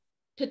a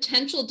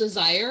potential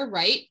desire,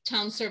 right?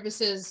 Town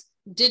Services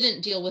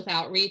didn't deal with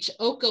outreach.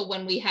 OCA,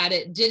 when we had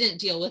it, didn't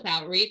deal with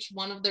outreach.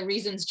 One of the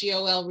reasons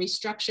GOL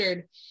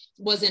restructured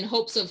was in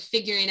hopes of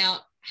figuring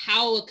out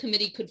how a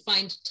committee could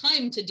find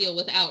time to deal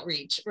with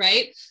outreach,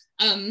 right?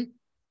 And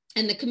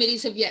the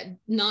committees have yet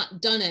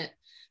not done it.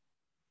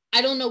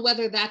 I don't know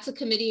whether that's a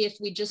committee, if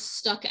we just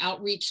stuck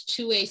outreach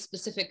to a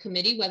specific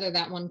committee, whether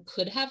that one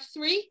could have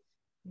 3.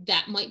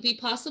 That might be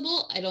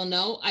possible. I don't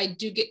know. I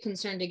do get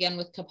concerned again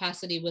with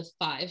capacity with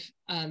 5.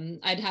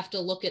 I'd have to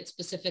look at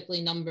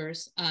specifically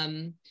numbers.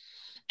 And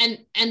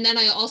then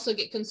I also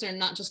get concerned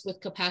not just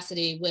with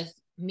capacity, with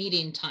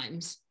meeting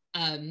times,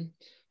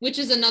 which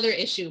is another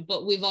issue,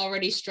 but we've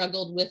already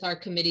struggled with our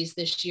committees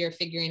this year,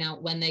 figuring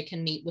out when they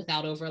can meet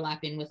without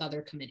overlapping with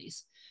other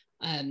committees.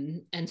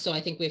 And so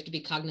I think we have to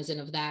be cognizant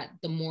of that.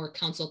 The more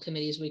council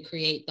committees we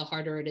create, the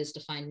harder it is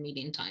to find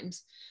meeting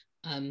times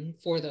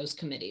for those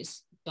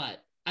committees. But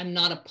I'm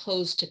not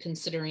opposed to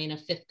considering a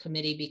 5th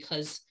committee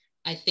because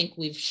I think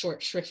we've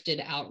short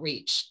shrifted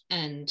outreach,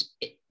 and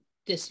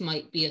this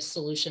might be a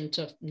solution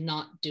to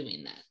not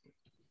doing that.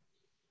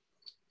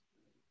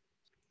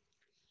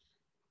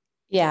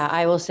 Yeah,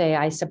 I will say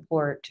I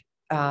support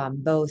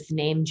both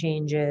name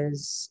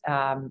changes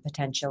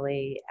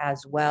potentially,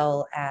 as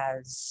well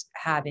as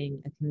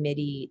having a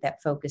committee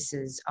that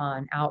focuses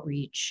on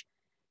outreach.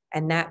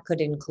 And that could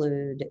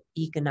include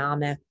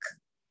economic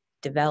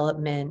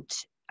development,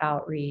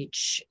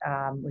 outreach,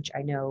 which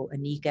I know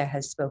Anika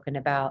has spoken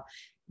about.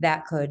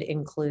 That could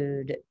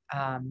include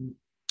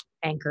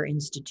anchor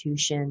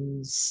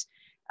institutions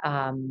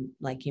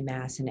like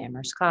UMass and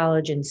Amherst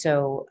College. And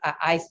so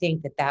I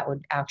think that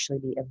would actually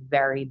be a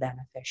very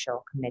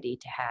beneficial committee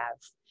to have,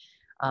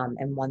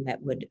 and one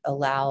that would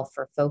allow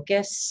for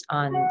focus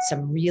on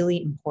some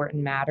really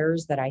important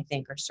matters that I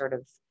think are sort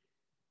of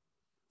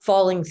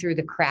falling through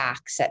the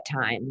cracks at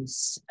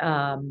times.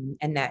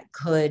 And that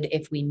could,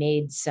 if we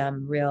put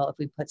some real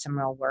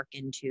work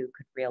into,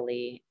 could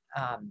really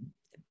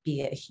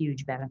be a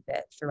huge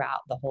benefit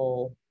throughout the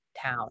whole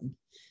town.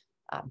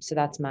 So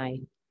that's my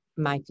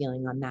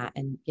feeling on that.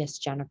 And yes,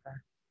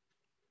 Jennifer.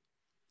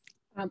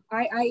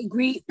 I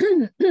agree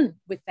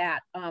with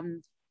that.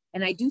 And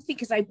I do think,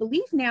 because I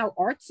believe now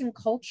arts and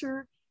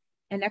culture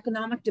and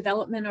economic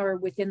development are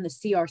within the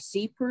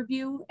CRC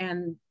purview,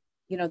 and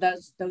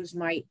those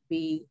might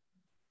be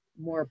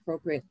more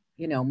appropriate,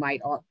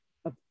 might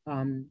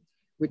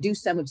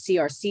reduce some of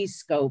CRC's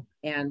scope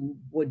and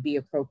would be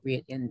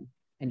appropriate in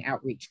an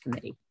outreach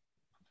committee.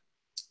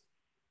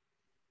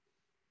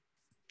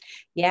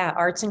 Yeah,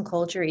 arts and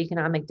culture,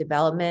 economic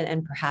development,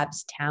 and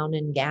perhaps town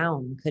and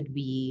gown could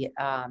be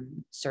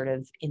sort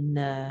of in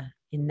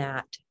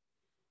that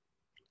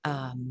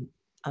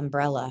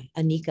umbrella.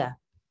 Anika.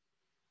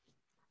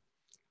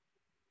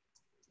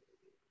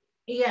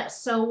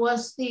 Yes. So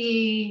was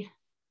the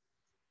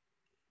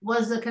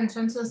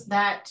consensus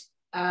that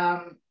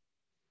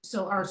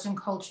so arts and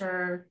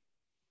culture,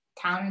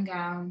 town and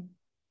gown,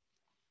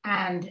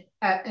 and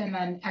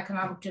then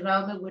economic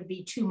development would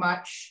be too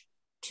much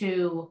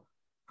to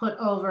put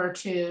over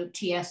to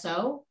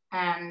TSO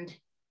and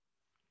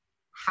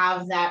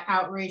have that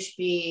outreach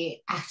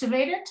be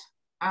activated?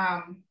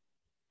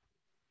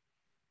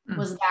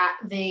 Was that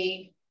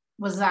the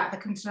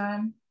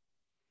concern,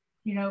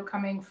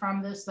 coming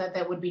from this,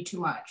 that would be too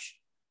much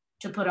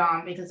to put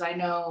on? Because I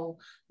know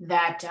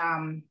that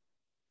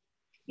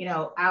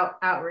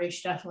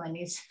outreach definitely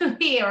needs to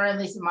be, or at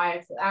least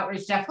my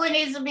outreach definitely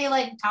needs to be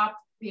like top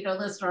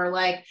list, or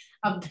like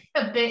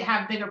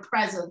have bigger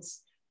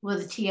presence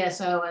with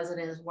TSO as it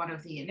is one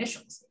of the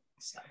initials.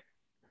 So.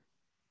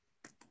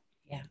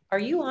 Yeah. Are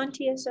you on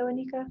TSO,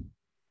 Anika?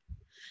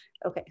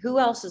 Okay. Who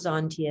else is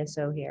on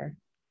TSO here?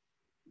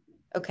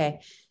 Okay.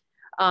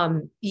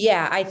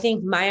 Yeah, I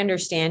think my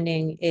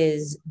understanding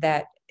is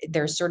that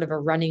there's sort of a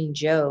running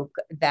joke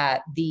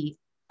that the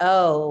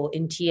O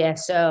in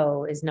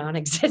TSO is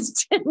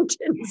non-existent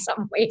in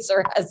some ways,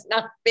 or has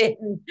not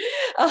been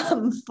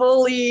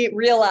fully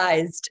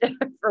realized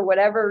for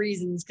whatever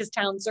reasons, because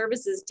town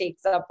services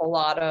takes up a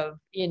lot of,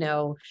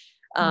 the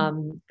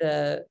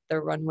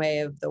runway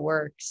of the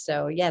work.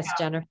 So yes,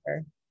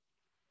 Jennifer.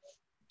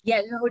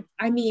 Yeah, no,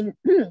 I mean,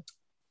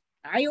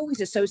 I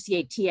always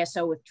associate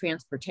TSO with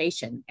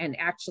transportation. And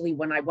actually,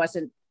 when I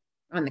wasn't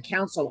on the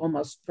council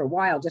almost for a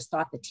while, just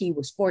thought the T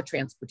was for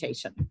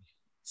transportation.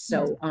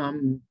 So,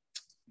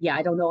 yeah,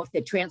 I don't know if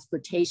the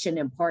transportation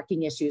and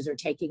parking issues are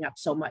taking up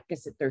so much,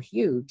 because they're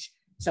huge,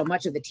 so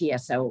much of the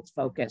TSO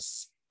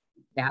focus,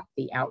 that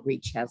the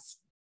outreach has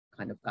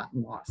kind of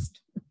gotten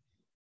lost.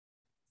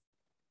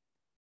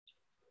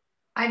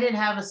 I did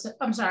have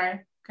I'm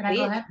sorry, can I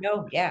go ahead?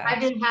 No, yeah. I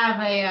did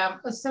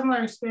have a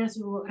similar experience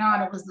with what went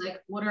on. It was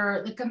like, what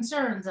are the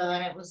concerns? And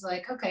then it was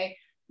like, okay,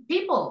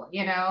 people,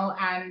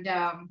 and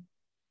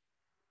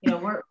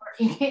we're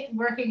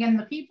working in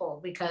the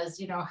people,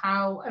 because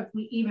how,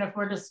 if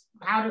we're just,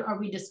 are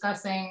we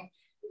discussing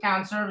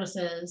town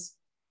services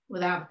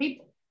without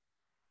people,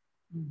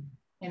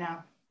 and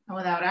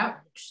without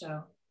outreach?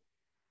 So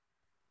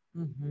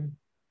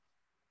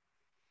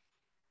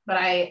but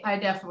I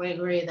definitely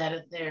agree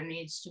that there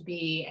needs to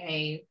be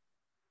a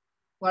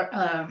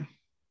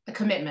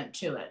commitment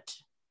to it.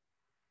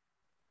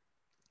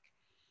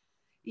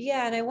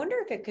 Yeah, and I wonder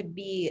if it could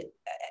be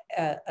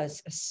a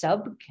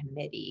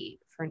subcommittee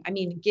for,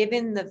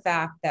 given the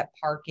fact that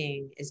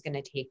parking is going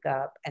to take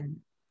up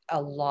a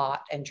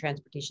lot, and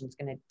transportation is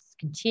going to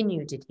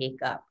continue to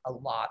take up a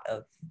lot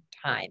of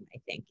time, I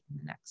think,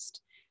 in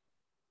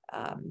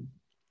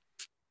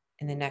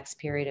the next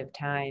period of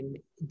time.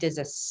 Does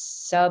a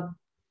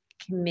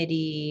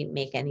subcommittee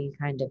make any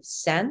kind of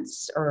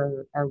sense,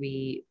 or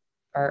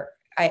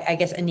I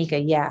guess,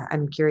 Anika, yeah,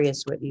 I'm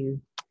curious what you.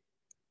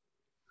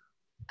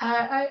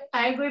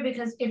 I agree,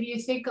 because if you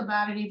think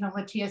about it, even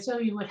with TSO,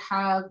 you would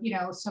have,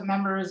 some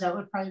members that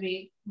would probably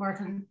be more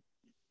concerned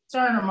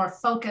or more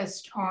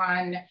focused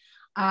on,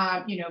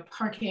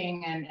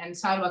 parking and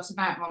sidewalks and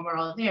that. When we're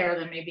all there,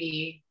 then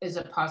maybe is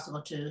it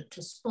possible to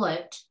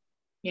split,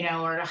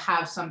 or to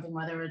have something,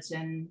 whether it's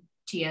in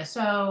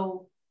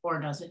TSO or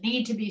does it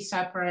need to be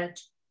separate,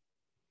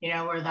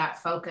 where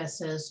that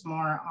focus is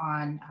more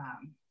on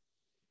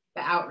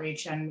the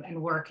outreach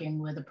and working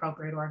with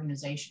appropriate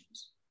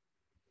organizations.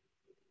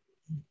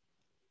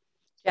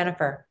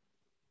 Jennifer.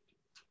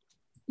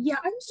 Yeah,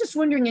 I was just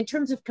wondering, in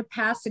terms of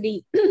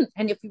capacity,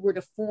 and if we were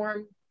to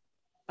form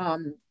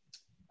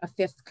a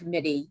fifth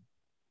committee,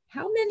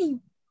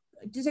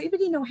 does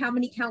anybody know how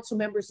many council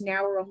members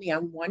now are only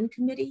on one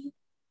committee?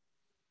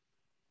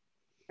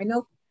 I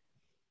know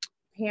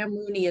Pam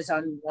Mooney is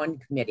on one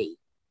committee.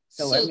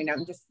 So I'm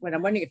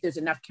wondering if there's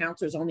enough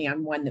councilors only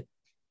on one.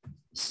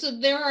 So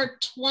there are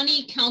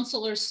 20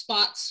 councilor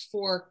spots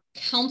for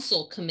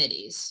council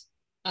committees.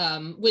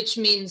 Which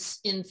means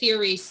in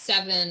theory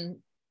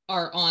 7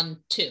 are on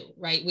 2,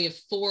 right? We have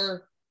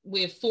four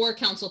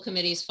council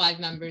committees, 5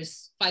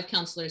 members, 5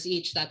 councilors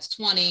each. That's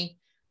 20.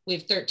 we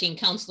have 13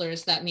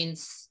 counselors. That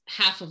means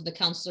half of the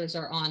counselors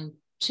are on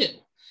 2.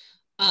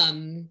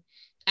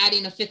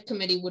 Adding a 5th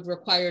committee would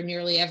require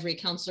nearly every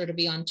counselor to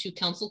be on 2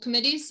 council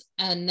committees.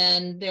 And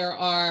then there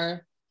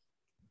are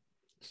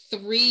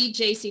 3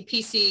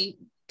 JCPC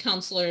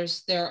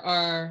counselors. There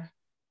are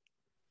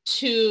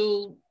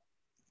 2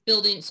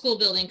 school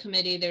building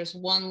committee. There's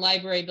 1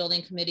 library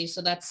building committee.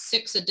 So that's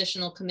 6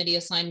 additional committee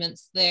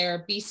assignments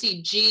there.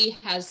 BCG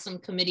has some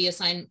committee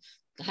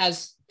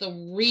has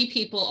 3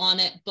 people on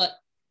it, but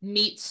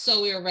meets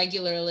so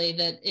irregularly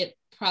that it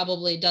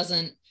probably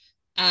doesn't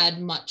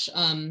add much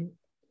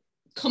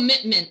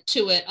commitment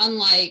to it,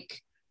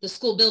 unlike the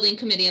school building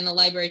committee and the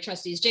library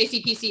trustees.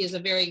 JCPC is a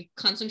very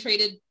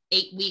concentrated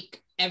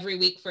 8-week, every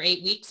week for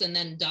 8 weeks and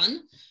then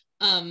done.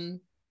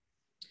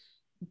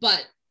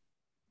 But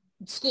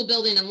school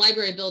building and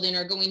library building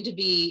are going to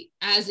be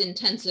as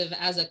intensive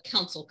as a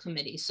council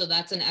committee. So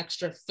that's an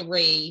extra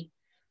 3.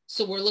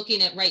 So we're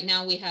looking at right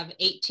now, we have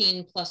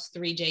 18 plus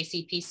 3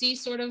 JCPC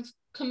sort of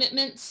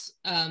commitments.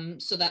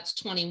 So that's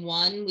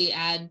 21. We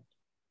add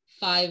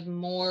 5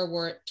 more,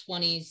 we're at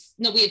 20.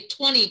 No, we have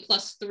 20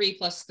 plus 3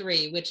 plus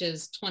 3, which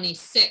is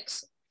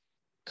 26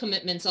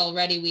 commitments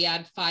already. We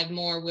add 5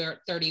 more, we're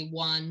at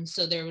 31.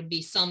 So there would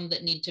be some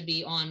that need to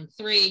be on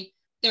 3.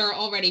 There are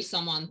already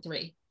some on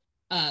 3.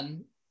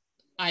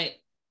 I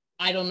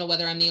don't know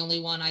whether I'm the only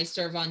one. I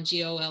serve on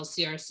GOL,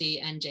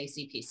 CRC, and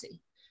JCPC.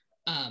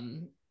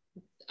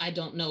 I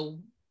don't know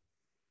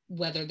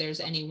whether there's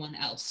anyone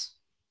else.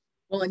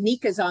 Well,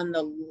 Anika's on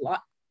the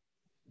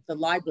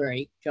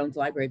library, Jones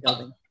Library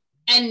Building.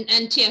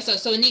 And TSO,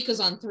 so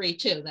Anika's on 3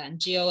 too then,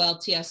 GOL,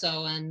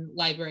 TSO, and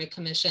Library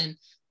Commission.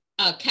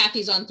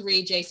 Kathy's on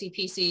 3,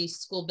 JCPC,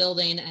 School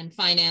Building, and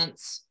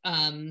Finance.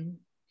 And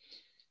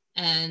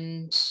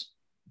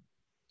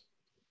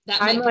that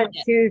I'm on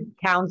 2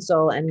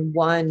 council and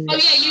 1. Oh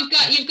yeah,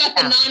 you've got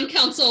the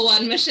non-council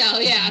one,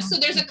 Michelle. Yeah, so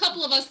there's a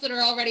couple of us that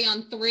are already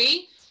on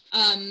 3.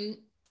 And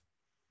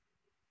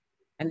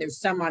there's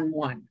some on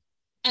 1.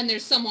 And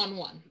there's some on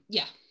 1,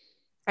 yeah.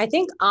 I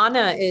think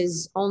Anna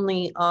is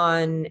only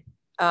on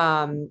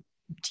TSO,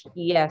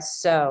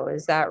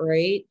 is that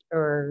right?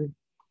 Or,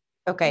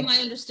 okay. My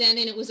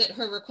understanding, it was at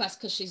her request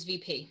because she's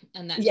VP.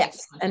 And that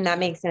yes, and that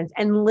makes sense.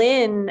 And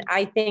Lynn,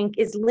 I think,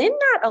 is Lynn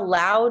not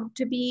allowed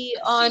to be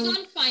on? She's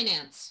on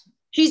Finance.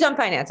 She's on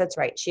Finance, that's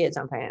right. She is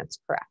on Finance,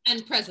 correct.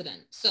 And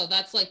President, so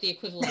that's like the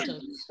equivalent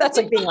of that's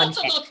like being on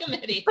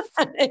committees.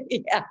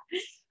 yeah.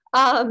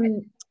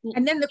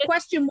 And then the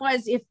question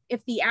was if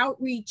the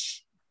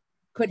outreach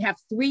could have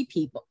 3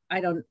 people.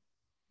 I don't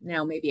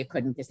know, maybe it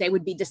couldn't, because they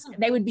would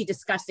be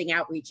discussing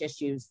outreach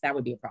issues. That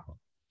would be a problem.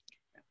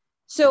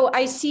 So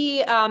I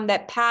see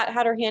that Pat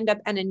had her hand up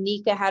and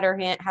Anika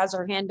has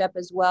her hand up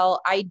as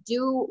well. I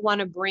do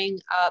want to bring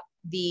up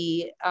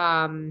the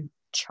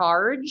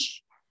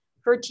charge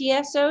for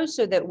TSO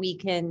so that we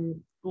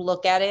can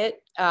look at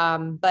it.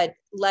 But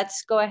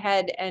let's go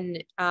ahead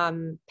and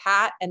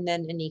Pat and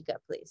then Anika,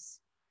 please.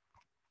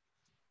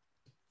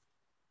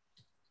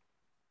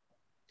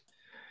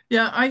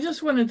 Yeah, I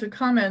just wanted to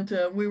comment,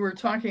 we were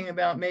talking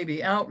about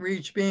maybe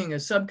outreach being a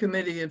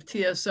subcommittee of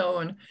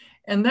TSO,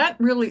 and that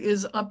really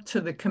is up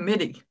to the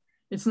committee.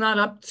 It's not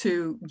up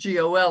to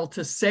GOL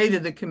to say to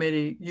the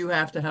committee, you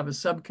have to have a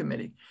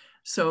subcommittee.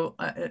 So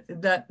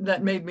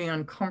that made me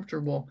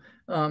uncomfortable.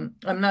 I'm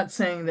not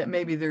saying that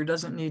maybe there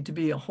doesn't need to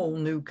be a whole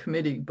new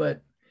committee,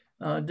 but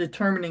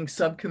determining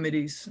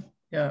subcommittees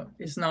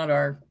is not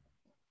our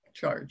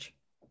charge.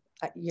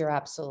 You're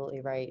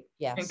absolutely right,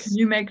 yes. And can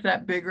you make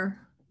that bigger?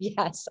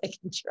 Yes, I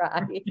can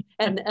try.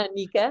 And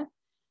Anika?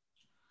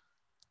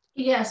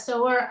 Yeah,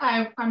 so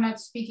I'm not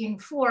speaking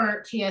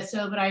for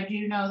TSO, but I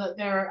do know that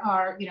there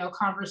are,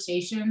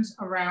 conversations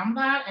around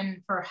that,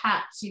 and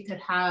perhaps you could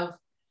have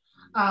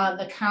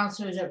the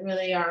counselors that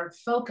really are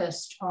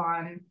focused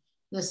on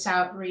this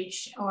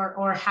outreach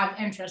or have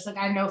interest. Like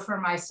I know for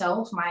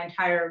myself, my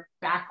entire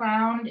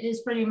background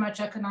is pretty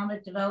much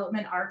economic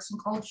development, arts and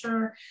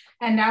culture,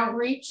 and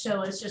outreach.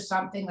 So it's just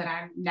something that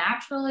I'm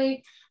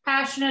naturally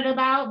passionate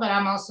about, but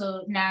I'm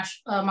also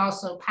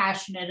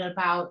passionate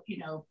about,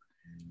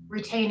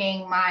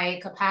 retaining my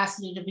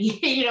capacity to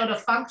be, to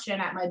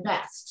function at my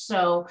best.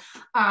 So,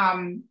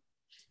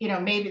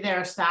 maybe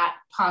there's that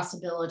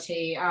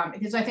possibility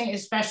because I think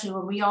especially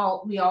when we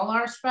all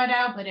are spread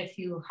out, but if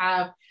you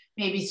have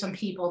maybe some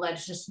people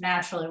that's just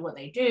naturally what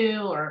they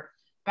do or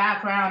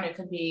background, it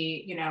could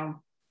be,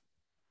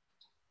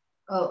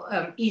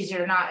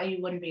 easier,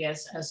 you wouldn't be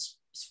as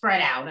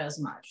spread out as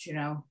much,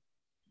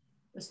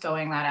 just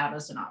throwing that out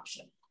as an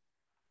option.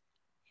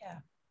 Yeah.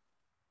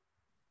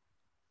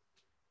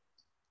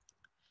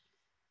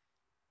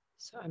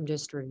 So I'm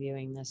just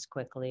reviewing this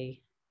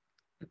quickly.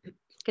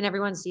 Can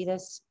everyone see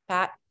this?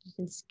 Pat,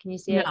 can you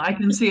see it? Yeah, I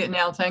can see it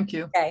now. Thank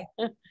you. Okay.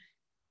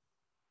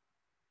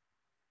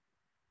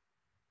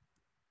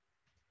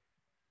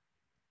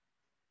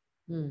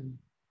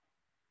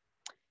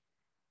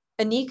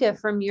 Anika,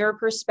 from your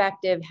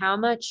perspective, how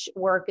much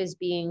work is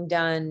being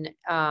done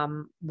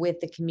with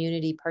the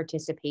community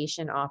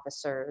participation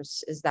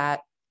officers? Is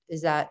that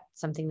Is that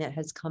something that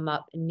has come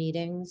up in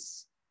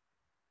meetings?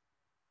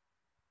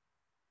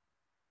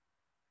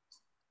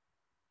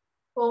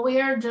 Well,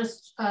 we are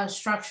just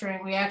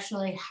structuring. We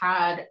actually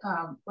had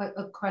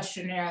a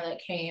questionnaire that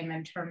came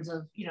in terms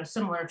of, you know,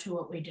 similar to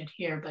what we did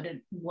here, but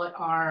what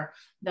are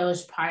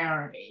those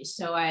priorities?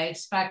 So I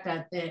expect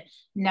that the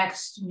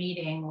next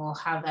meeting will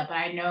have that, but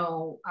I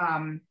know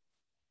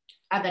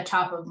at the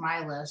top of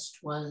my list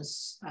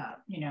was,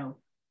 you know,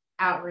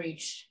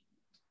 outreach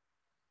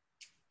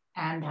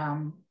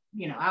and,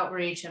 you know,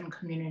 outreach and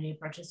community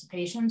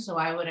participation. So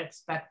I would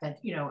expect that,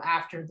 you know,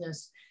 after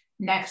this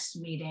next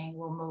meeting,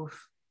 we'll move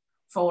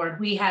forward.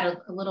 We had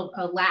a little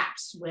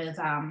lapse with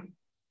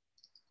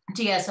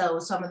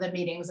DSO, some of the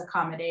meetings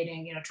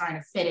accommodating, you know, trying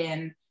to fit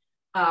in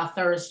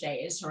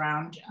Thursdays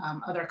around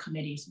other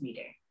committees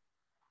meeting.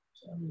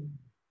 So.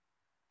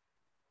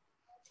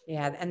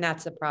 Yeah, and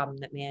that's the problem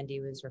that Mandy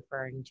was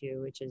referring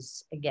to, which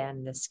is,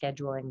 again, the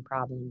scheduling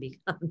problem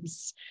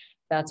becomes,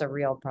 that's a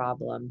real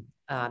problem.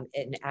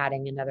 And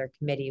adding another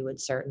committee would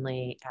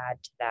certainly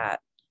add to that.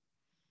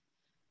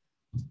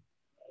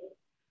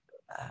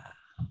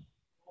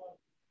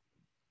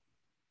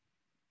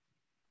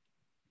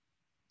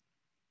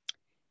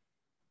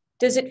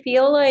 Does it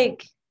feel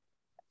like,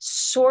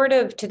 sort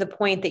of to the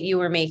point that you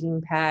were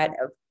making, Pat,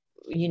 of,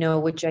 you know,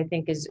 which I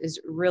think is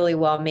really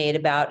well made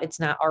about, it's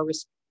not our,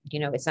 you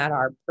know, it's not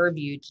our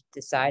purview to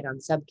decide on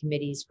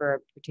subcommittees for a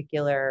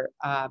particular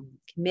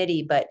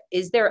committee, but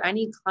is there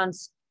any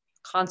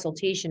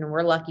consultation? And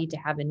we're lucky to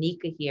have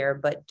Anika here,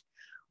 but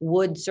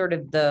would sort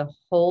of the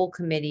whole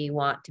committee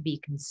want to be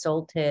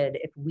consulted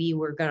if we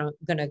were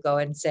gonna go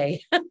and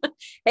say,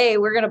 hey,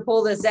 we're gonna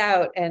pull this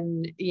out,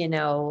 and, you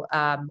know,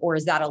 or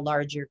is that a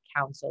larger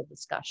council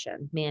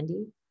discussion?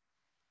 Mandy?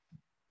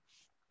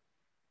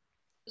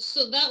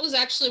 So that was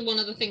actually one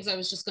of the things I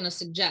was just going to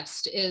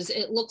suggest. Is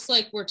it looks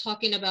like we're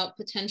talking about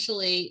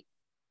potentially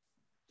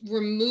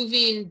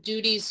removing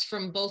duties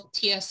from both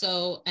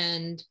TSO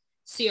and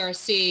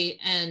CRC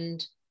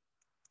and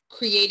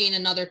creating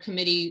another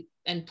committee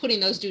and putting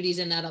those duties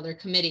in that other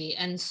committee.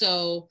 And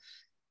so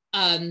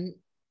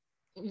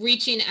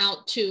reaching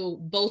out to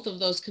both of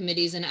those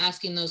committees and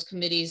asking those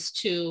committees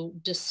to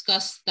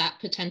discuss that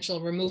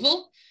potential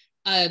removal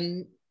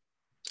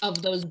of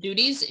those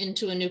duties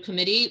into a new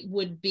committee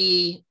would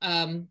be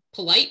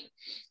polite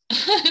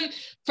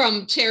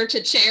from chair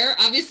to chair.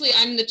 Obviously,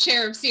 I'm the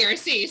chair of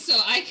CRC, so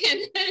I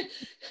can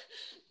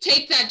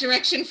take that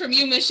direction from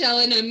you, Michelle,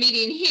 in a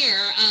meeting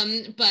here.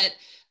 But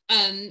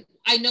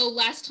I know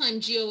last time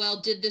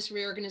GOL did this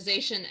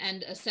reorganization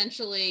and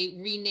essentially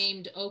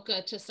renamed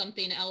OCA to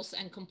something else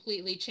and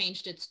completely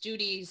changed its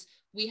duties.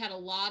 We had a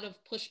lot of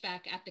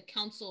pushback at the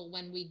council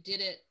when we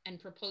did it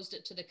and proposed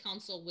it to the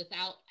council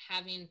without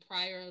having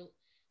prior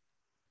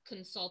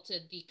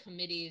consulted the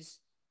committees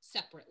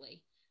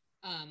separately.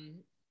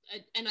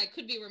 And I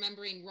could be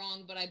remembering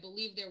wrong, but I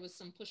believe there was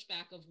some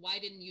pushback of why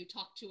didn't you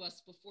talk to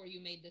us before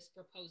you made this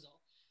proposal?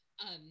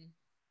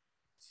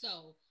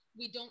 So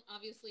we don't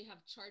obviously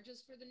have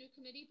charges for the new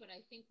committee, but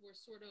I think we're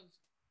sort of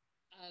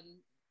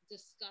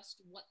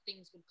discussed what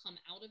things would come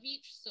out of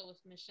each. So if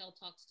Michelle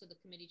talks to the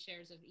committee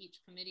chairs of each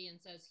committee and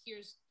says,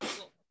 here's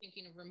what we're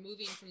thinking of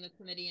removing from the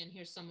committee and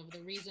here's some of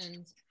the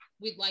reasons,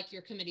 we'd like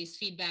your committee's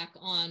feedback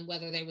on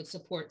whether they would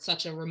support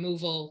such a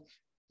removal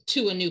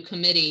to a new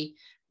committee.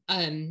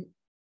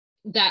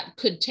 That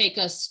could take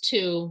us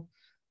to,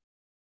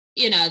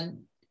 you know,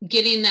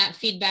 getting that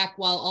feedback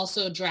while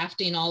also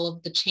drafting all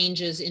of the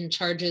changes in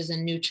charges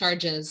and new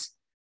charges.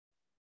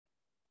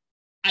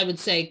 I would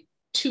say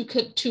 2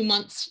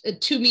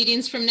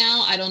 meetings from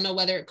now. I don't know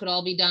whether it could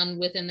all be done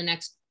within the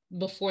next,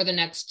 before the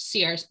next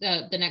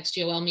the next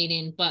GOL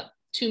meeting, but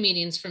 2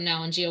 meetings from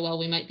now in GOL,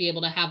 we might be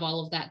able to have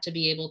all of that to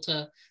be able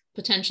to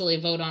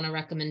potentially vote on a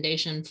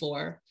recommendation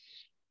for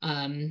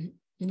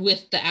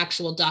with the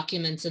actual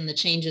documents and the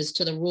changes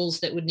to the rules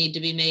that would need to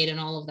be made and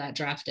all of that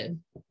drafted.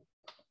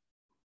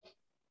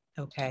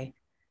 Okay.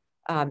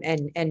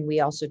 And we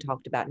also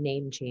talked about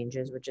name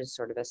changes, which is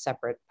sort of a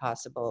separate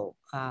possible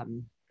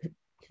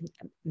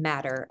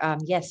matter.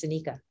 Yes,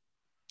 Anika.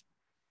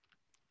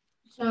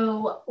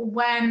 So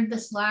when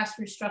this last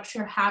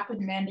restructure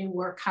happened, Mandy,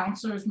 were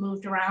counselors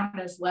moved around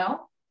as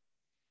well?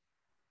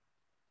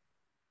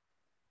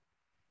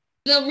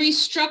 The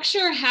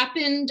restructure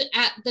happened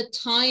at the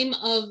time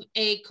of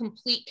a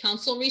complete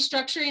council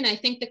restructuring. I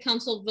think the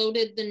council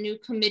voted the new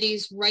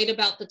committees right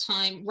about the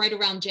time, right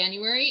around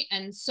January.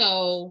 And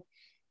so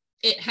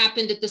it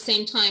happened at the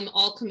same time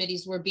all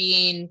committees were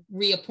being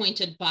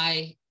reappointed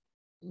by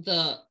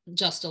the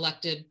just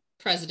elected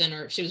president,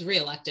 or she was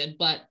reelected,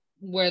 but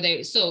where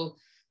they, so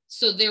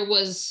there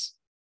was,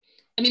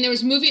 I mean, there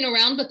was moving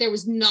around, but there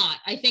was not.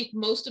 I think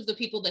most of the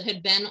people that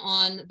had been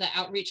on the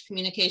Outreach,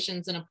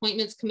 Communications and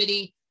Appointments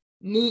Committee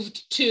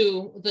moved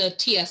to the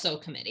TSO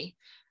committee.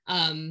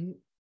 And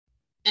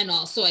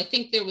also I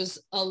think there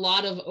was a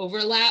lot of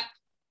overlap,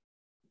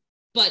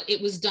 but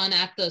it was done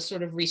at the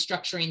sort of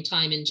restructuring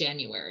time in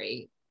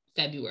January,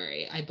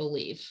 February, I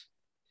believe.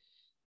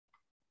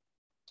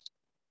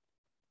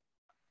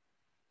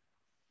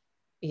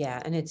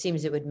 Yeah, and it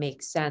seems it would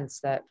make sense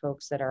that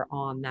folks that are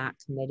on that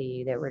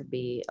committee, there would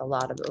be a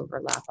lot of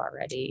overlap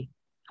already.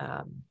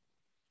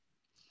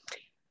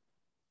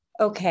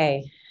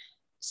 Okay,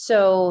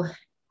 so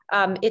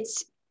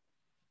it's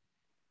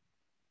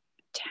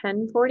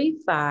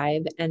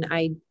 10:45 and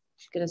I'm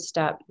gonna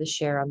stop the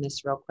share on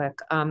this real quick.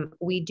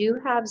 We do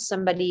have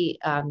somebody,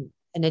 an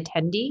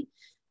attendee,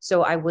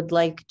 so I would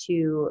like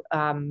to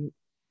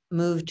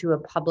move to a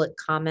public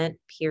comment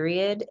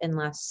period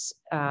unless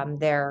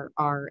there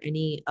are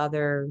any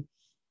other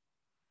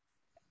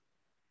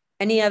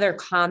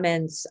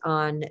comments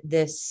on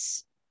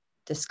this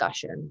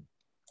discussion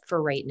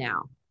for right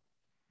now.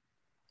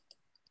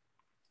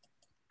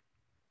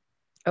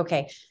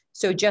 Okay,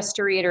 so just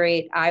to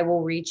reiterate, I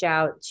will reach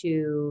out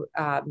to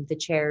the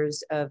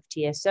chairs of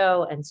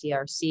TSO and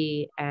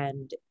CRC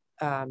and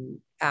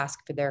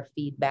ask for their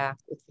feedback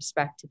with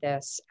respect to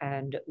this,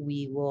 and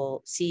we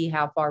will see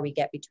how far we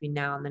get between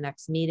now and the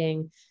next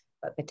meeting,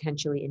 but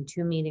potentially in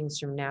 2 meetings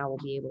from now, we'll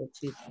be able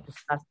to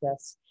discuss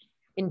this.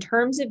 In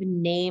terms of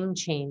name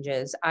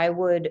changes, I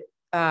would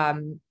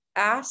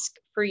ask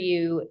for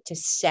you to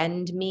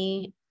send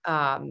me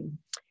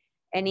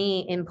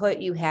any input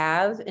you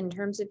have in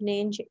terms of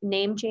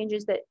name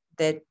changes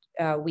that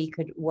we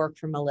could work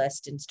from a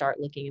list and start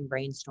looking and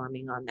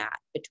brainstorming on that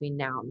between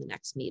now and the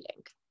next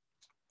meeting.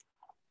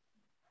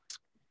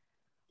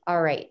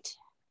 All right,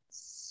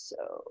 so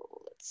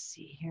let's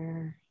see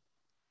here.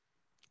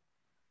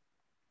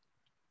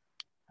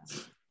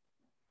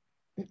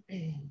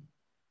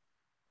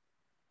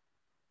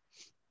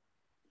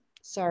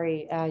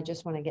 Sorry, I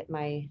just want to get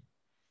my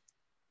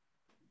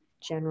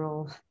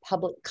general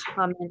public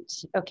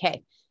comment.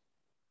 Okay,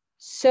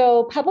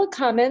 so public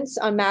comments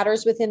on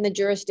matters within the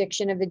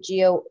jurisdiction of the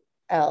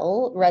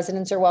GOL.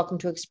 Residents are welcome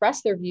to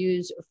express their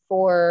views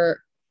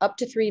for up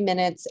to 3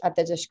 minutes at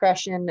the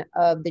discretion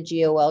of the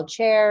GOL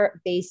chair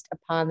based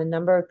upon the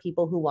number of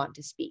people who want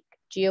to speak.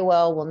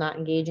 GOL will not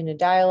engage in a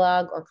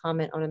dialogue or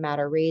comment on a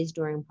matter raised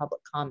during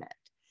public comment.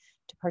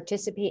 To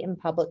participate in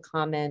public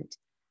comment,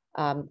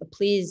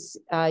 please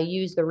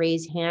use the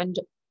raise hand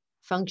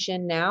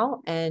function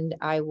now, and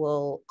I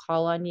will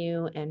call on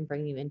you and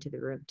bring you into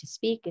the room to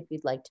speak if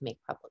you'd like to make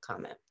public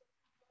comment.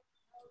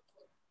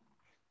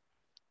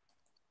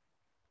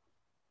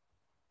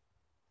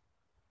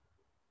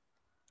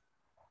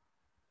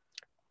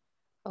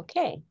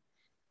 Okay,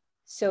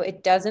 so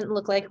it doesn't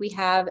look like we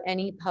have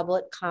any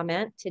public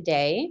comment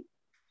today.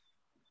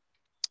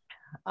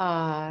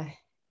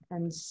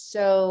 And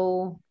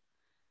so,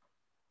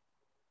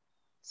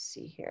 let's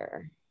see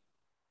here.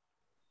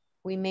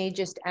 We may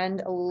just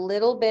end a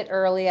little bit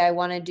early. I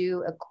want to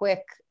do a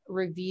quick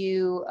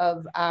review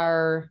of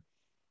our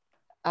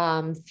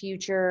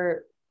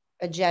future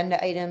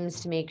agenda items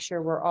to make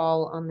sure we're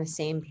all on the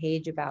same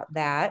page about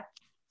that.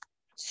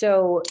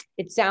 So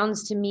it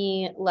sounds to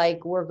me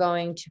like we're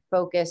going to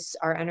focus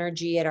our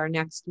energy at our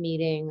next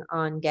meeting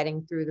on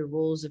getting through the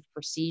rules of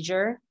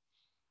procedure.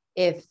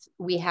 If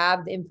we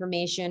have the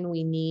information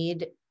we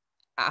need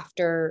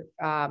after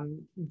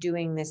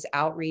doing this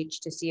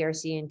outreach to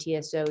CRC and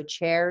TSO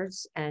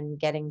chairs and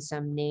getting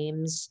some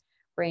names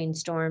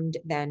brainstormed,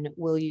 then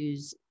we'll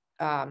use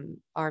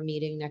our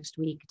meeting next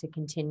week to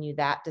continue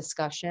that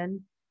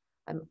discussion.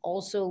 I'm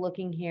also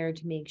looking here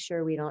to make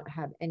sure we don't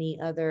have any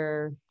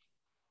other.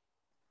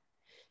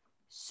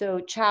 So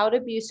Child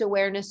Abuse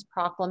Awareness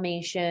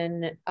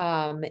Proclamation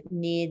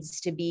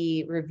needs to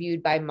be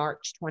reviewed by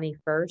March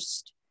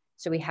 21st.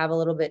 So we have a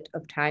little bit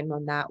of time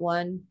on that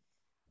one.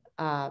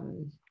 No,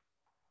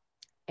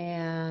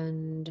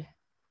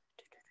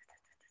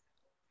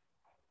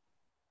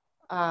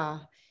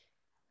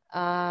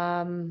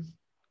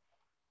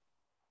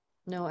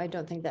 I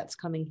don't think that's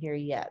coming here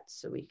yet,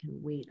 so we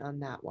can wait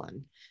on that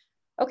one.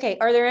 Okay,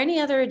 are there any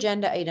other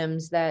agenda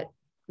items that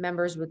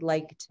members would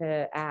like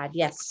to add?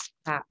 Yes,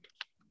 Pat.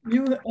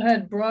 You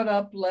had brought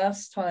up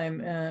last time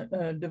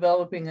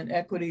developing an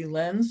equity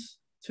lens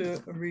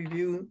to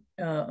review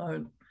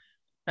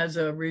as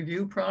a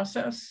review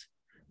process.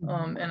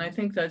 And I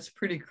think that's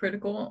pretty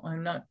critical.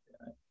 I'm not,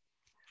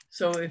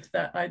 so if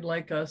that, I'd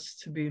like us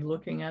to be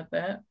looking at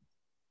that.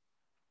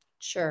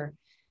 Sure.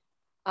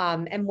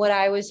 And what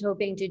I was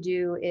hoping to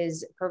do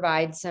is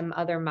provide some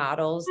other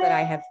models that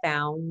I have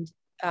found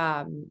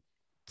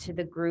to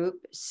the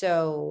group,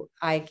 so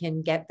I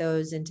can get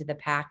those into the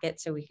packet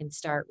so we can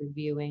start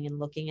reviewing and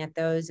looking at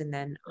those, and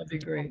then that'd be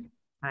great.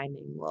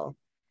 Timing we'll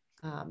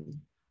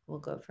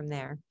go from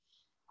there.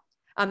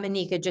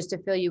 Anika, just to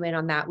fill you in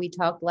on that, we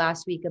talked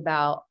last week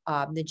about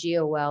the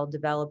GOL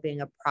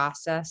developing a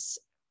process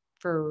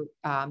for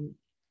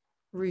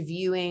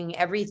reviewing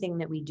everything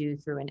that we do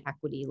through an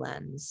equity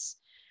lens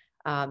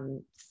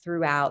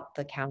throughout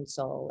the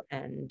council,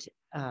 and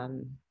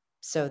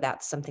so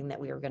that's something that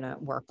we are going to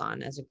work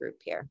on as a group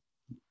here.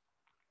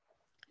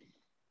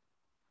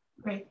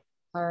 Great.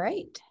 All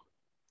right.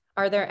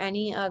 Are there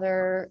any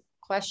other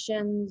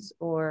questions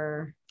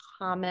or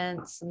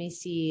comments? Let me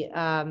see.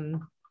 I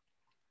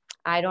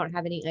don't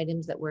have any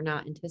items that were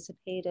not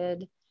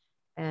anticipated,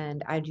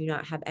 and I do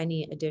not have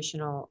any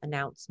additional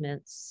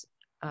announcements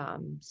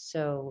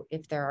So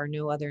if there are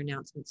no other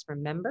announcements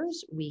from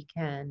members, we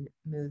can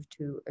move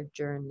to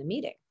adjourn the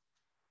meeting.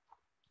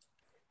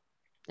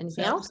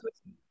 Anything else?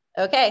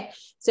 Okay,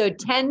 so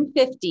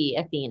 10:50,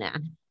 Athena.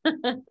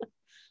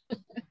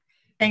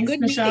 Thanks,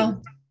 Good Michelle.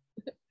 meeting.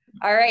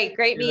 All right,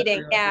 great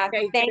meeting. Yeah,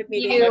 Okay, thank good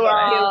meeting. you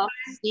Bye-bye. all.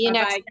 See you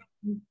next Bye-bye.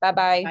 time.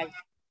 Bye-bye. Bye.